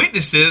resurrect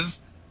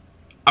witnesses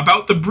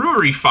about the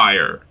brewery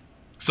fire?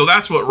 So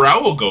that's what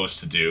Raoul goes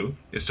to do,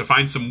 is to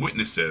find some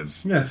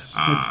witnesses. Yes.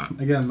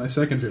 Again, my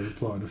second favorite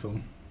plot in the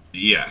film.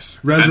 Yes.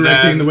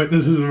 Resurrecting the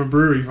witnesses of a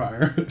brewery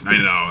fire. I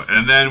know.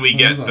 And then we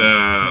get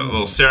the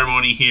little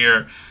ceremony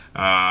here.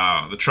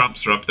 The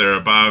Trumps are up there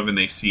above, and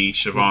they see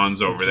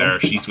Siobhan's over there.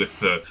 She's with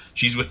the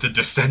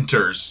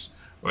dissenters.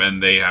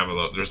 When they have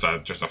there's a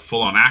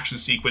full-on action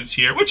sequence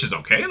here, which is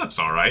okay. That's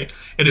all right.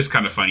 It is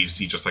kind of funny to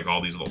see just like all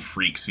these little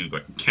freaks who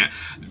like can't.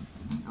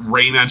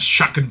 Rayman's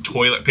chucking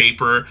toilet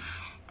paper.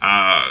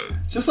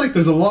 Just like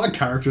there's a lot of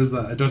characters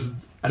that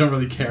I don't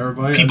really care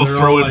about. People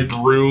throwing like,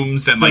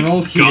 brooms and like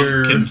gunk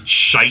here. and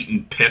shite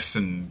and piss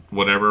and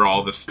whatever,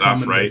 all this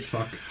stuff, right?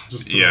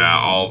 Yeah,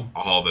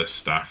 all this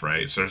stuff,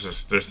 right? So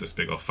there's this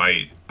big old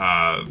fight.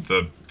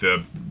 The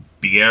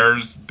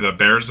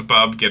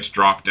Beelzebub gets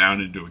dropped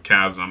down into a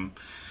chasm,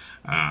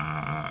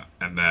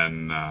 and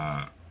then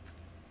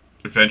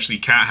eventually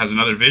Cat has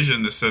another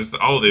vision that says,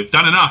 "Oh, they've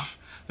done enough.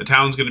 The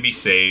town's going to be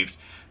saved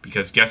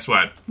because guess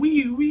what?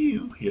 Wee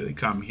wee, here they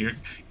come. Here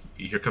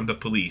come the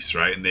police,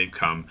 right? And they've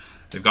come.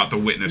 They've got the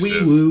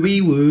witnesses. Wee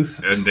woo.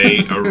 And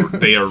they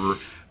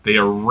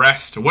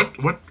arrest. What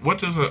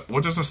does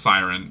a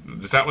siren?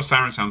 Is that what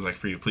siren sounds like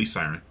for you? Police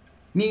siren.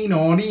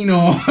 Nino. You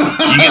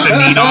get the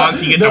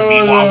Ninos. You get the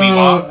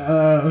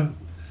wee-wah.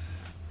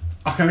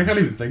 I can't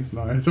even think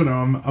now. I don't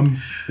know. I'm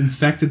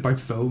infected by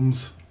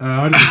films.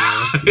 I don't know.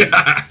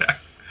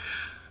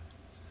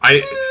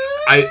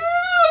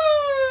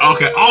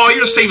 Okay. Oh,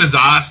 you're the same as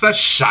us. That's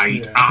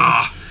shite.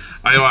 Yeah.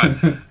 I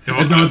want.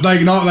 No, it's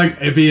like not like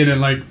it being in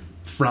like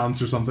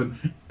France or something.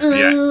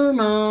 Yeah.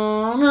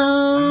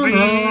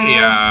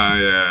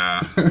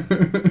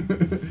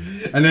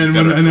 And then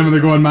when they're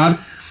going mad.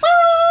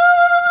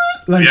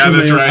 Like, yeah,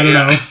 that's right. I don't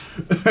know.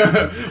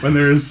 When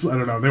there's, I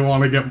don't know, they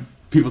want to get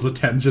people's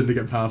attention to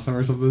get past them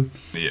or something.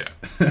 Yeah.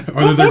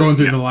 Or that they're going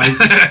through the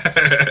lights.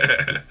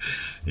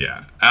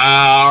 Yeah.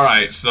 All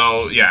right.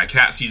 So, yeah,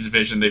 Cat sees the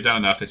vision. They've done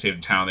enough. They save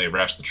the town. They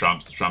arrest the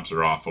Trumps. The Trumps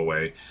are off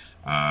away.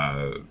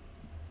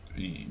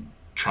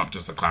 Trump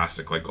does the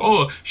classic, like,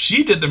 "Oh,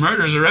 she did the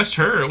murders. Arrest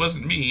her. It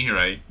wasn't me."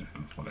 Right?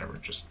 Whatever.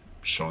 Just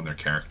showing their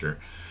character.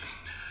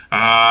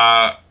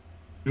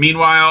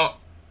 Meanwhile,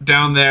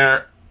 down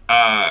there,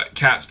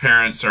 Cat's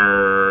parents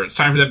it's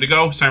time for them to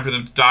go. It's time for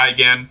them to die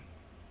again.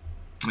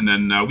 And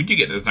then we do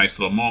get this nice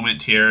little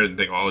moment here, and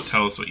they go, "Oh,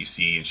 tell us what you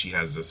see." And she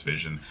has this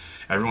vision.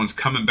 Everyone's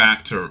coming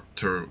back to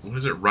what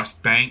is it,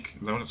 Rust Bank?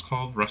 Is that what it's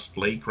called? Rust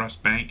Lake,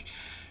 Rust Bank.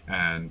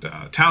 And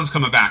town's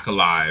coming back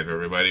alive,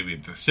 everybody.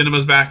 The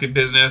cinema's back in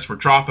business. We're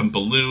dropping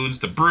balloons.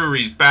 The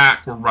brewery's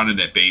back. We're running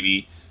it,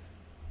 baby.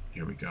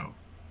 Here we go.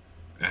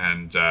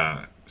 And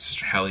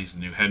Sister Helly's the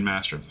new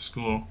headmaster of the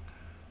school.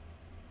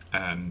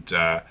 And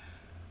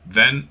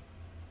then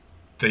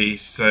they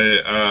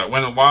say,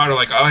 Wendell and Wild are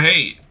like, "Oh,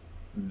 hey,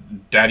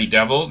 Daddy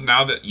Devil,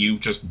 now that you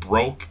just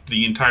broke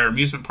the entire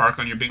amusement park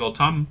on your big old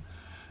tum,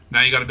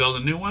 now you got to build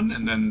a new one."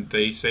 And then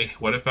they say,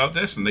 "What about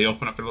this?" And they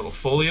open up their little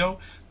folio.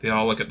 They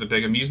all look at the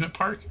big amusement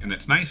park, and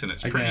it's nice and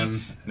it's pretty.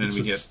 And then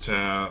we get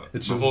the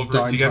whole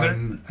group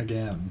together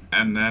again.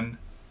 And then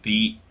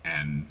the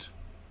end.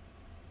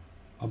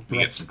 We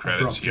get some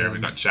credits here. We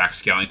got Jack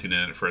Skellington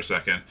in it for a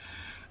second,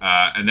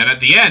 and then at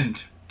the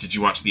end, did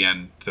you watch the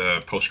end?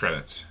 The post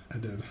credits. I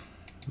did.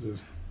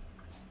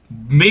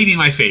 Maybe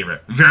my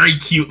favorite. Very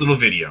cute little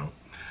video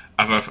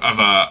of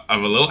a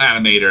little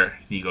animator.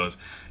 He goes,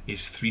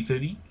 "It's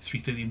 3:30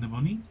 in the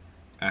morning,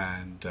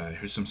 and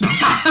here's some sound."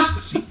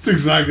 That's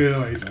exactly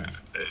the way he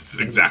sounds. It's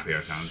exactly how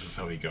it sounds. This is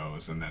how he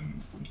goes, and then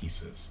he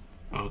says,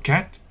 "Oh,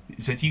 Cat,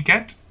 is that you,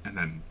 Cat?" And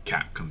then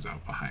Kat comes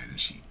out behind and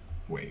she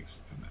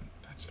waves, and then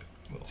that's it.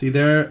 See,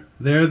 they're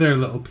their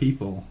little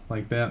people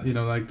like that. You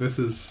know, like this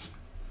is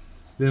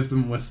they've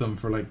been with them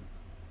for like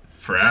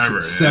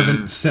forever,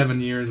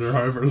 7 years or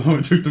however long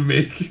it took to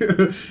make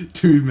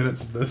 2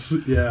 minutes of this.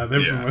 Yeah,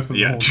 they've been with them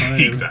the whole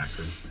time.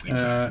 Exactly.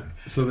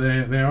 So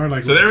they are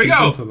like. So there we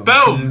go.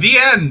 Boom. The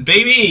end,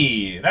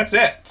 baby. That's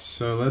it.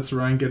 So let's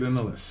rank it in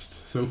a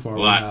list. So far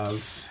we have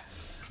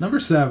number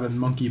 7,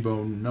 Monkey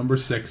Bone. Number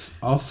 6,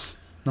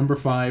 Us. Number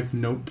 5,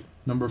 Nope.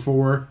 Number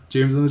 4,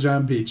 James and the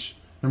Giant Peach.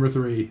 Number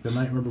 3, The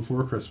Nightmare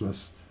Before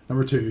Christmas.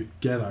 Number 2,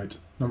 Get Out.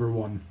 Number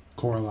 1,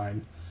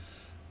 Coraline.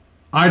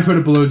 I'd put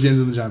it below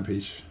James and the Giant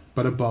Peach,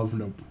 but above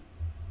Nope.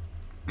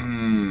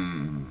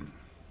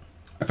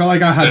 I felt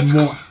like I had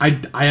more.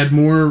 I had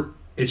more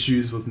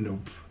issues with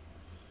Nope.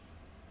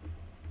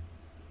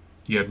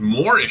 You had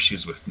more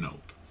issues with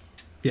Nope.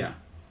 Yeah.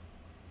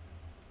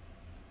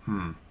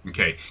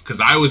 Okay,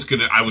 because I was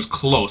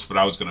close, but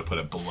I was gonna put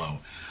it below.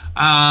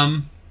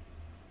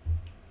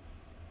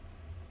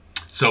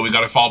 So we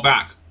got to fall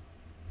back.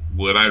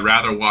 Would I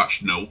rather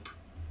watch Nope,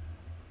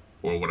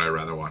 or would I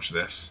rather watch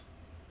this?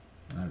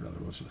 I'd rather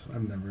watch this.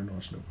 I'm never gonna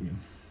watch Nope again.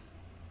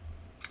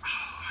 Oh,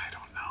 I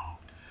don't know.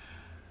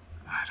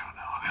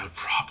 I would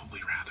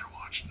probably rather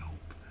watch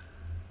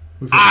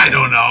Nope. I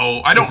don't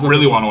know. I don't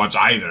really want to watch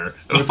either.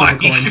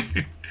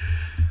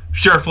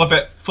 Sure, flip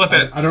it.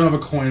 I don't have a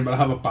coin, but I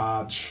have a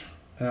badge.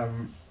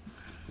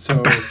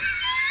 So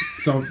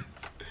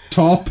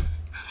top.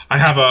 I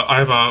have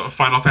a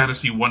Final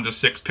Fantasy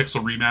 1-6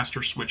 pixel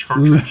remaster Switch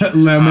cartridge.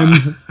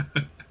 Lemon.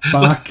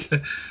 Back.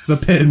 The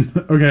pin.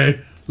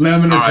 Okay.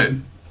 Lemon or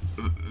pin.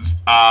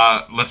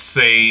 Let's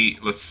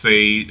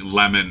say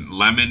lemon.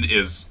 Lemon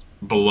is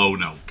below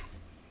Nope.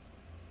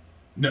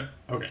 No.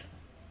 Okay.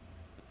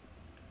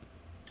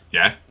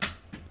 Yeah. It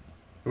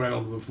went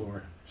onto the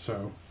floor.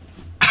 So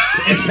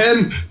it's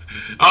pin.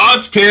 Oh,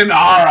 it's pin.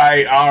 All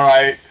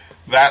right.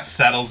 That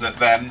settles it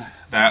then.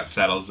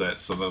 So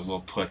then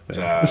we'll put. It's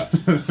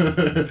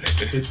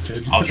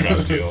pin. I'll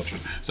trust you.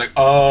 It's like,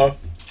 yeah,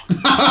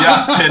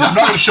 it's pin. I'm not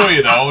going to show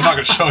you though.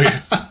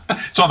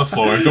 It's on the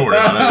floor. Don't worry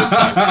about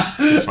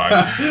it. It's fine.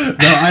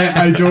 No,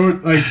 I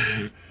don't like.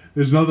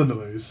 There's nothing to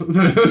lose.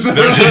 There's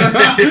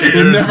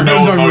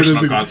no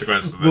emotional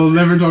consequences. We'll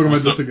never talk about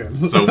this again.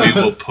 So we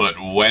will put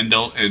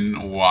Wendell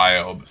and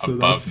Wild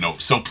above Nope.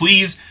 So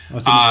please,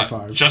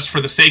 just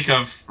for the sake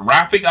of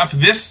wrapping up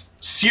this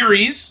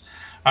series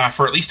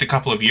for at least a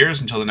couple of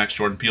years until the next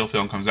Jordan Peele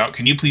film comes out,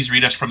 can you please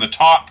read us from the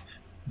top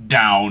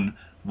down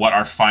what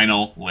our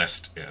final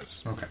list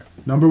is? Okay.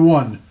 Number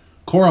 1,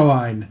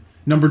 Coraline.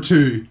 Number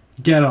 2,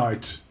 Get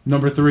Out.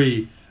 Number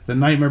 3, The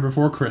Nightmare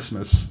Before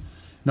Christmas.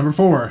 Number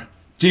 4,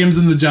 James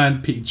and the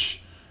Giant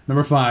Peach.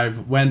 Number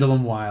 5, Wendell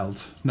and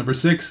Wild. Number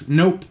 6,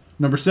 Nope.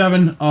 Number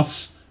 7,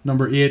 Us.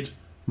 Number 8,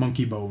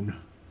 Monkey Bone.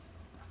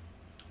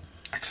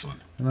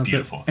 Excellent. And that's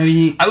beautiful.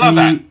 It. I love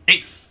that.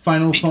 8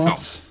 final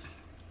thoughts? Films.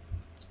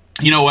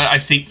 You know what? I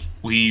think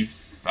we've...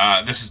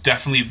 this is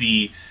definitely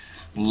the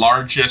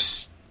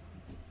largest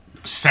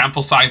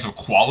sample size of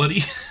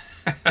quality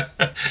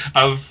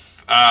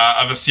of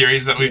a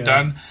series that we've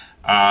done.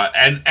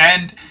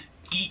 And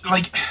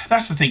like,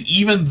 that's the thing.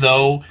 Even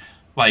though,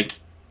 like,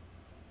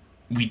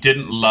 we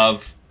didn't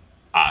love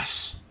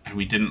Us and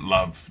we didn't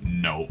love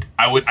Nope,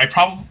 I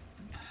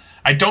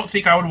don't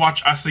think I would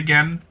watch Us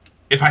again.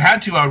 If I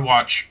had to, I would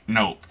watch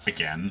Nope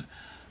again.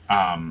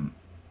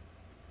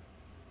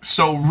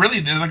 So really,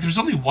 there's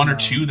only one or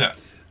two that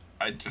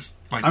I just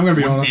like. I'm gonna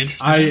be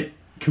honest.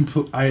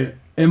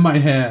 In my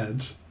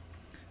head,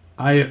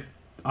 I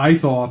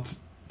thought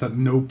that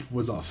Nope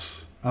was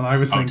Us, and I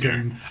was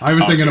thinking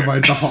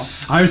about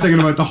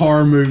the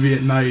horror movie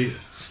at night.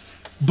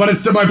 But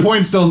it's still,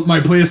 my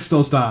place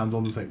still stands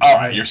on the thing. All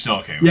right, you're still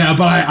okay. Yeah,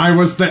 but I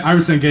was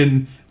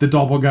thinking the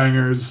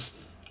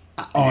doppelgangers.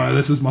 Oh,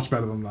 this is much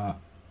better than that.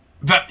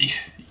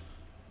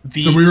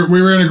 So we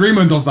were in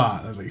agreement of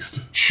that, at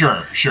least.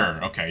 Sure.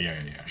 Okay,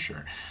 yeah,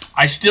 sure.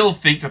 I still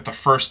think that the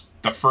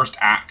first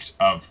act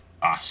of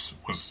Us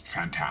was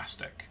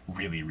fantastic.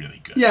 Really,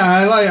 really good. Yeah,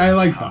 I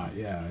like that.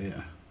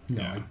 Yeah.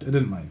 No, I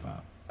didn't mind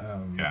that.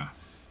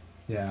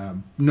 Yeah.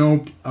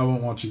 Nope, I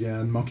won't watch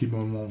again. Monkey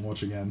Bone won't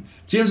watch again.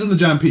 James and the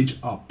Giant Peach,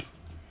 up.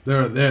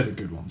 They're the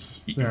good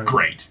ones.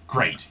 Great.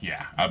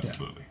 Yeah,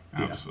 absolutely.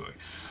 Yeah. Absolutely.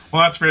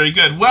 Well, that's very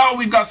good. Well,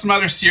 we've got some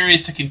other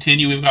series to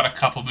continue. We've got a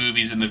couple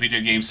movies in the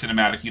video game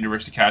cinematic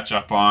universe to catch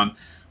up on.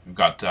 We've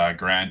got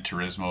Gran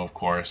Turismo, of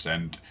course,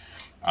 and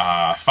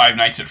Five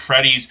Nights at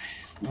Freddy's,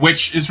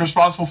 which is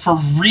responsible for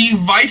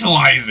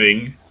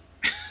revitalizing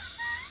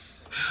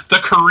the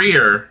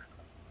career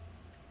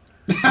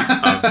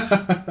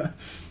of...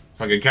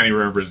 I can't even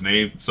remember his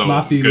name, so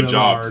Matthew good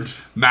Lillard.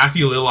 Job.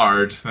 Matthew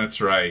Lillard,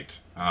 that's right.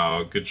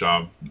 Oh, good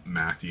job,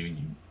 Matthew. You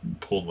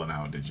pulled one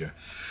out, did you?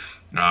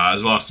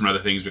 As well as some other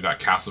things. We've got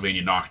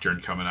Castlevania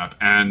Nocturne coming up,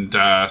 and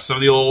some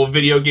of the old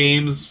video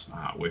games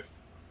with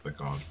The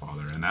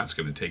Godfather, and that's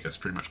going to take us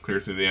pretty much clear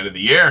through the end of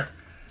the year.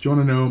 Do you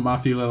want to know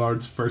Matthew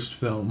Lillard's first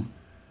film?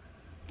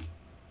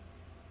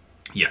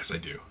 Yes, I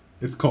do.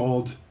 It's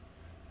called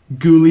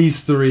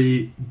Ghoulies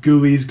 3,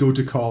 Ghoulies Go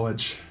to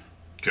College.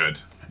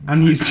 Good.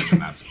 And he's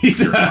is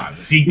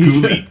he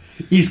Ghoulie?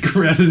 He's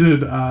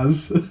credited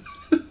as...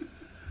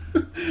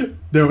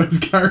 No, his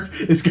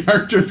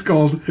character's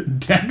called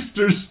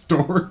Dexter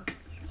Stork.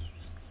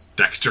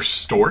 Dexter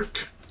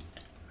Stork?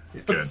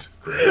 Yes. Good.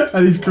 Great.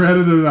 And he's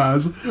credited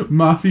as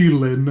Matthew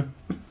Lynn.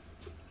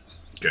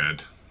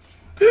 Good.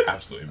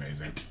 Absolutely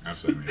amazing.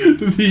 Absolutely amazing.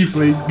 Does he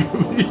play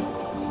Ghoulie?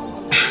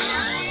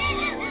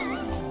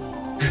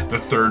 The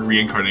third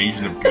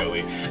reincarnation of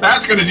Ghoulie.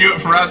 That's going to do it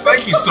for us.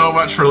 Thank you so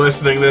much for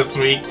listening this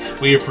week.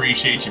 We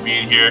appreciate you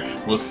being here.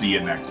 We'll see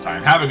you next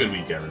time. Have a good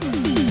week,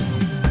 everybody.